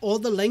all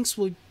the links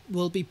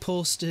will be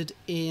posted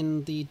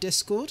in the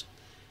Discord.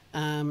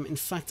 In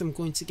fact, I'm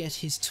going to get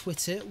his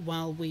Twitter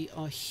while we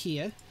are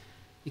here,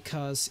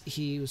 because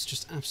he was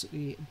just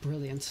absolutely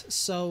brilliant.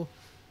 So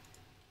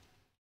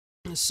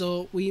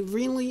we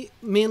really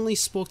mainly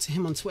spoke to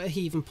him on Twitter.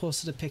 He even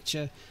posted a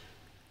picture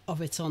of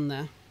it on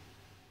there.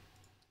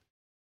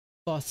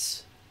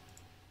 But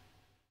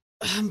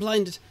I'm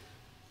blinded.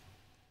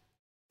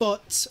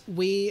 But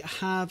we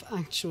have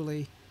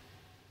actually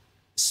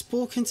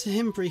spoken to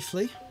him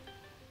briefly.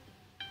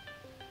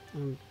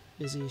 I'm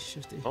busy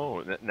shifting.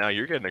 Oh, now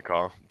you're getting a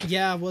call.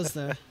 Yeah, I was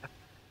there.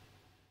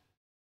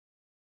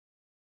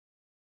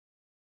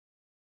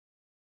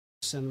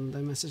 Send the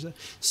message there.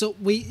 So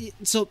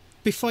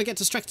before I get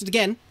distracted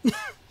again,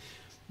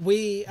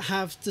 we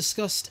have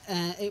discussed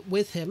it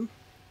with him,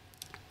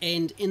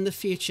 and in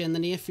the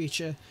near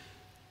future,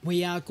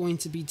 we are going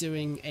to be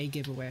doing a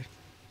giveaway.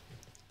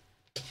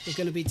 We're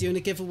going to be doing a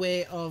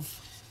giveaway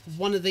of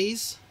one of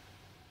these.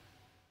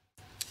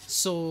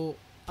 So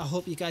I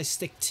hope you guys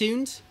stick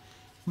tuned.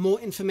 More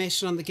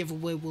information on the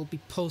giveaway will be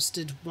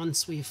posted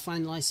once we have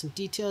finalised some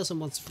details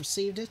and once I've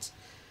received it.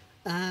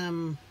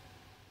 And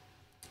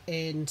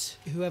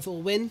whoever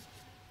will win,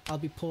 I'll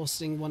be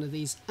posting one of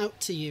these out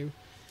to you.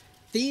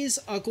 These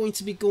are going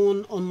to be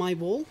going on my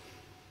wall,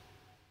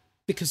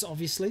 because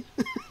obviously.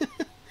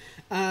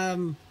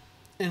 And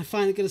I'm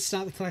finally going to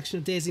start the collection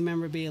of DayZ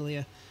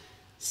memorabilia.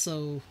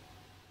 So,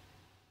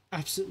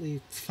 absolutely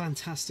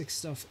fantastic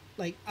stuff.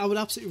 Like, I would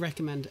absolutely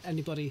recommend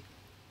anybody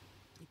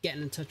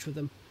getting in touch with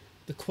them.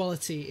 The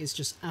quality is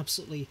just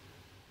absolutely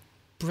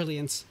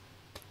brilliant.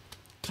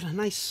 Got a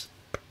nice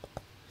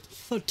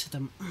thud to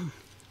them.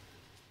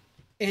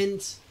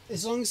 And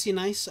as long as you're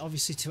nice,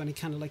 obviously, to any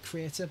kind of like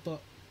creator,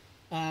 but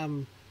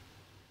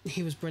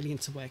he was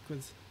brilliant to work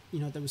with. You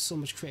know, there was so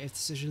much creative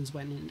decisions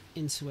went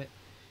into it,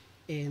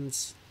 and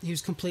he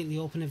was completely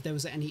open if there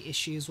was any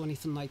issues or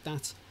anything like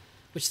that,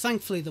 which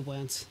thankfully there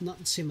weren't,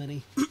 not too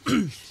many.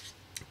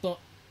 But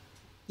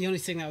the only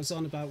thing I was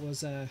on about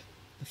was the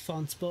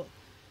font, but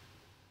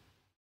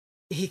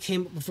he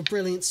came up with a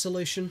brilliant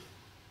solution,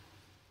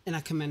 and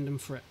I commend him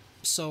for it.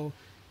 So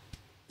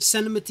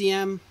send him a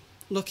DM,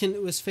 look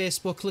into his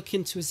Facebook, look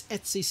into his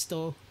Etsy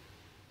store,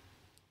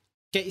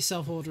 get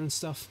yourself ordering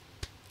stuff.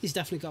 He's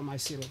definitely got my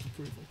seal of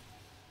approval.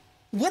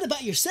 What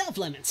about yourself,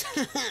 Lemons?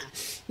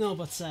 No,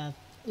 but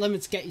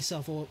Lemons, get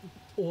yourself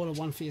order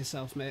one for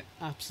yourself, mate.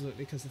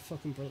 Absolutely, because they're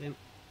fucking brilliant.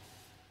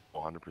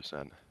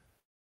 100%.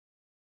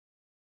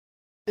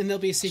 And there'll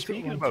be a secret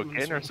Speaking one. about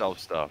getting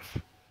ourselves stuff,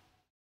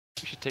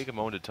 we should take a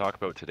moment to talk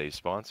about today's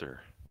sponsor.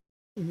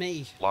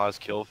 Me. Law's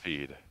Kill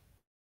Feed.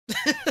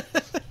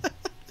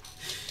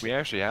 We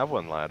actually have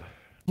one, lad.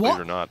 What? Believe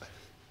it or not.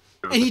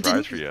 And you Surprise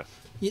didn't, for you.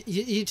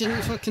 You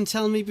didn't fucking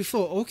tell me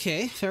before.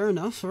 Okay, fair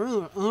enough.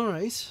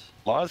 Alright.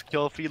 Law's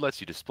Kill Feed lets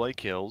you display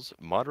kills,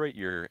 moderate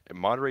your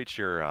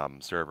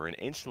server, and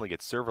instantly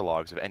get server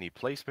logs of any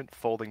placement,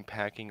 folding,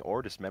 packing,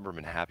 or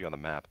dismemberment happening on the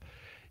map.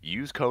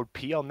 Use code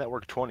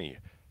PLNetwork20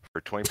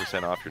 for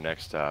 20% off your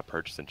next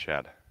purchase in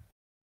chat.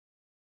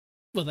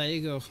 Well, there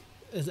you go.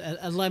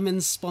 A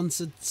Lemon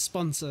sponsored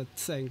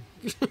thing.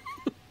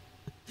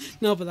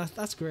 No, but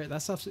that's great.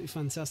 That's absolutely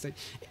fantastic.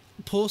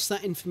 Post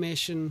that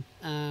information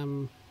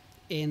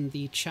in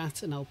the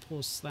chat, and I'll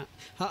post that.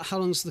 How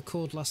long does the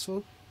code last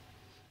for?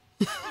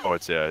 Oh,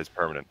 it's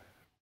permanent.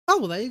 Oh,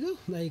 well, there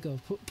you go.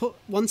 Put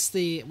once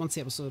the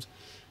episode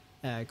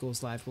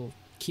goes live, we'll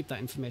keep that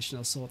information.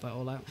 I'll sort that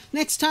all out.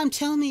 Next time,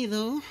 tell me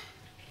though.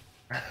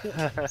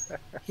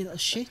 You little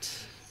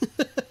shit.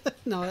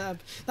 No,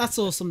 that's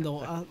awesome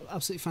though.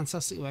 Absolutely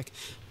fantastic work.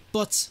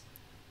 But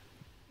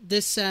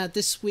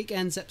this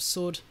weekend's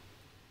episode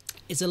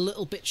is a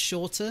little bit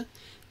shorter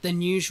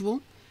than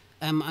usual.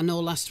 I know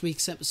last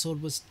week's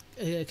episode was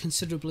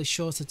considerably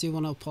short. I do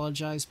want to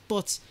apologise.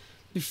 But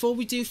before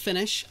we do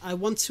finish, I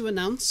want to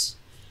announce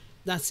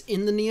that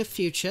in the near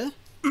future,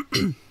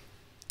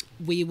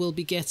 we will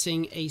be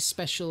getting a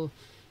special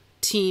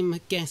team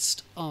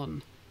guest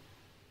on.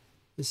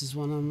 This is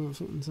one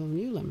I'm telling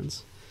you,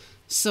 Lemons.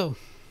 So,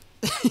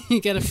 you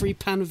get a free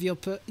pan with your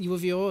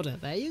order.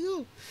 There you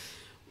go.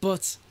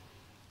 But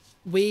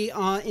we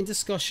are in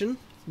discussion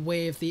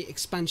with the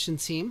expansion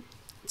team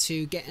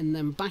to getting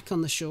them back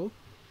on the show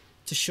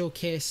to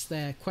showcase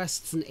their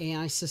quests and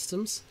AI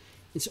systems,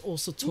 and to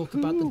also talk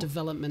about the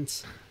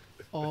development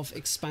of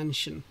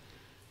expansion.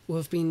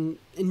 We've been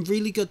in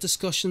really good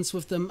discussions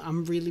with them.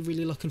 I'm really,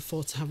 really looking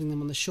forward to having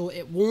them on the show.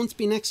 It won't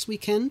be next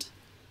weekend,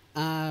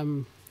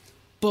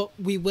 but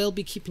we will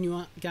be keeping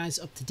you guys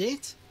up to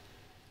date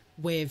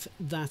with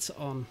that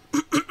on.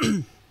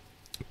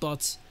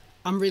 But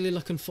I'm really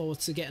looking forward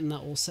to getting that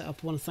all set up.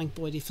 I want to thank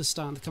Boydie for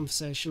starting the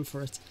conversation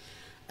for it.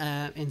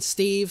 And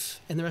Steve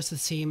and the rest of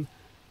the team,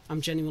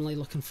 I'm genuinely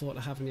looking forward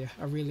to having you.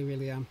 I really,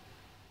 really am.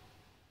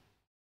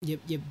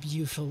 You're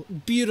beautiful,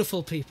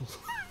 beautiful people.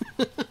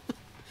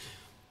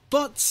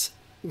 But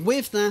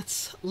with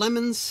that,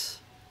 Lemons,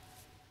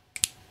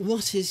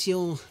 what is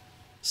your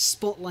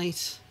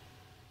spotlight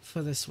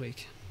for this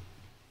week?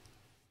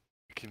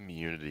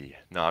 Community.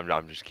 No,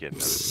 I'm just kidding. I'm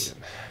just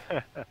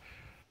kidding.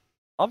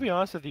 I'll be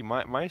honest with you.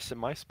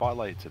 My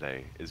spotlight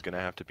today is gonna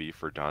have to be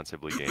for Don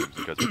Sibley Games,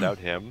 because without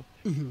him,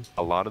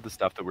 a lot of the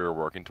stuff that we were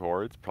working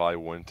towards probably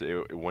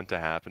wouldn't have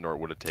happened, or it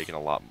would have taken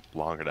a lot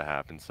longer to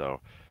happen.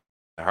 So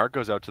my heart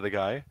goes out to the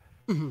guy.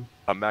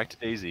 I'm back to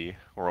Daisy.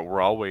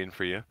 We're all waiting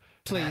for you.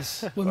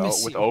 Please, we'll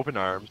miss with you. open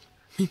arms.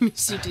 We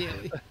miss you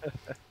dearly.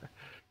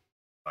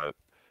 But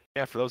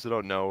yeah, for those who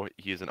don't know,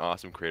 he's an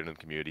awesome creator in the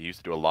community. He used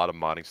to do a lot of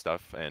modding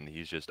stuff, and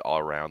he's just all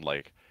around,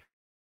 like,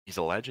 he's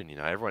a legend. You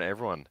know,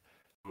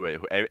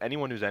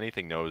 anyone who's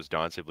anything knows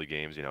Don Sibley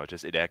Games. You know,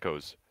 it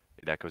echoes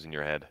in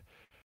your head.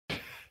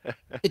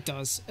 It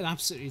does. It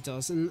absolutely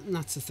does, and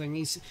that's the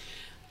thing.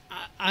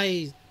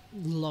 I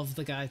love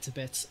the guy to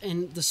bits,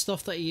 and the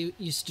stuff that he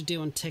used to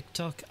do on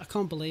TikTok, I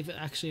can't believe it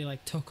actually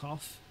like took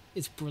off.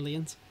 It's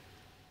brilliant.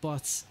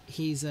 But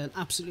he's an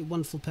absolutely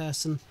wonderful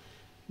person,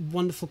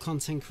 wonderful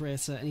content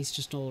creator, and he's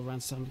just all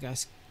around stuff.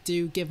 Guys,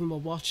 do give him a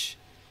watch.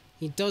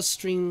 He does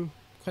stream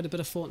quite a bit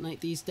of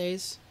Fortnite these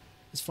days,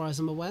 as far as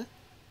I'm aware.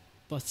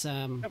 But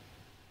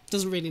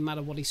doesn't really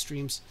matter what he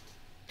streams,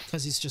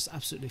 because he's just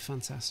absolutely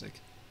fantastic.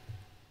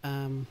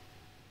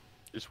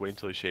 Just wait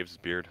until he shaves his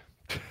beard.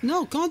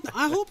 No, God,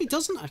 I hope he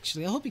doesn't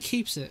actually. I hope he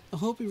keeps it. I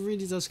hope he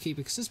really does keep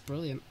it, because it's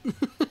brilliant.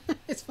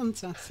 It's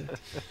fantastic.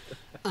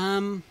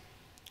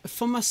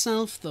 For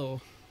myself,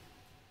 though,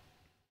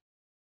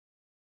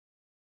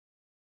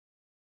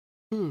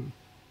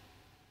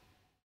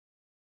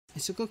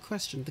 it's a good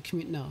question.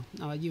 No,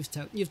 you've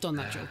done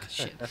that joke.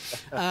 Shit.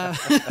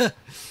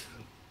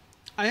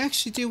 I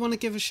actually do want to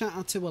give a shout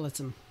out to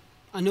Willerton.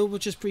 I know we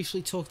just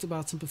briefly talked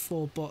about him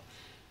before, but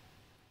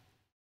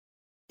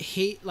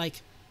he,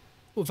 like,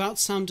 without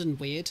sounding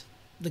weird,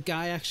 the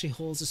guy actually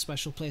holds a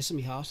special place in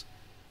my heart.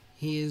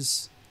 He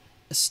is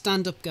a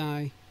stand-up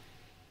guy.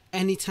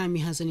 Anytime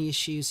he has any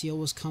issues, he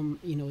always comes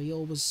to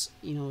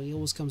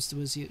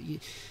us. You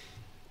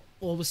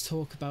always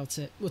talk about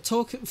it. We'll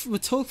talk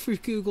through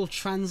Google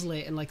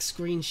Translate and like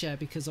screen share,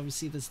 because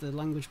obviously there's the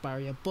language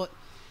barrier, but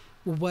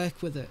we'll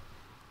work with it.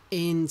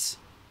 And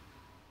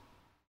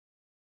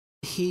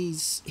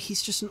he's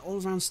just an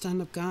all-around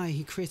stand-up guy.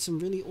 He creates some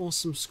really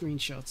awesome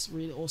screenshots,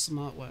 really awesome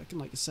artwork, and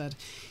like I said,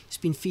 he's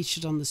been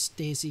featured on the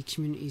Daisy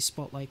Community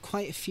Spotlight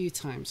quite a few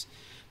times.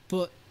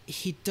 But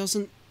he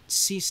doesn't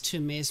cease to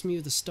amaze me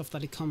with the stuff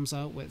that he comes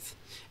out with.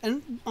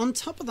 And on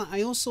top of that, I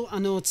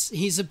know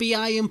he's a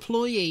BI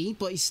employee,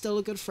 but he's still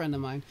a good friend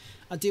of mine.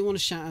 I do want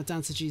to shout out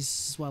Dan to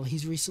Jesus as well.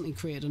 He's recently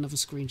created another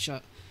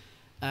screenshot,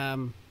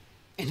 and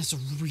it's a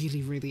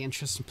really, really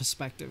interesting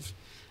perspective.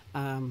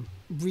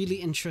 Really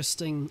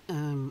interesting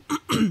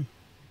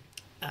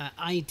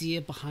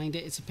idea behind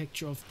it. It's a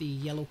picture of the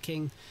Yellow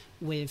King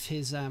with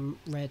his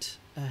red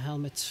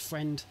helmet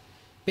friend,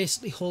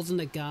 basically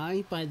holding a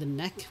guy by the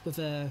neck with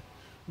a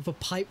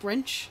pipe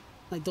wrench,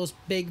 like those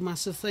big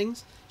massive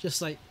things,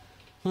 just like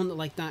holding it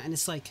like that. And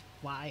it's like,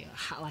 why?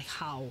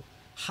 How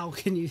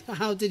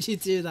did you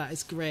do that?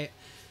 It's great.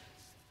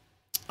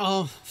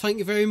 Oh, thank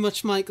you very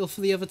much, Michael, for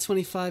the other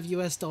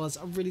 $25.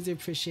 I really do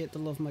appreciate the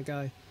love, my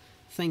guy.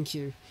 Thank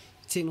you.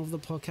 Taking over the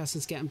podcast,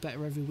 it's getting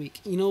better every week.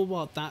 You know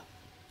what? That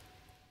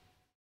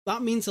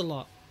means a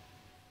lot.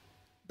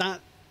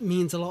 That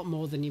means a lot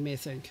more than you may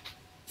think.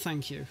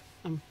 Thank you.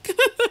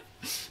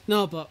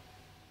 No, but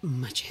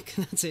magic.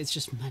 That's it. It's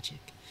just magic.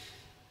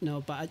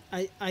 No, but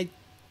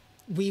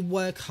we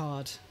work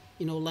hard.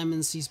 You know,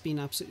 Lemons, he's been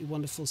absolutely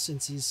wonderful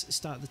since he's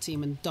started the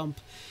team, and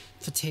Dump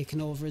for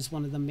taking over as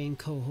one of the main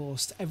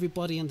co-hosts.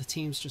 Everybody on the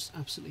team's just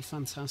absolutely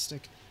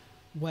fantastic,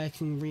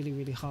 working really,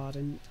 really hard.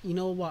 And you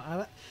know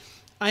what?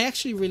 I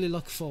actually really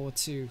look forward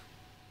to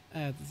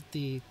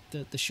the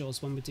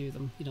shows when we do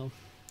them. You know,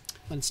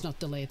 when it's not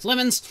delayed.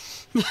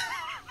 Lemons.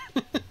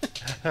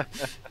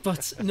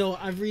 But no,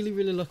 I really,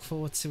 really look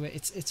forward to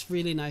it. It's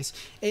really nice.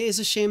 It is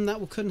a shame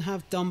that we couldn't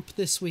have Dump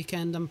this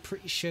weekend. I'm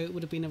pretty sure it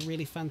would have been a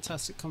really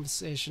fantastic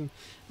conversation.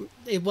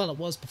 It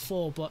was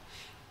before, but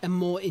a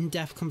more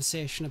in-depth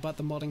conversation about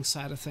the modding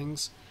side of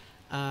things.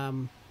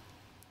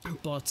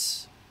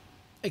 But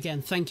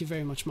again, thank you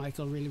very much,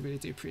 Michael. Really, really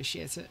do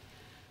appreciate it.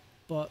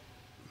 But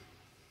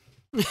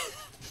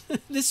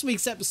this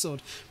week's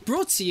episode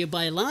brought to you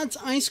by Lad's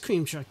Ice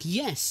Cream Truck.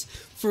 Yes,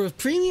 for a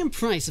premium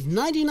price of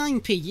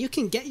 99p, you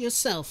can get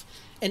yourself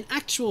an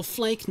actual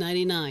flake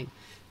 99.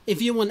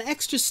 If you want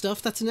extra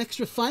stuff, that's an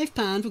extra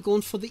 £5. We're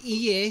going for the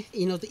EA,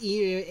 the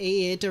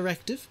EA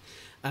directive.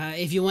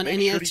 If you want Make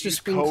any sure extra to use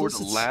sprinkles,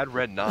 code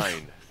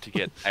LADRED9 to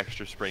get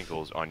extra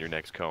sprinkles on your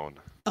next cone.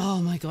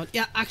 Oh my god!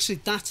 Yeah, actually,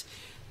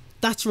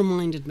 that's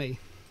reminded me.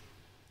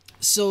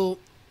 So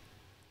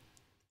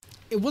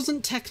it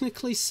wasn't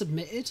technically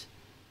submitted,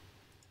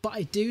 but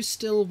I do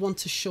still want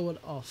to show it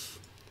off.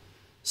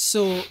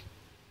 So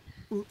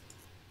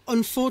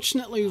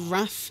unfortunately,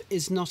 Raf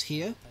is not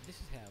here. This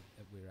is how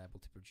we're able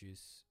to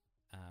produce.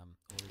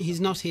 He's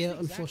not here,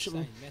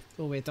 unfortunately.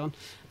 Oh wait, Don.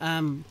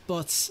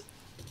 But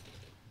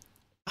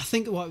I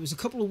think it was a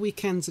couple of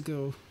weekends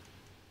ago.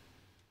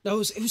 No,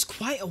 it was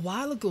quite a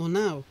while ago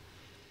now.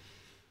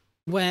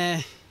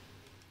 Where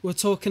we're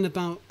talking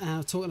about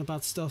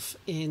stuff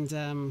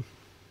and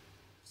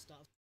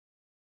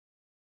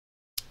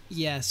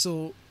yeah.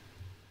 So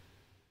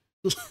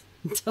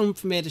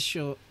Dump made a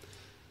shot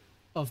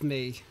of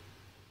me,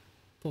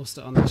 post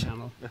it on the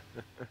channel,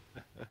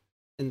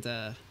 and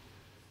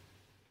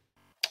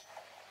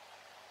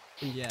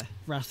yeah,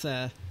 Wrath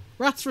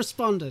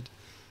responded.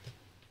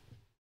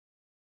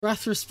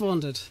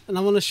 And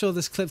I want to show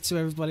this clip to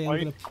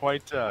everybody.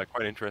 Quite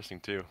interesting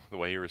too, the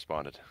way he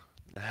responded.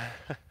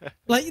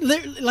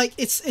 like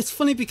it's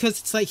funny because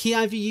it's like he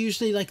either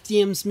usually like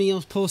DMs me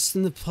or posts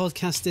in the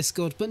podcast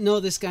Discord, but no,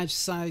 this guy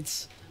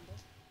decides.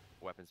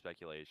 Weapon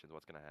speculations.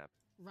 What's gonna happen?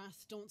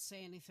 Wrath, don't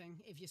say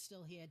anything. If you're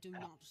still here, do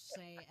not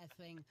say a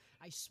thing.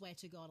 I swear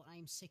to God,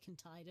 I'm sick and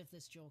tired of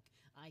this joke.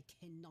 I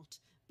cannot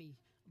be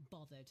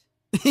bothered.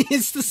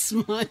 It's the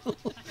smile.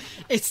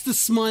 It's the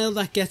smile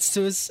that gets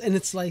to us, and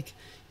it's like,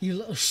 you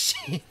little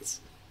shit.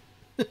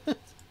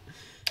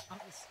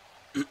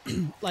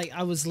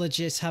 I was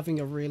legit having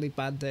a really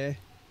bad day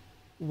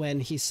when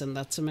he sent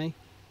that to me,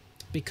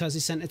 because he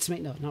sent it to me.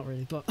 No, not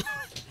really, but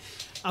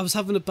I was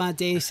having a bad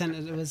day. He sent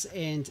it to us,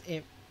 and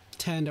it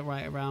turned it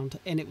right around,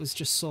 and it was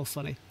just so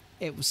funny.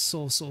 It was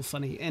so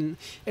funny. And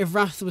if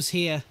Wrath was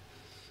here,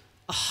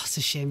 it's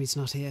a shame he's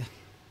not here,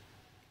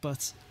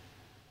 but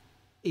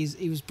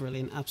he was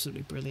brilliant,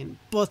 absolutely brilliant.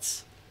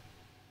 But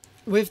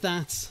with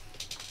that,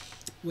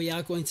 we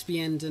are going to be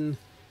ending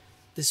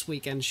this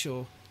weekend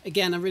show.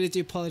 Again, I really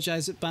do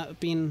apologise about it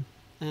being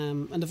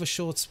another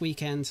short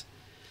weekend,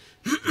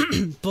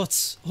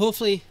 but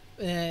hopefully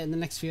in the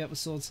next few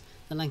episodes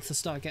the length will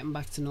start getting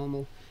back to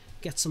normal,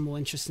 get some more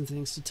interesting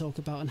things to talk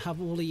about, and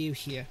have all of you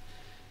here.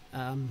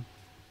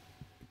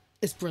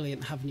 It's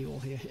brilliant having you all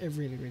here, it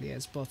really, really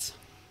is. But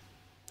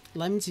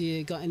Lem, do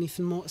you got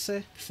anything more to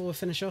say before we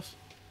finish off?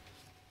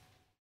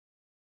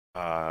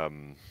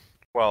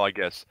 Well, I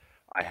guess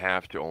I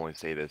have to only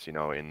say this, in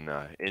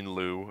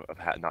lieu of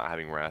not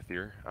having Wrath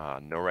here,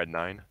 no Red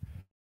 9.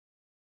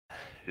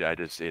 Yeah,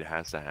 it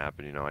has to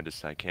happen,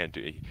 I can't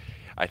do it.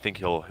 I think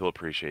he'll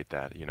appreciate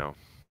that,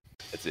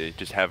 It's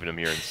just having him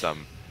here in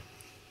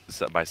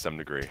by some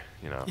degree,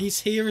 He's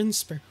here in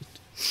spirit.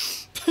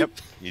 Yep,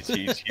 he's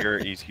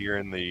here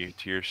in the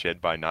tears shed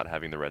by not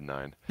having the Red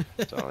 9.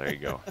 So there you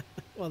go.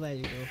 Well, there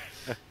you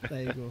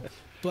go.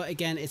 But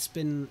again, it's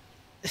been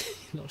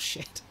no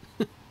shit.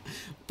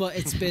 But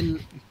it's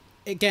been,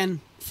 again,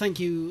 thank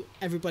you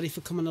everybody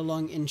for coming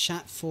along in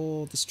chat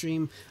for the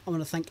stream. I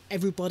want to thank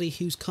everybody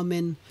who's come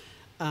in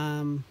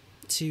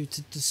to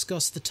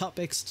discuss the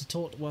topics, to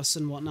talk to us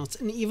and whatnot,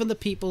 and even the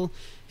people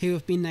who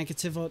have been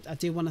negative. I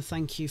do want to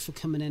thank you for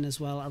coming in as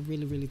well. I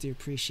really, really do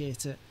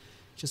appreciate it.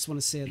 Just want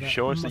to say that.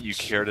 Show us that you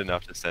cared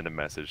enough to send a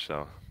message,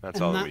 so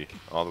that's all that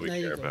we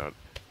care about.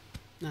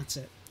 That's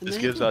it.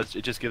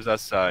 It just gives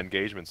us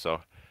engagement,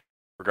 so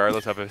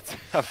regardless of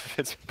if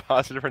it's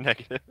positive or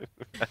negative.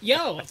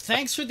 Yo,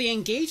 thanks for the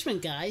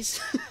engagement, guys.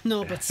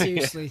 No, but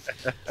seriously,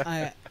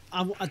 I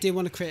do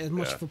want to create as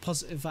much of a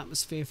positive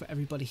atmosphere for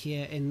everybody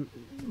here, and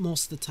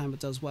most of the time it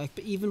does work.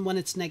 But even when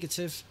it's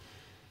negative,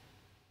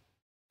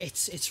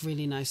 it's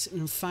really nice.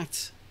 And in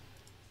fact,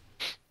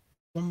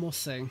 one more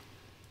thing,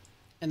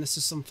 and this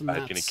is something that's...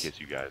 I'm gonna kiss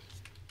you guys.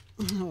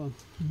 Oh,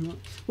 no.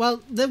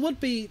 Well, there would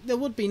be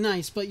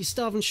nice, but you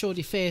still haven't showed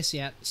your face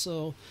yet,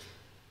 so...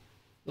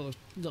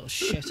 Little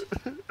shit.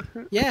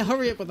 Yeah,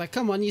 hurry up with that.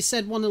 Come on, you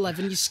said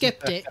 111. You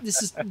skipped it.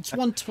 It's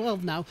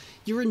 112 now.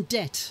 You're in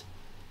debt.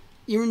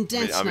 You're in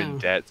debt now. I'm in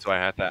debt, so I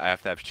have to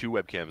have 2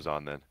 webcams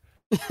on then.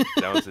 Is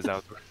that what's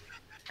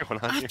going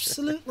on here?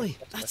 Absolutely.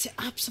 That's it.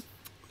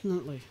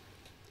 Absolutely.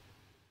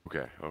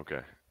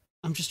 Okay.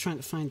 I'm just trying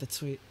to find the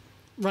tweet.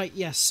 Right,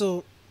 yes,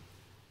 so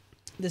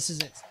this is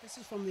it. This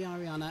is from the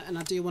Ariana, and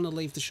I do want to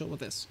leave the show with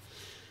this.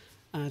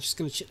 Just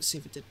going to check to see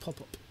if it did pop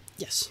up.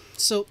 Yes.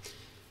 So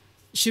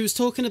she was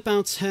talking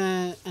about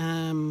her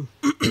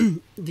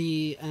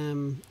the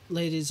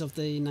Ladies of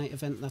the Night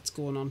event that's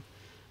going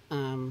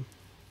on.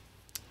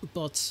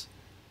 But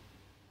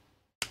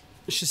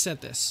she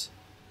said this.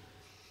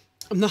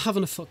 I'm not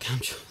having a fuck cam.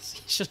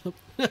 Shut up.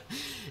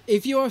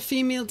 If you're a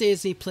female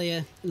DayZ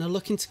player and are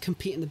looking to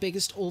compete in the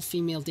biggest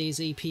all-female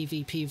DayZ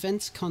PvP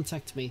event,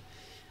 contact me.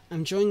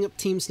 I'm drawing up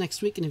teams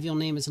next week, and if your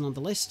name isn't on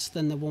the list,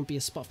 then there won't be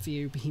a spot for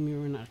you. Bohemia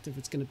Interactive,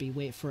 it's going to be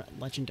wait for it,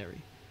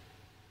 legendary.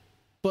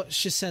 But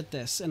she said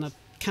this, and I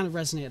kind of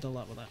resonated a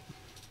lot with that.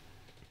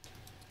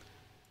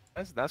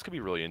 That's gonna be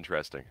really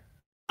interesting.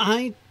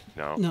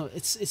 No,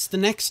 it's the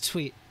next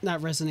tweet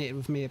that resonated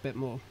with me a bit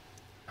more.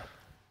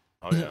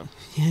 Oh yeah.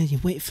 Yeah, you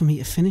wait for me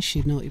to finish,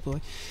 you naughty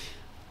boy.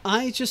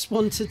 I just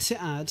wanted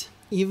to add,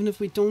 even if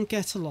we don't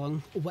get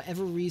along, or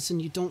whatever reason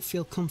you don't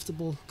feel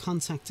comfortable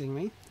contacting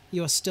me,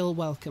 you are still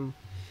welcome.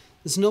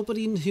 There's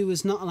nobody who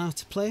is not allowed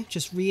to play.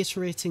 Just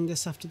reiterating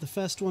this after the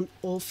first one,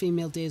 all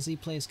female DayZ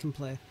players can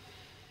play.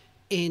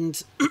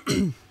 And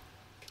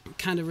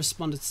kind of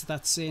responded to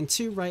that, saying,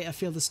 too right, I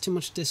feel there's too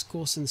much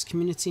discourse in this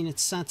community, and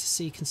it's sad to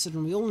see,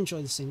 considering we all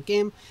enjoy the same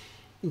game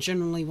and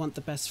generally want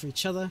the best for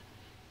each other.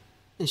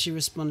 And she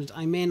responded,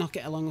 I may not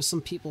get along with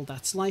some people,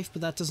 that's life,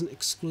 but that doesn't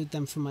exclude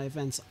them from my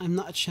events. I'm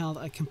not a child,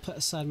 I can put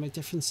aside my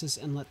differences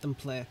and let them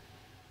play.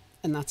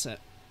 And that's it.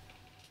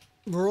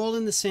 We're all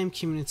in the same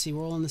community,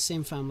 we're all in the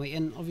same family,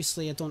 and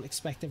obviously I don't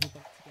expect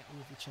everybody to get on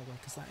with each other,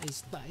 because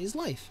that is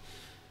life.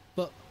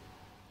 But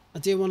I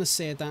do want to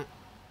say that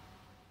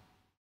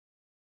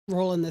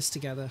we're all in this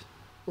together,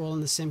 we're all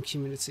in the same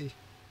community.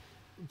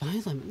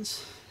 Bye,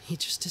 Lemons. He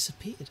just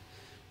disappeared.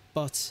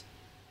 But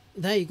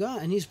there you go,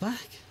 and he's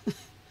back.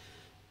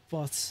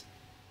 But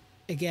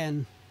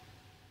again,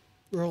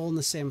 we're all in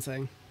the same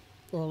thing,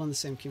 we're all in the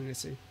same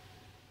community,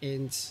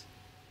 and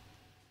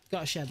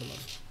gotta share the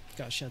love,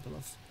 gotta share the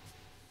love.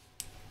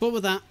 But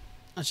with that,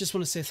 I just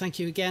want to say thank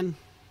you again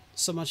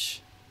so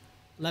much,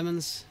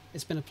 Lemons.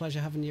 It's been a pleasure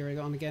having you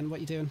on again. What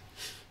are you doing?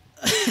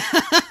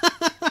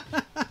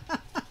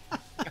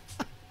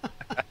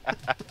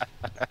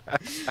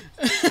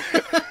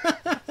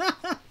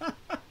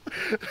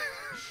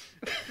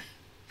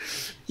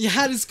 You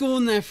had us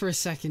going there for a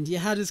second.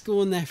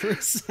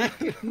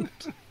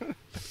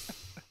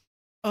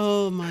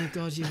 Oh my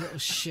god, you little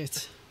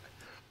shit.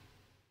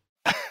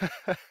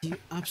 You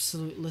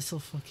absolute little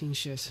fucking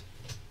shit.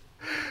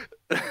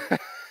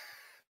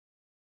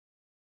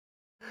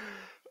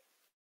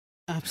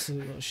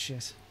 Absolute little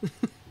shit.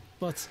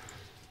 But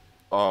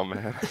oh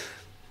man.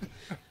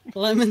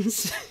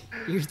 Lemons,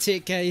 you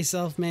take care of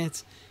yourself,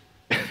 mate.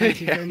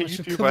 Thank you very much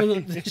for coming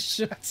on this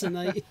show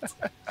tonight.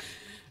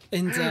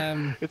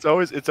 And it's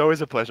always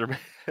a pleasure, man.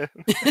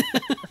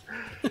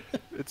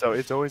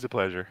 it's always a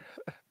pleasure.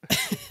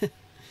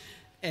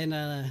 And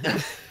I'll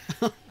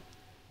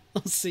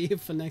see you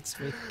for next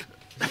week.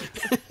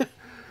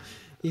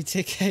 You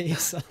take care of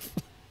yourself.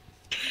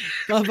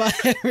 Bye bye,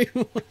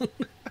 everyone.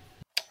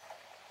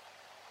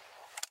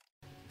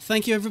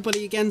 Thank you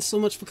everybody again so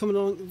much for coming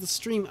along to the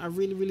stream. I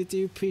really, really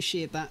do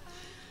appreciate that.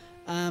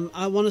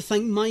 I want to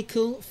thank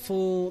Michael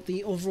for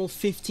the overall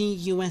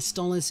 $50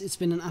 US. It's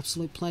been an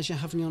absolute pleasure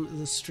having you on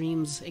the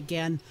streams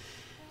again.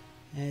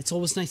 It's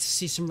always nice to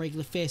see some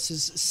regular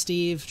faces.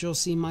 Steve,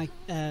 Josie, Mike,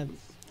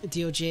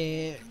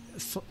 DOJ,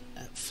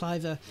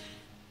 Fiverr,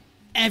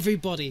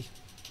 everybody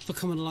for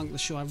coming along to the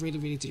show. I really,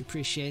 really do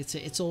appreciate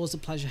it. It's always a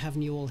pleasure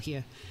having you all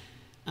here.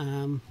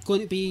 Going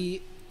to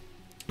be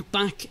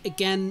back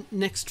again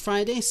next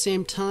Friday,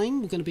 same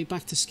time. We're going to be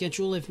back to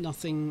schedule if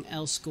nothing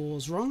else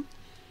goes wrong.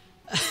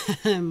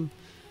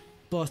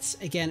 But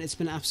again, it's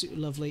been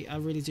absolutely lovely. I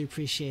really do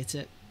appreciate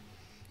it.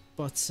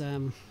 But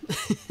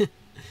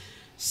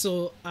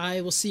so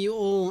I will see you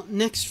all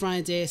next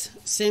Friday,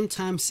 same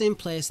time, same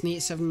place, in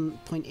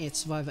 87.8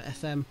 Survivor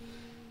FM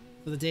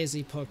for the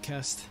DayZ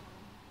podcast.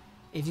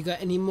 If you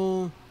got any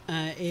more,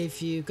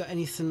 if you got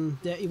anything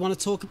that you want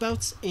to talk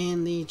about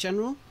in the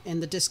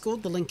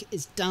Discord, the link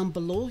is down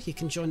below. You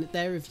can join it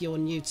there if you're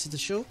new to the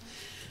show.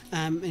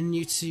 And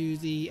new to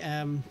the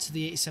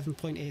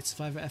 87.8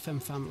 Survivor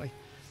FM family.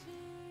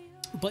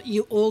 But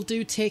you all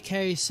do take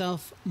care of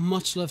yourself.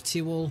 Much love to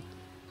you all,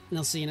 and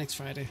I'll see you next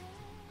Friday.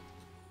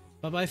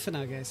 Bye bye for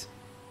now, guys.